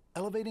means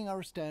elevating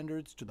our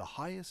standards to the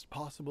highest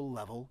possible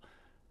level,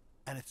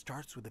 and it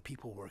starts with the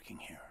people working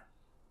here.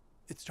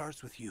 It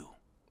starts with you.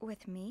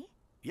 With me?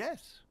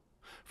 Yes.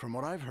 From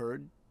what I've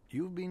heard,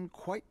 you've been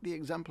quite the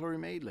exemplary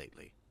maid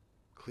lately.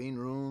 Clean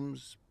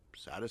rooms,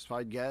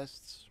 satisfied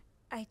guests.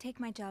 I take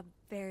my job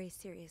very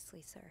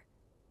seriously, sir.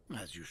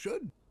 As you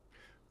should.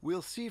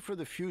 We'll see for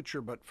the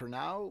future, but for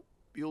now,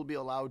 you'll be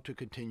allowed to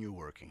continue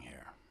working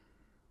here.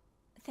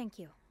 Thank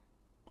you.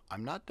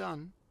 I'm not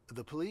done.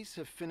 The police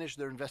have finished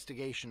their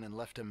investigation and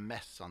left a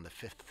mess on the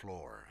 5th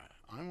floor.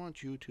 I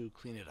want you to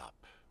clean it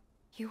up.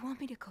 You want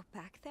me to go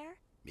back there?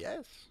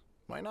 Yes.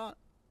 Why not?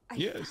 I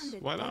Yes, found a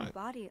why dead not?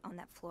 body on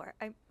that floor.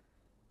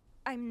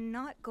 I'm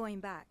not going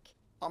back.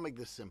 I'll make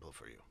this simple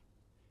for you.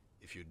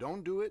 If you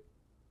don't do it,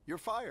 you're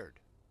fired.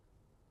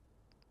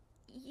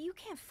 You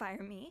can't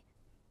fire me.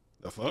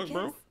 The fuck,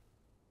 bro?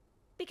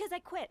 Because I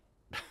quit.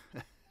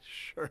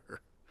 Sure.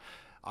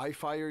 I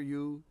fire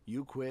you,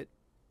 you quit.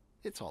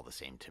 It's all the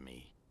same to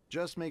me.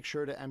 Just make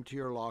sure to empty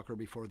your locker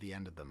before the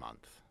end of the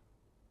month.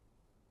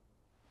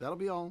 That'll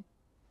be all.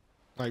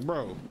 Like,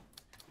 bro,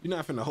 you're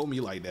not finna hold me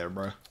like that,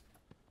 bro.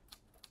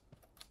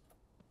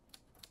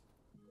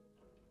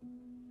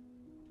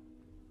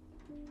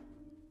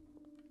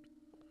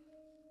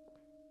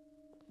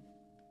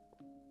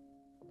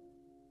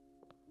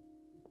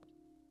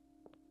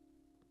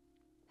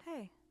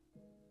 Hey.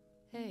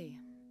 Hey.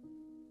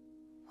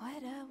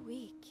 What a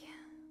week.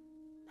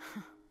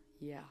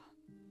 Yeah.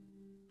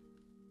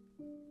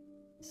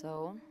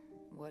 So,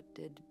 what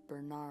did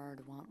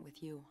Bernard want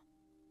with you?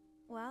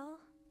 Well,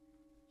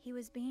 he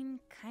was being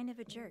kind of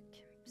a jerk,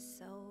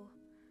 so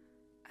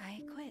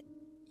I quit.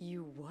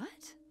 You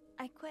what?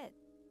 I quit.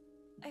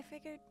 I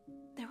figured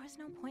there was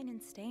no point in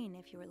staying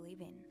if you were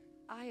leaving.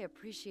 I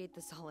appreciate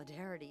the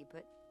solidarity,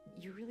 but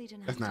you really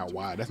didn't That's have to not do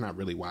why. that. That's not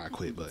really why I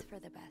quit, think but it's for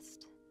the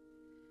best.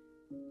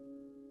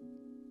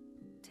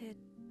 Did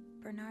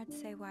Bernard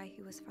say why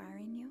he was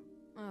firing you?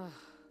 Ugh.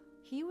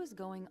 He was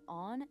going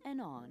on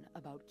and on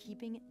about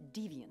keeping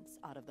deviants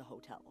out of the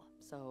hotel,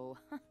 so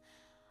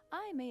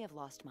I may have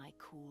lost my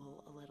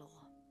cool a little.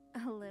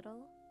 A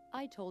little?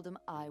 I told him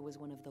I was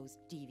one of those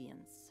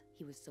deviants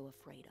he was so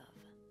afraid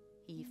of.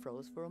 He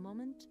froze for a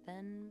moment,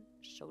 then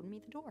showed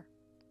me the door.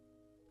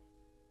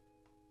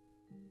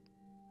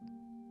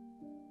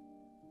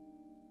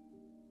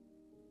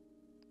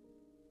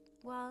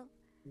 Well,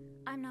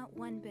 I'm not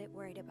one bit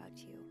worried about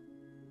you.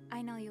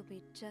 I know you'll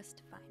be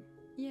just fine.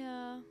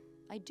 Yeah,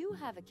 I do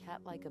have a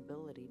cat-like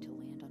ability to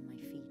land on my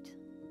feet.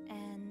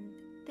 And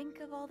think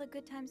of all the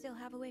good times you'll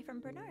have away from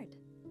Bernard.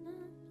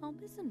 I'll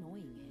miss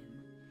annoying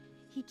him.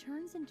 He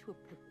turns into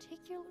a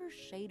particular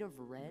shade of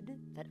red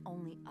that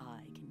only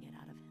I can get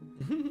out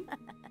of him.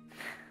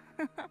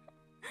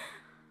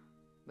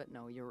 But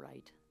no, you're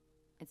right.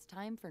 It's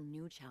time for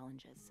new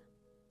challenges.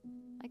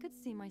 I could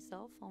see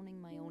myself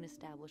owning my own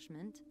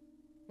establishment,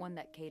 one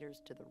that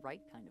caters to the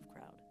right kind of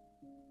crowd.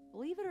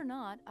 Believe it or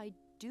not, I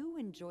do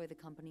enjoy the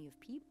company of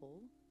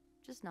people,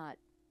 just not,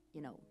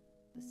 you know,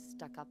 the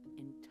stuck-up,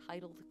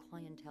 entitled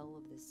clientele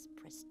of this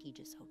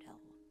prestigious hotel.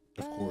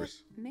 Of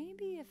course.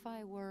 Maybe if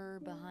I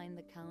were behind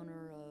the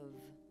counter of,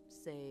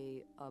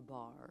 say, a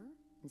bar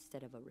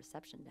instead of a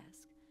reception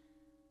desk.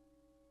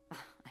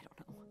 I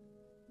don't know.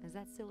 Is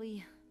that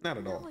silly? Not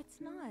at all. No,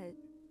 it's not.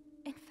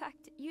 In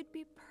fact, you'd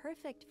be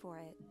perfect for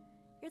it.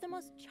 You're the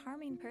most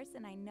charming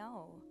person I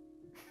know.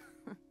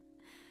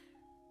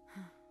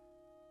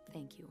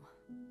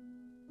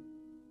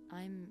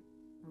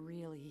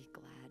 really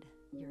glad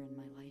you're in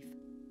my life.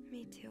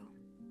 Me too.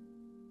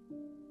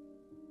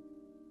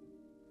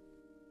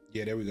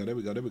 Yeah, there we go. There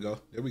we go. There we go.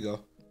 There we go.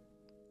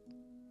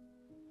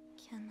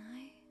 Can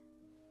I,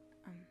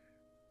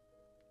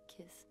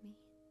 Kiss me?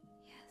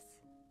 yes.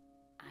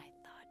 I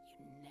thought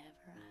you'd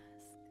never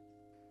ask.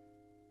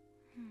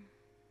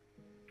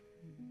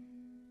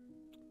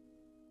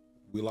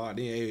 We locked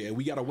in. Hey,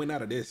 we gotta win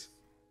out of this.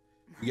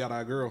 We got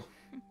our girl.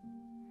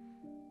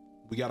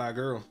 We got our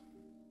girl.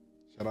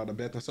 Shout out to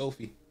Beth and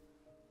Sophie.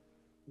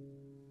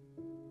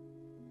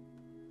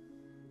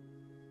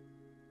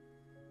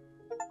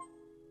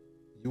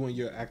 You and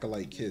your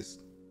acolyte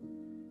kissed.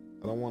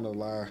 I don't want to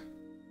lie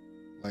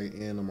like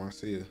Anne and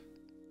Marcia.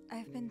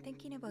 I've been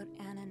thinking about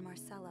Anna and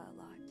Marcella a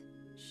lot.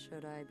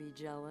 Should I be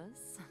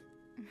jealous?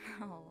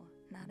 No,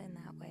 not in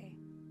that way.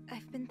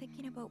 I've been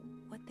thinking about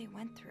what they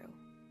went through.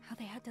 How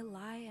they had to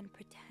lie and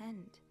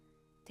pretend.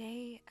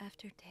 Day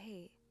after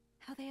day.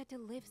 How they had to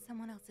live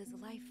someone else's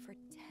life for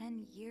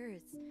 10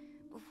 years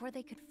before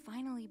they could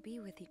finally be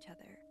with each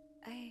other.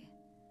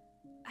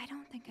 I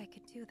don't think I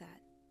could do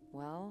that.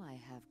 Well, I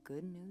have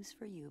good news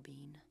for you,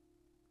 Bean.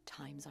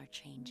 Times are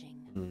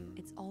changing.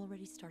 It's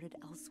already started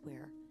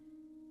elsewhere,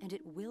 and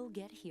it will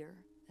get here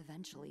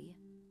eventually.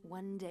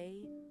 One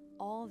day,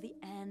 all the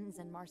Annes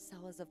and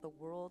Marcellas of the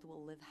world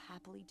will live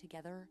happily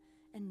together,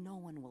 and no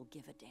one will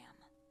give a damn.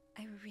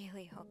 I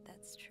really hope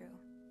that's true.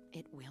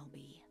 It will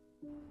be.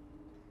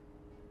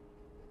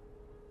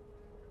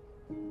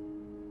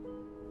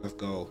 Let's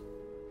go.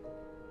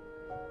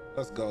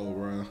 Let's go,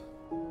 bro.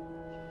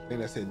 I think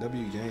that's it.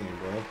 W game,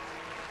 bro.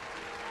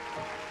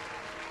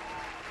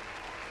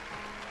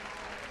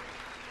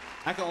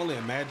 I can only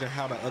imagine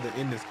how the other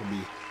endings can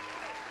be.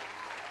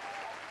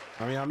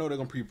 I mean, I know they're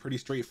gonna be pretty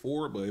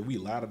straightforward, but if we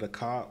lie to the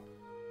cop,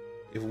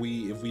 if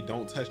we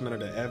don't touch none of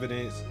the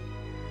evidence,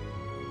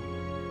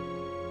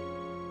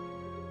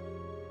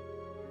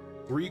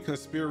 3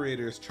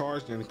 conspirators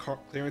charged in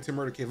Clarendon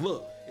murder case.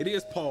 Look, it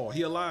is Paul.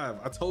 He alive.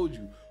 I told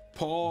you,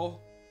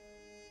 Paul.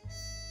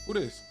 Who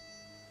this?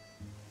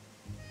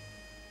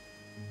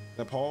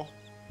 That Paul?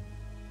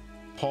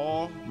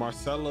 Paul,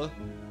 Marcella,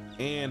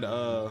 and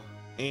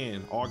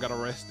Anne all got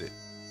arrested.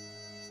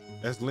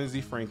 That's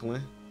Lindsay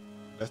Franklin.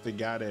 That's the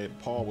guy that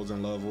Paul was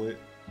in love with.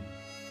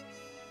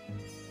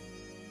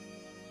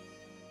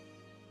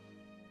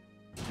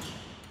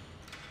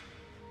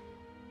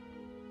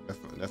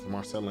 That's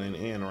Marcella and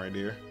Anne right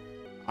there.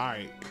 All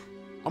right,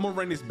 I'm gonna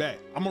run this back.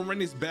 I'm gonna run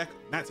this back,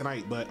 not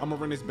tonight, but I'm gonna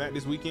run this back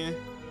this weekend,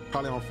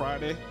 probably on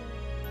Friday.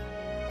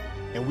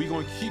 And we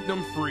gonna keep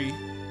them free.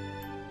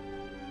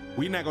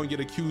 We not gonna get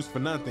accused for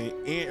nothing,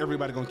 and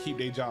everybody gonna keep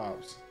their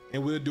jobs.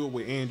 And we'll do it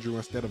with Andrew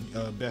instead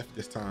of Beth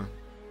this time.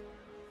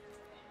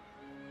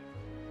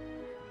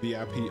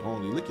 VIP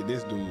only. Look at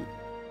this dude.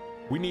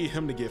 We need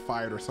him to get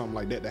fired or something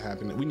like that to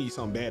happen. We need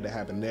something bad to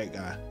happen to that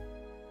guy.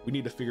 We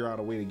need to figure out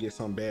a way to get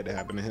something bad to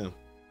happen to him.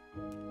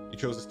 You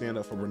chose to stand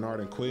up for Bernard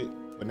and quit,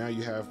 but now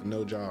you have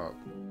no job.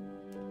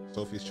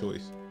 Sophie's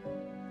choice.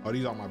 Oh,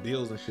 these are my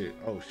bills and shit.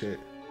 Oh shit.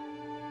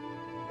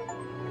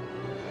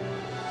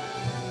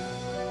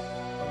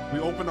 We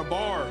open a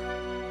bar.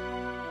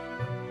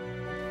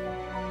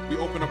 We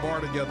open a bar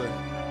together.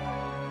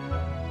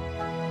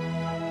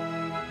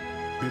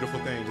 Beautiful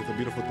thing. It's a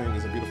beautiful thing.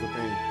 It's a beautiful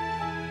thing.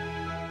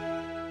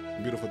 It's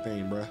a beautiful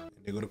thing, bruh.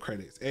 And they go to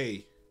credits.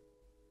 Hey.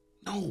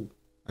 No.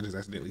 I just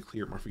accidentally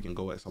cleared my freaking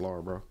Go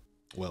XLR, bro.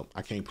 Well,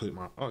 I can't put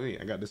my... Oh, yeah.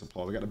 I got this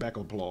applause. I got the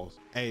backup applause.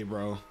 Hey,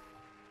 bro.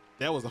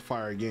 That was a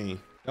fire game.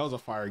 That was a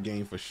fire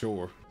game for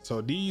sure. So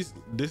this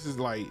is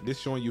like, this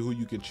showing you who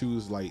you can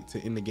choose like to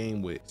end the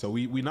game with. So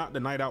we knocked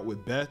the night out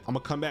with Beth. I'm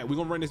gonna come back. We're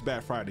gonna run this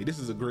back Friday. This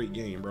is a great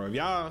game, bro. If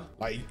y'all,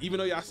 like, even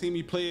though y'all see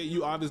me play it,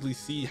 you obviously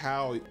see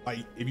how,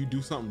 like, if you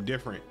do something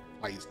different,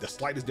 like the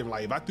slightest different,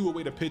 like if I threw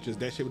away the pictures,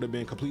 that shit would have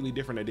been completely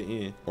different at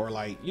the end. Or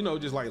like, you know,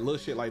 just like little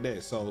shit like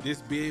that. So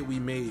this bid we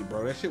made,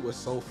 bro, that shit was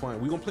so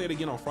fun. We gonna play it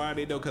again on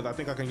Friday though, because I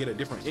think I can get a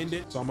different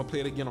ending. So I'm gonna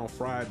play it again on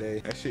Friday.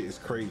 That shit is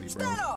crazy, bro.